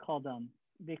technique called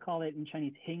they call it in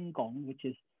Chinese Hing Gong, which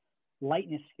is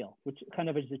lightness skill, which kind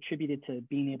of is attributed to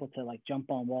being able to like jump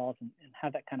on walls and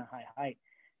have that kind of high height.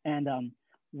 And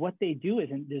what they do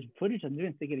is, and there's footage of them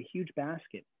doing, they get a huge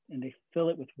basket and they fill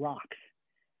it with rocks,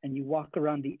 and you walk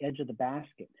around the edge of the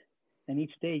basket, and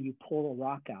each day you pull a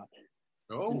rock out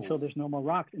until there's no more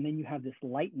rocks, and then you have this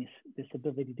lightness, this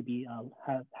ability to be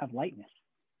have lightness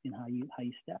in how you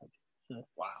step. So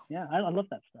wow, yeah, I love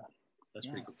that stuff. That's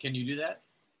pretty cool. Can you do that?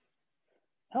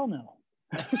 Hell no.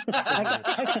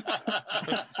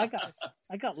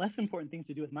 I got less important things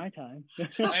to do with my time.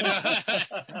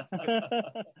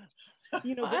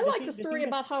 I like the story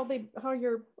about how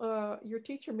your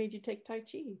teacher made you take Tai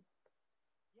Chi.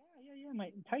 Yeah.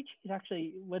 My Tai Chi is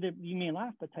actually, whether you may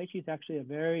laugh, but Tai Chi is actually a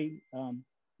very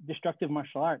destructive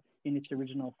martial art in its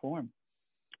original form.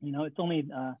 It's only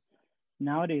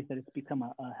nowadays that it's become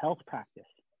a health practice.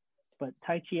 But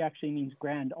Tai Chi actually means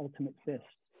grand ultimate fist.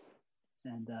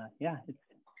 And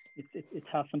it's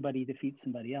how somebody defeats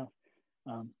somebody else.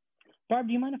 Barb,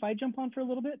 do you mind if I jump on for a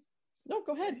little bit? No,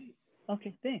 go ahead.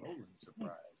 Okay, thanks.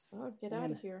 Surprise. Oh, get out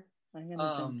of here. I'm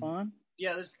gonna jump on.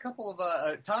 Yeah, there's a couple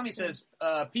of Tommy says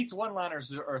Pete's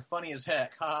one-liners are funny as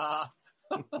heck. Ha.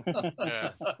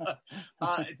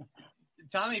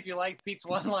 Tommy, if you like Pete's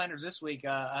one-liners this week,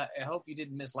 I hope you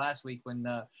didn't miss last week when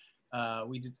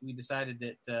we decided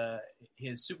that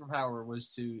his superpower was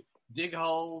to dig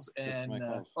holes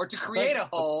or to create a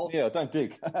hole. Yeah, don't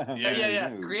dig.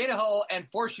 Yeah. Create a hole and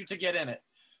force you to get in it.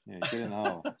 Yeah, get in the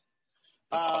hole.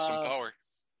 Awesome power.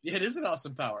 Yeah, it is an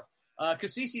awesome power.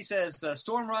 Kasisi says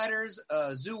Storm Riders,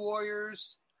 Zoo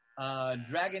Warriors,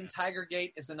 Dragon Tiger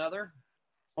Gate is another.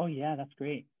 Oh yeah, that's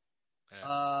great.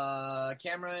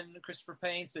 Cameron Christopher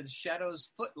Payne said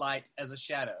Shadow's Footlight as a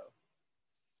shadow.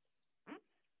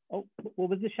 Oh, what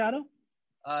was the shadow?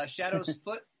 Shadow's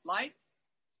Footlight.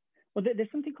 Well,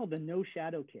 there's something called the no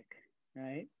shadow kick,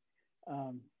 right?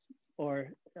 Or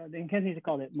in Cantonese they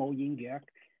call it mo yin gyerk,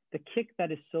 the kick that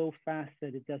is so fast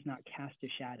that it does not cast a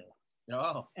shadow.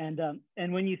 Oh. And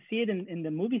when you see it in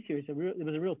the movie series, it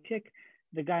was a real kick.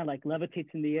 The guy like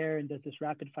levitates in the air and does this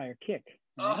rapid fire kick.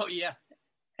 Right? Oh yeah.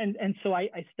 And so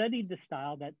I studied the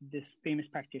style that this famous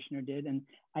practitioner did, and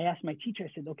I asked my teacher.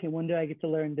 I said, okay, when do I get to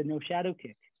learn the no shadow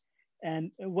kick?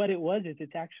 And what it was is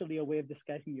it's actually a way of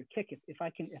disguising your kick. If I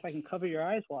can cover your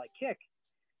eyes while I kick,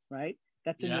 right?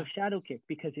 That's a no shadow kick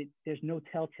because there's no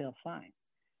telltale sign.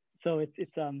 So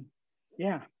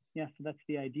so that's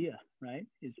the idea, right?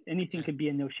 Is anything could be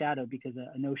a no shadow because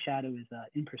a no shadow is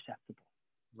imperceptible.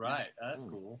 Right, that's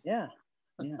cool. Yeah.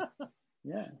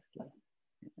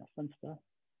 Fun stuff.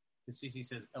 CC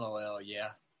says, "LOL."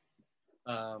 Yeah.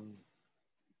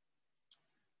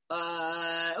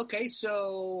 Okay,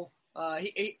 so.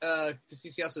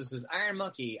 CC also says Iron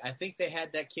Monkey. I think they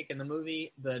had that kick in the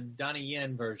movie, the Donnie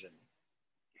Yen version.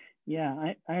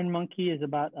 Yeah, Iron Monkey is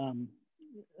about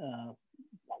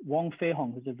Wong Fei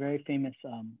Hong, who's a very famous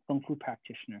kung fu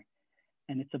practitioner,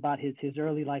 and it's about his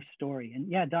early life story. And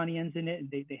yeah, Donnie Yen's in it, and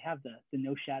they have the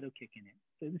no shadow kick in it.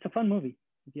 So it's a fun movie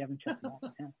if you haven't checked it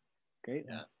out. Yeah, great.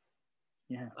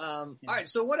 Yeah. All right.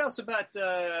 So what else about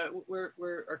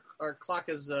our clock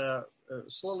is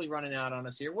slowly running out on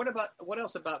us here. What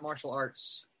else about martial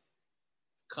arts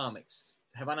comics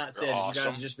have I not said? Awesome. You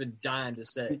guys have just been dying to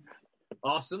say.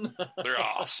 Awesome. They're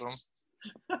awesome.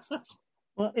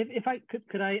 Well, if I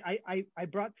could I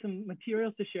brought some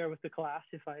materials to share with the class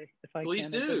if I Please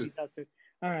can. do.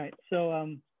 All right.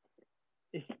 So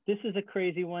this is a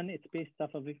crazy one. It's based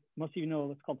off of, most of you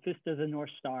know, it's called Fist of the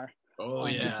North Star. Oh,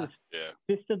 yeah.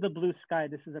 Fist of the Blue Sky.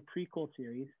 This is a prequel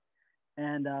series.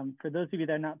 And for those of you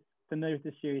that are not familiar with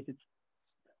this series, it's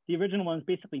the original one is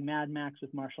basically Mad Max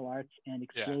with martial arts and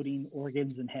exploding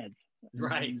organs and heads.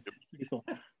 Right. Pretty cool.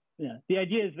 Yeah. The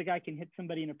idea is the guy can hit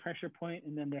somebody in a pressure point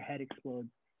and then their head explodes.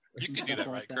 You can do that,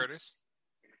 right, Curtis?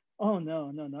 Oh,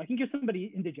 no. I can give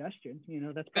somebody indigestion.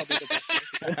 That's probably the best way.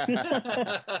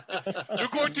 You're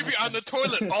going to be on the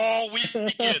toilet all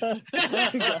weekend.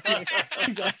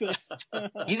 Exactly.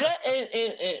 You got,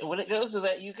 and when it goes to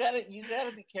that, you gotta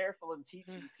be careful in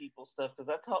teaching people stuff, because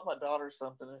I taught my daughter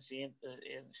something, and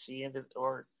she ended,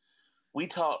 or we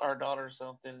taught our daughter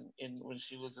something when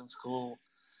she was in school,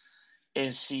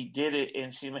 and she did it,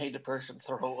 and she made the person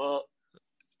throw up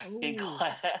in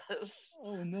class.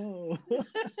 Oh no!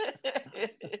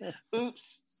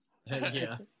 Oops.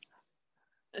 Yeah.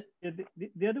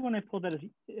 The other one I pulled out is,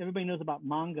 everybody knows about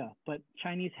manga, but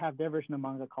Chinese have their version of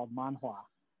manga called manhwa,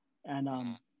 and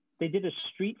they did a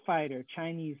Street Fighter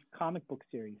Chinese comic book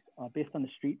series based on the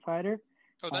Street Fighter.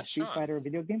 Oh, that's Street Sean. Fighter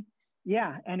video game.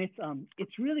 Yeah, and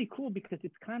it's really cool because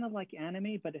it's kind of like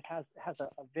anime, but it has a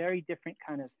very different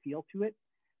kind of feel to it,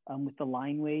 with the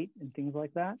line weight and things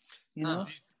like that.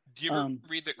 Do you ever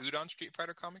read the Udon Street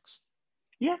Fighter comics?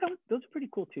 Yeah, those are pretty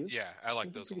cool too. Yeah, I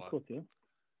like those a lot. Cool too.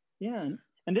 Yeah,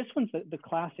 and this one's the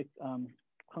classic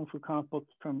kung fu comic book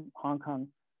from Hong Kong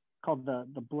called the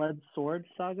Blood Sword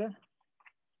Saga.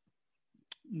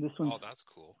 This one. Oh, that's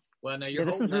cool. Well, now you're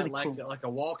holding that really like cool. like a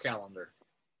wall calendar.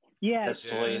 Yeah, That's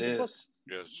the way it is.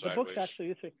 The book's actually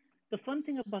this way. The fun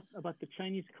thing about the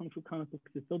Chinese kung fu comic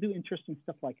books is they'll do interesting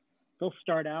stuff, like they'll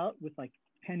start out with like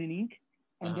pen and ink,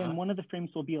 and then one of the frames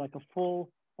will be like a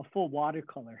full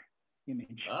watercolor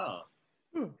image. Oh.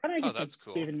 That's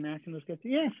cool. David Mack and those guys.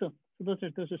 Yeah, so those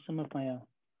are some of my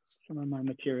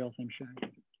materials, I'm sure.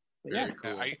 But Very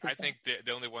cool. I think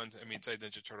the only ones, besides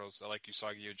Ninja Turtles, I like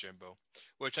Usagi Yojimbo,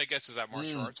 which I guess is that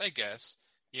martial arts. I guess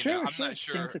I'm not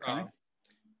sure.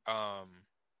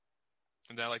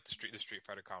 And then I like the Street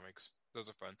Fighter comics. Those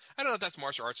are fun. I don't know if that's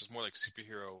martial arts. It's more like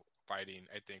superhero fighting,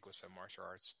 I think, with some martial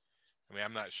arts.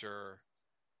 I'm not sure.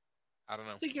 I don't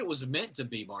know. I think it was meant to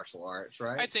be martial arts,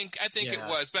 right? I think it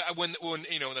was, but when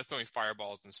they're throwing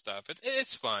fireballs and stuff,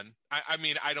 it's fun. I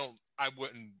don't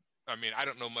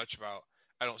know much about.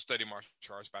 I don't study martial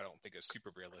arts, but I don't think it's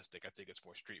super realistic. I think it's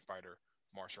more Street Fighter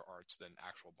martial arts than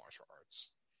actual martial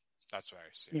arts. That's what I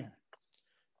assume.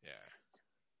 Yeah.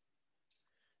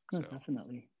 No, So.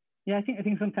 definitely. Yeah, I think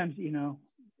sometimes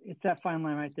it's that fine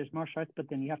line, right? There's martial arts, but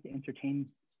then you have to entertain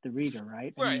the reader,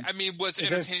 right? Right. What's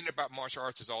entertaining about martial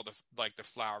arts is all the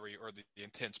flowery or the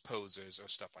intense poses or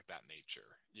stuff like that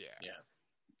nature. Yeah. Yeah.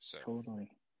 So.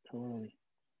 Totally.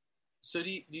 So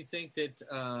do you think that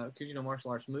because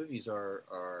martial arts movies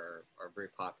are very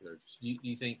popular? Do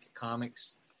you think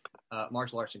comics,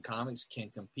 martial arts and comics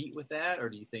can compete with that, or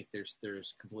do you think there's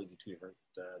completely two different?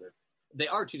 They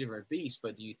are two different beasts,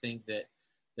 but do you think that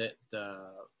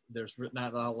there's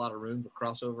not a lot of room for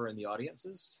crossover in the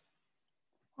audiences?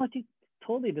 Well, I think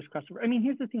totally there's crossover.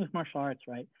 Here's the thing with martial arts,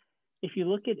 right? If you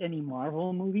look at any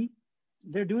Marvel movie,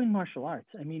 they're doing martial arts.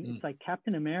 It's like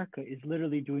Captain America is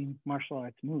literally doing martial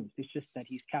arts moves. It's just that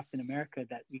he's Captain America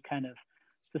that we kind of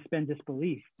suspend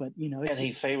disbelief. But and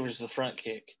he favors the front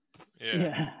kick.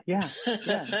 Yeah.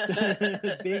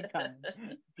 Big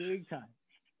time.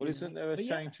 Well, isn't there a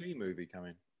Shang-Chi movie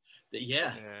coming?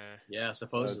 Yeah,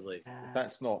 supposedly. If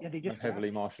that's not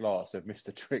heavily martial arts, they've missed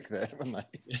a trick there, haven't they?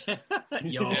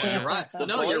 You're right.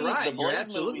 No, you're right. You're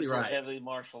absolutely right. Heavily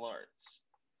martial arts.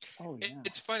 Oh, yeah.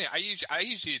 It's funny. I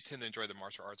usually tend to enjoy the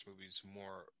martial arts movies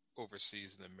more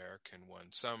overseas than the American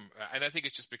ones. And I think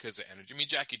it's just because of energy.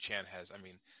 Jackie Chan has.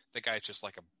 The guy's just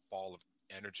like a ball of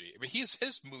energy. His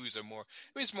movies are more.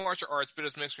 It's martial arts, but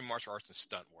it's mixed with martial arts and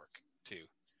stunt work too.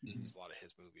 It's a lot of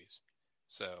his movies.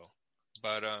 So,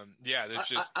 but there's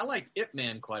just. I liked Ip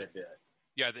Man quite a bit.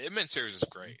 Yeah, the Ip Man series is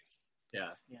great.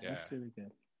 Yeah. That's really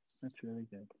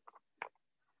good.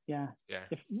 Yeah.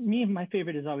 My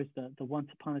favorite is always the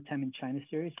Once Upon a Time in China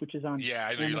series, which is on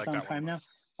Amazon Prime now.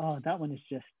 Oh, that one is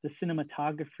just the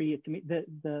cinematography.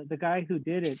 The guy who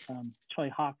did it, Choi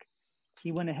Hawk,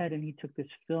 he went ahead and he took this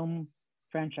film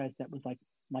franchise that was like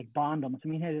Bond almost.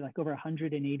 He had like over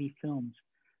 180 films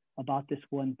about this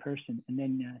one person, and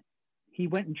then he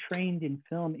went and trained in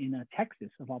film in Texas,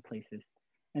 of all places,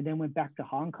 and then went back to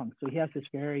Hong Kong. So he has this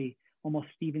very almost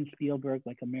Steven Spielberg,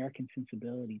 like American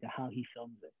sensibility to how he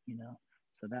films it,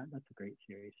 So that's a great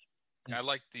series. I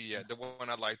like the one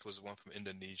I liked was one from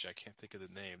Indonesia. I can't think of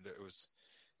the name. It was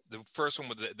the first one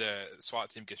with the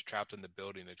SWAT team gets trapped in the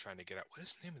building. They're trying to get out. What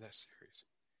is the name of that series?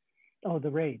 Oh,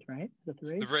 The Raid, right? Is that The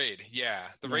Raid? The Raid,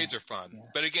 yeah. Raids are fun. Yeah.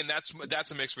 But again,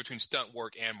 that's a mix between stunt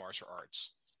work and martial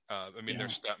arts. They're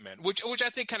stuntmen, which I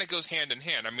think kind of goes hand in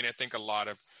hand. I think a lot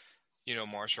of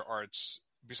martial arts,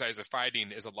 besides the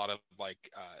fighting, is a lot of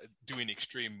like doing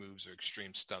extreme moves or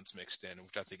extreme stunts mixed in,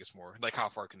 which I think is more like how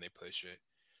far can they push it.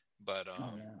 But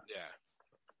yeah.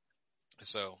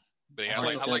 So, but yeah,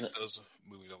 I like those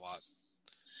movies a lot.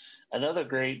 Another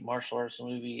great martial arts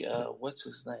movie. What's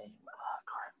his name?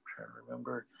 I'm trying to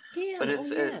remember. Yeah, but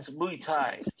it's Muay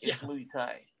Thai. It's Muay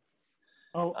Thai.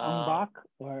 Oh, Umbach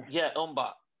or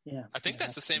Umbach. Yeah, I think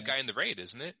that's the same guy in The Raid,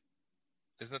 isn't it?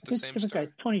 Isn't that the same guy?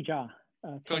 Tony Jaa.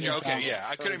 Tony Jaa. Okay, yeah,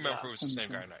 I couldn't remember if it was the same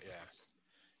guy or not.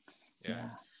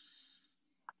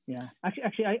 Yeah.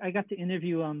 Actually, I got to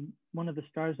interview one of the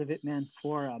stars of Ip Man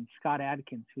 4, Scott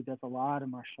Adkins, who does a lot of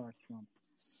martial arts films,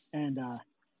 and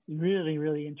really,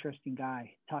 really interesting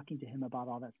guy. Talking to him about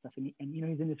all that stuff, and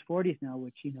he's in his 40s now,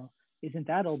 which isn't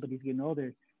that old, but he's getting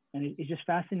older, and it's just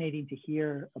fascinating to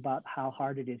hear about how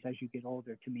hard it is as you get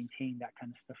older to maintain that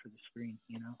kind of stuff for the screen.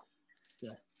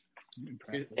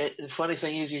 The funny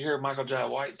thing is, you hear Michael Jai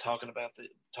White talking about the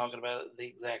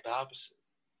exact opposite.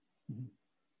 Mm-hmm.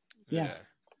 Yeah.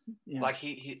 Like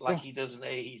he doesn't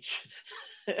age.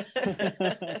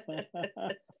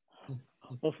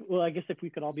 Well, I guess if we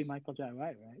could all be Michael Jai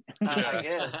White, right? I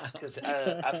guess, because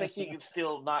I think he could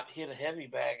still not hit a heavy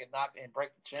bag and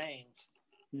break the chains.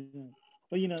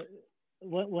 Yeah.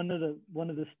 Well, one of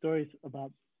the stories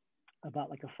about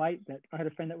like a fight, that I had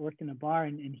a friend that worked in a bar,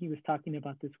 and he was talking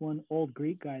about this one old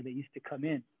Greek guy that used to come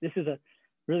in. This is a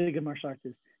really good martial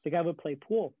artist. The guy would play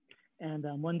pool. And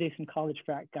one day some college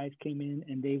frat guys came in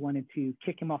and they wanted to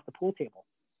kick him off the pool table.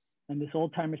 And this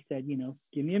old timer said,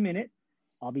 give me a minute,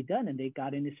 I'll be done. And they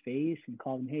got in his face and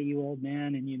called him, hey, you old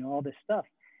man, and all this stuff.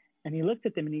 And he looked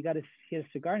at them and he had a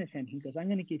cigar in his hand. He goes, I'm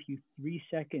going to give you 3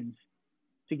 seconds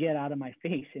to get out of my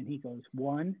face. And he goes,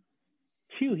 1,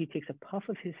 2, he takes a puff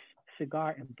of his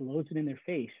cigar and blows it in their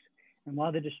face. And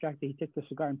while they're distracted, he took the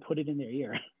cigar and put it in their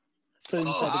ear. Put it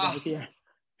inside the guy's ear.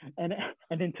 And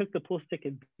then took the pool stick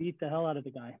and beat the hell out of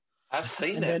the guy. I've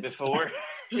seen that before.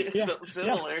 It's something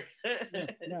similar.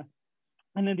 Yeah.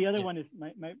 And then the other one is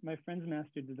my friend's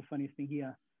master did the funniest thing. He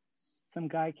some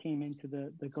guy came into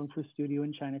the Kung Fu studio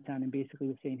in Chinatown and basically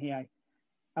was saying, hey,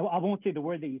 I won't say the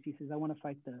word they use. He says, I want to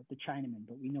fight the Chinaman,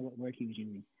 but we know what word he was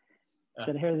using. He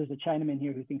said, here, there's a Chinaman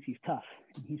here who thinks he's tough.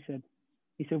 And he said,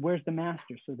 where's the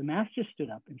master? So the master stood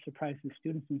up and surprised the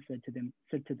students and said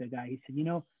to the guy, he said,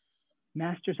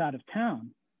 Master's out of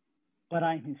town, but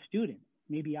I'm his student.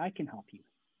 Maybe I can help you.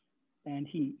 And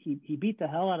he beat the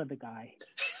hell out of the guy,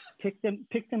 picked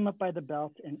him up by the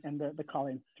belt and the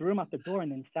collar and threw him out the door,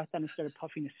 and then sat down and started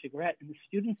puffing a cigarette. And the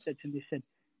students said to him, they said,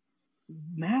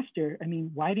 Master,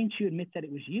 why didn't you admit that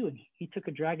it was you? And he took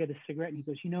a drag of the cigarette and he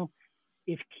goes,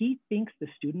 if he thinks the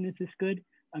student is this good,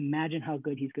 imagine how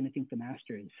good he's going to think the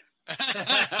master is.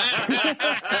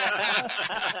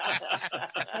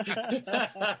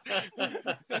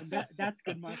 That's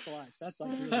good martial arts. That's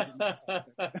like really good martial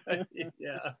arts.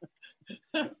 Yeah,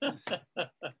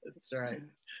 that's right.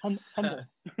 Humble.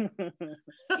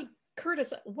 Hey,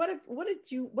 Curtis, what do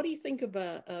you think of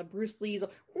Bruce Lee's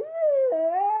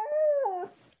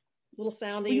little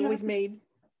sound he always made?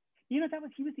 He was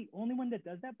the only one that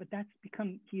does that, but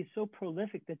he is so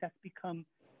prolific that's become,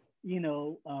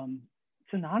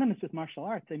 synonymous with martial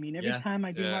arts. Every time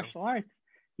I do martial arts,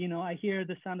 I hear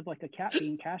the sound of like a cat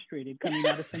being castrated coming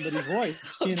out of somebody's voice,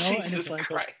 and it's like,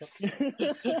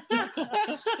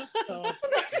 so,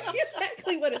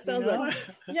 exactly what it sounds like.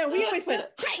 Yeah, we always went,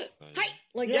 hi,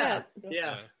 like that.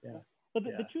 Yeah. But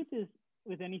the truth is,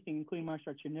 with anything, including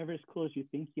martial arts, you're never as cool as you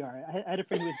think you are. I had a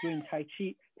friend who was doing Tai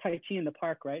Chi in the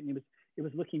park, right? And it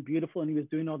was looking beautiful, and he was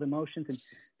doing all the motions. And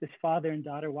this father and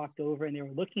daughter walked over, and they were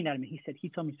looking at him. And he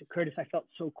told me, Curtis, I felt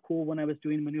so cool when I was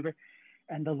doing the maneuver.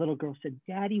 And the little girl said,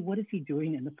 Daddy, what is he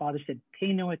doing? And the father said,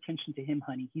 pay no attention to him,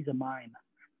 honey. He's a mime.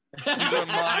 He's a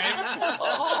mime?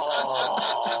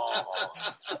 Oh.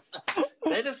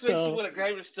 That just makes you want to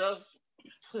grab your stuff.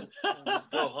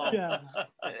 Go home. Yeah.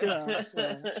 That's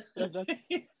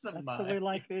the way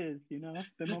life is,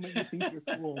 the moment you think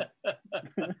you're cool.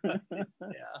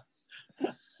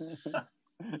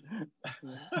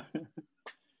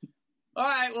 All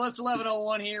right, well, it's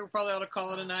 11:01 here. We probably ought to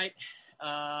call it a night.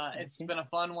 It's been a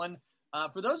fun one.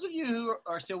 For those of you who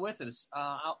are still with us,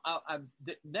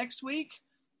 next week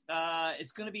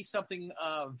it's going to be something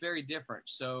very different.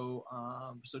 So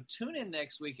tune in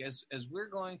next week as we're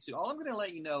going to. All I'm going to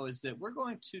let you know is that we're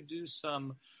going to do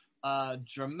some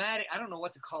dramatic. I don't know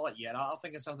what to call it yet. I'll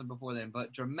think of something before then.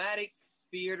 But dramatic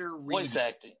theater reading. Voice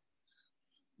acting.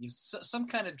 Some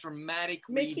kind of dramatic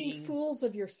making reading. fools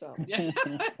of yourself.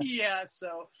 Yeah.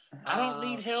 So I don't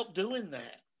need help doing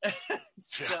that.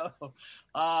 So,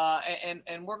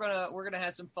 and we're gonna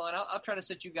have some fun. I'll try to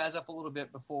set you guys up a little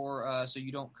bit before, so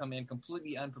you don't come in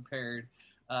completely unprepared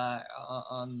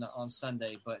on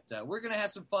Sunday. But we're gonna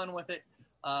have some fun with it.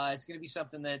 It's gonna be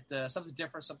something something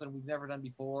different, something we've never done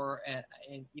before.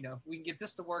 And you know, if we can get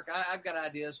this to work, I've got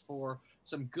ideas for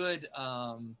some good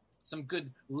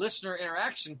listener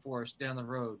interaction for us down the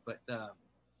road. But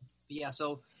yeah,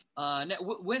 so.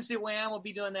 Wednesday Wham will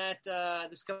be doing that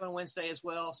this coming Wednesday as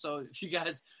well. So if you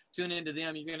guys tune into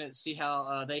them, you're going to see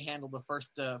how they handle the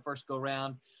first go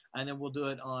round, and then we'll do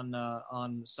it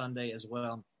on Sunday as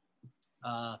well.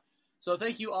 So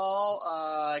thank you all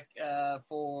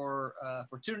for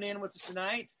tuning in with us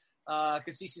tonight.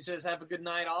 Cassisi says, "Have a good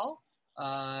night, all."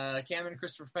 Cameron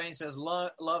Christopher Payne says,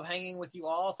 "Love hanging with you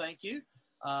all." Thank you.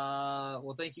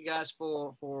 Well, thank you guys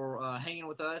for hanging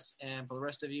with us, and for the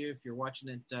rest of you, if you're watching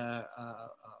it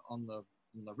on the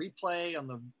replay, on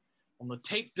the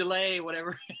tape delay,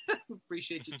 whatever,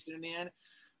 appreciate you tuning in.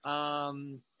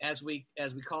 As we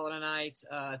call it a night,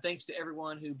 thanks to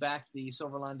everyone who backed the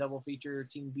Silverline double feature,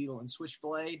 Team Beetle and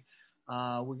Switchblade.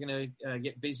 We're gonna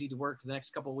get busy to work for the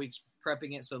next couple of weeks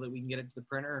prepping it so that we can get it to the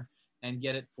printer and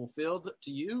get it fulfilled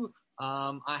to you.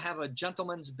 I have a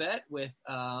gentleman's bet with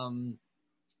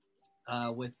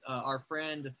our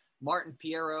friend Martin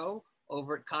Piero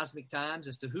over at Cosmic Times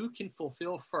as to who can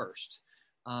fulfill first.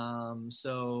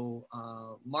 So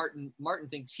Martin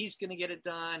thinks he's going to get it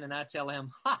done, and I tell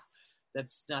him,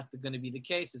 that's not going to be the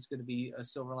case. It's going to be a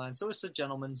Silverline. So it's a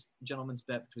gentleman's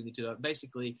bet between the two.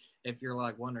 Basically, if you're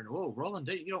like wondering, "Oh, Roland,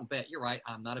 you don't bet," you're right.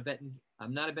 I'm not a betting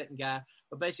guy.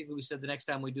 But basically, we said the next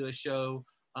time we do a show,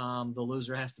 the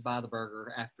loser has to buy the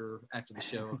burger after the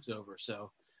show is over.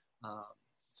 So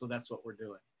that's what we're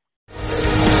doing.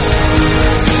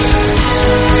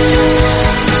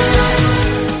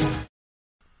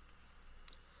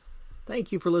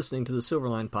 Thank you for listening to the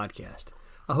Silverline Podcast.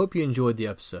 I hope you enjoyed the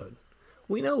episode.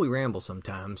 We know we ramble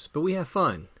sometimes, but we have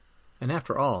fun. And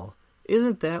after all,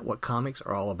 isn't that what comics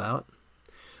are all about?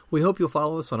 We hope you'll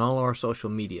follow us on all our social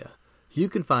media. You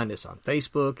can find us on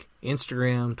Facebook,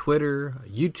 Instagram, Twitter,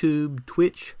 YouTube,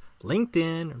 Twitch,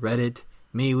 LinkedIn, Reddit,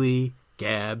 MeWe,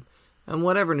 Gab, and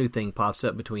whatever new thing pops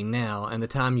up between now and the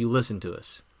time you listen to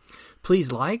us.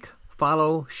 Please like,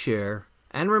 follow, share,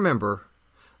 and remember,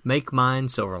 make mine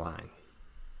Silverline.